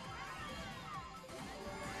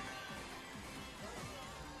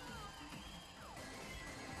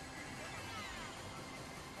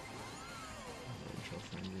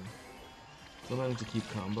 Still managed to keep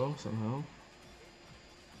combo somehow.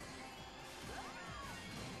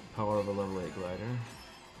 Power of a level 8 glider.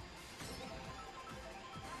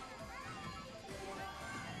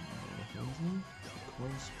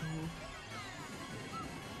 Coin spill.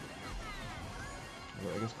 I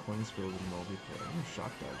guess coin spill is multiplayer. Oh,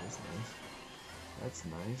 shock dodge, that's nice. That's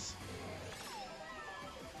nice.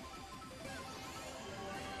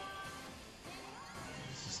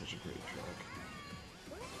 This is such a great track.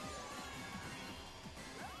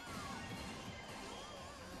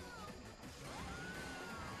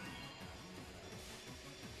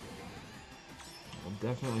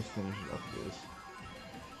 I'll definitely finish it up this.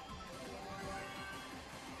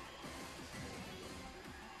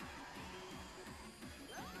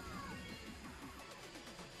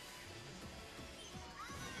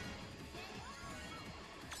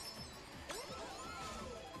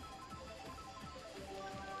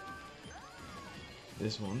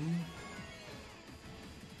 This one.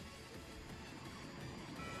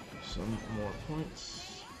 Some more points.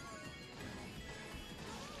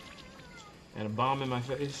 And a bomb in my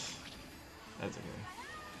face. That's okay.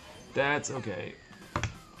 That's okay.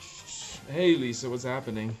 Hey Lisa, what's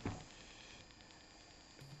happening?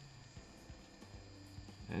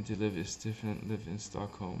 Antilev is different. Live in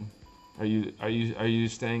Stockholm. Are you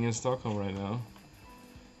staying in Stockholm right now?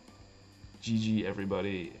 GG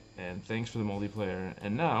everybody, and thanks for the multiplayer.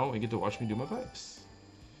 And now you get to watch me do my pipes.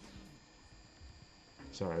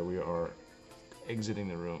 Sorry, we are exiting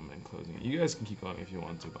the room and closing it. You guys can keep going if you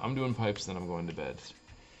want to, but I'm doing pipes, then I'm going to bed.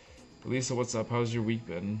 Lisa, what's up? How's your week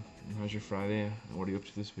been? How's your Friday? And what are you up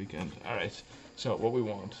to this weekend? Alright, so what we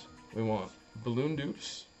want balloon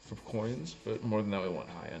dupes for coins, but more than that we want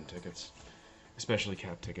high-end tickets. Especially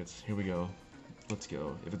cap tickets. Here we go. Let's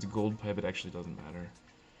go. If it's a gold pipe, it actually doesn't matter.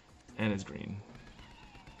 And it's green.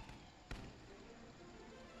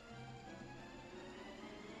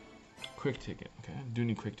 Quick ticket, okay. Do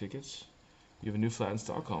need quick tickets. You have a new flat in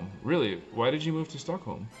Stockholm. Really? Why did you move to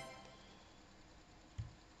Stockholm?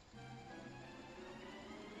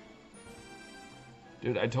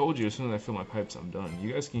 Dude, I told you as soon as I fill my pipes, I'm done.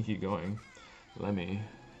 You guys can keep going. Let me.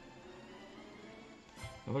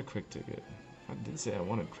 Another quick ticket. I did say I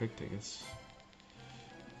wanted quick tickets.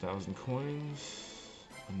 1,000 coins.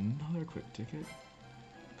 Another quick ticket.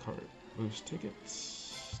 Cart boost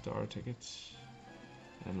tickets. Star tickets.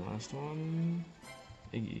 And last one.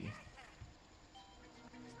 Iggy.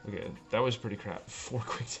 Okay, that was pretty crap. 4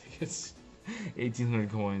 quick tickets.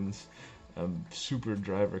 1,800 coins. Super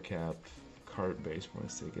driver cap. Cart base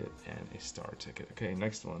points ticket. And a star ticket. Okay,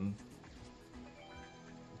 next one.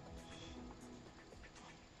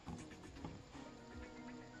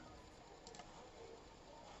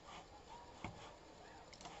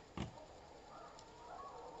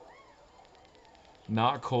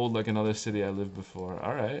 Not cold like another city I lived before.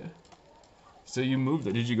 Alright. So you moved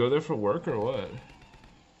there. Did you go there for work or what?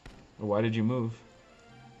 Or why did you move?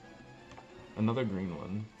 Another green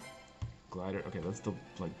one. Glider. Okay, that's the,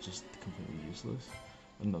 like, just completely useless.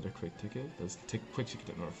 Another quick ticket. That's quick ticket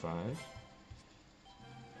at number 5.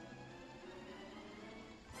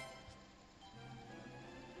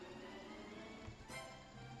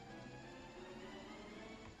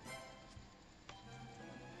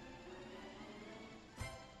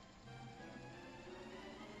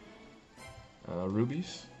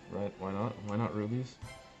 Rubies, right? Why not? Why not rubies?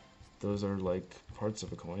 Those are like parts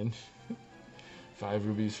of a coin. 5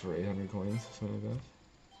 rubies for 800 coins, something like that.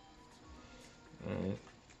 Alright,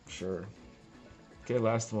 sure. Okay,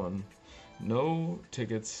 last one. No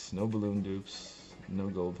tickets, no balloon dupes, no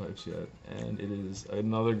gold pipes yet. And it is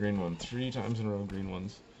another green one. 3 times in a row, green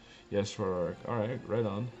ones. Yes, for our arc. Alright, right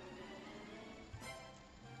on.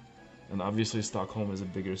 And obviously Stockholm is a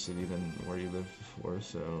bigger city than where you lived before,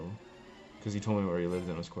 so... Because you told me where you lived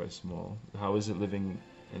and it was quite small. How is it living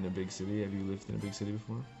in a big city? Have you lived in a big city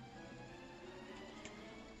before?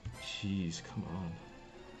 Jeez, come on.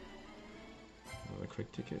 Another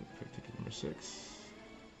quick ticket number 6.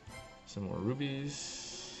 Some more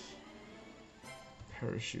rubies.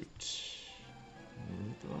 Parachute. Was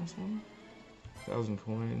it the last one? 1,000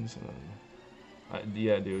 coins.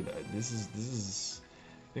 Yeah, dude, this is...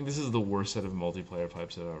 I think this is the worst set of multiplayer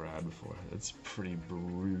pipes I've ever had before. It's pretty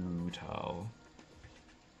brutal.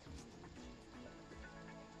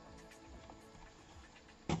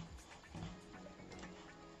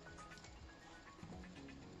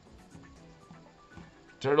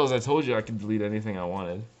 Turtles, I told you I could delete anything I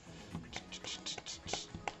wanted.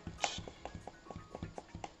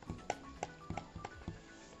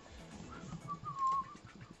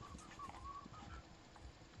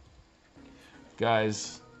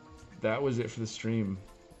 Guys, that was it for the stream.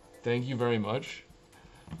 Thank you very much.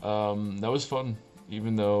 That was fun,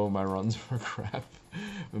 even though my runs were crap.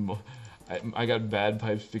 I got bad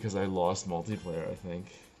pipes because I lost multiplayer, I think.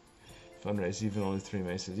 Fun race, even only 3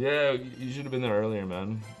 maces. Yeah, you should have been there earlier,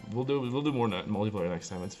 man. We'll do more multiplayer next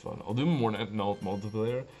time. It's fun. I'll do more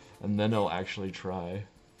multiplayer, and then I'll actually try.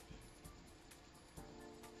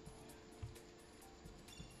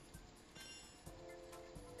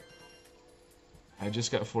 I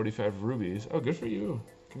just got 45 rubies. Oh, good for you.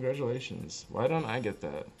 Congratulations. Why don't I get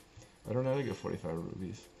that? Why don't I get 45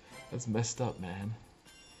 rubies? That's messed up, man.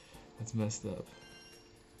 That's messed up.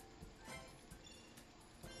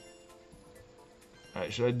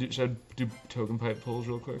 Alright, should I do token pipe pulls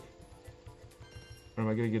real quick? Or am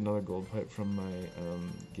I gonna get another gold pipe from my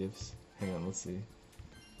gifts? Hang on, let's see.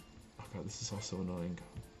 Oh god, this is all so annoying.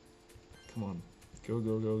 Come on. Go,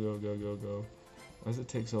 go, go, go, go, go, go. Why does it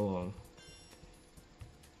take so long?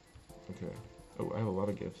 Okay. Oh, I have a lot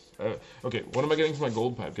of gifts. Okay, what am I getting for my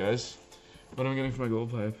gold pipe, guys? What am I getting for my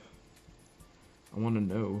gold pipe? I want to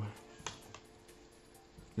know.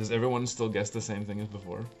 Does everyone still guess the same thing as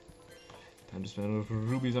before? Time to spend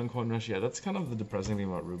rubies on coin rush. Yeah, that's kind of the depressing thing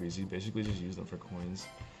about rubies. You basically just use them for coins.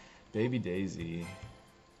 Baby Daisy.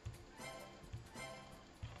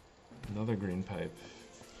 Another green pipe.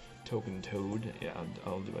 Token toad. Yeah,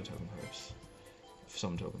 I'll do my token pipes.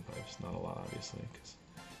 Some token pipes, not a lot, obviously. Cause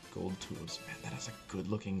gold tools. Man, that is a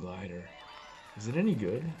good-looking glider. Is it any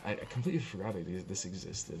good? I completely forgot this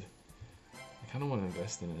existed. I kind of want to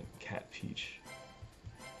invest in it. Cat Peach.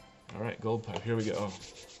 Alright, gold pipe. Here we go.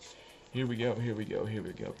 Here we go, here we go, here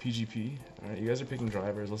we go. PGP. Alright, you guys are picking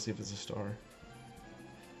drivers. Let's see if it's a star.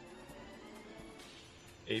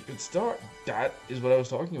 8-bit star. That is what I was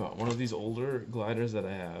talking about. One of these older gliders that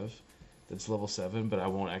I have that's level 7, but I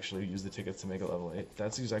won't actually use the tickets to make it level 8.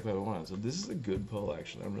 That's exactly what I wanted. So this is a good pull,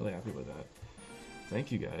 actually. I'm really happy with that.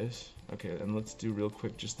 Thank you, guys. Okay, and let's do real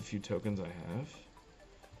quick just the few tokens I have.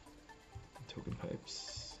 Token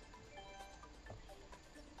pipes.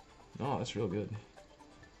 No, that's real good.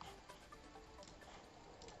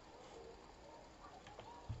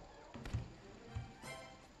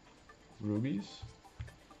 Rubies.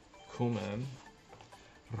 Cool, man.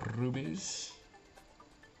 Rubies.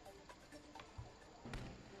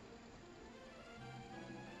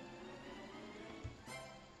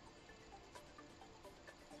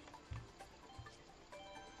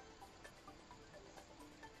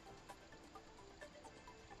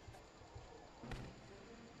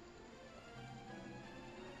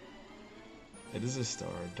 It is a star.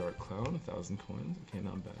 Dark Cloud, 1,000 coins. Okay,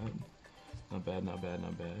 not bad. Not bad, not bad,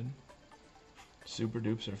 not bad. Super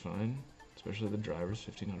dupes are fine, especially the drivers,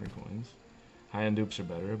 1,500 coins. High-end dupes are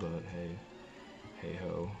better, but hey,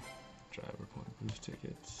 hey-ho. Driver point boost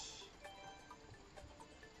tickets.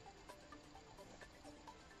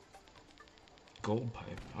 Gold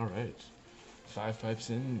pipe, alright. 5 pipes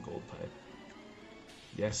in, gold pipe.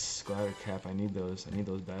 Yes, glider cap, I need those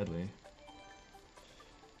badly.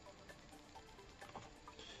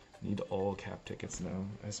 Need all cap tickets now.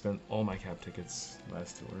 I spent all my cap tickets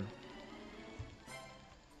last tour.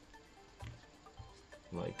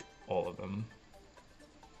 Like, all of them.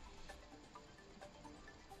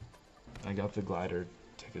 I got the glider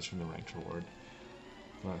tickets from the ranked reward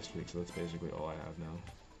last week, so that's basically all I have now.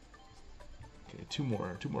 Okay, two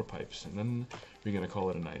more pipes, and then we're gonna call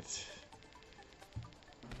it a night.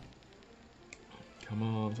 Come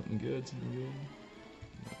on, something good, something good.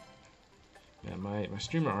 Yeah, my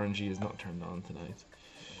streamer RNG is not turned on tonight.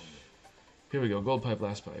 Here we go, gold pipe,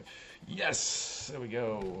 last pipe. Yes! There we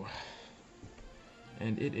go.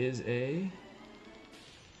 And it is a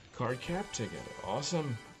card cap ticket.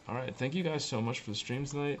 Awesome. Alright, thank you guys so much for the stream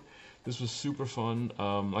tonight. This was super fun.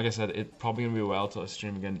 Like I said, it's probably going to be a while till I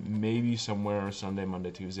stream again. Maybe somewhere Sunday,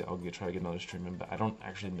 Monday, Tuesday, I'll try to get another stream in, but I don't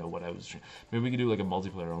actually know what I would stream. Maybe we could do like a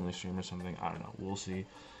multiplayer only stream or something. I don't know. We'll see.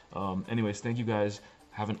 Anyways, thank you guys.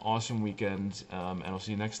 Have an awesome weekend, and I'll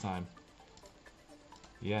see you next time.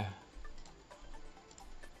 Yeah.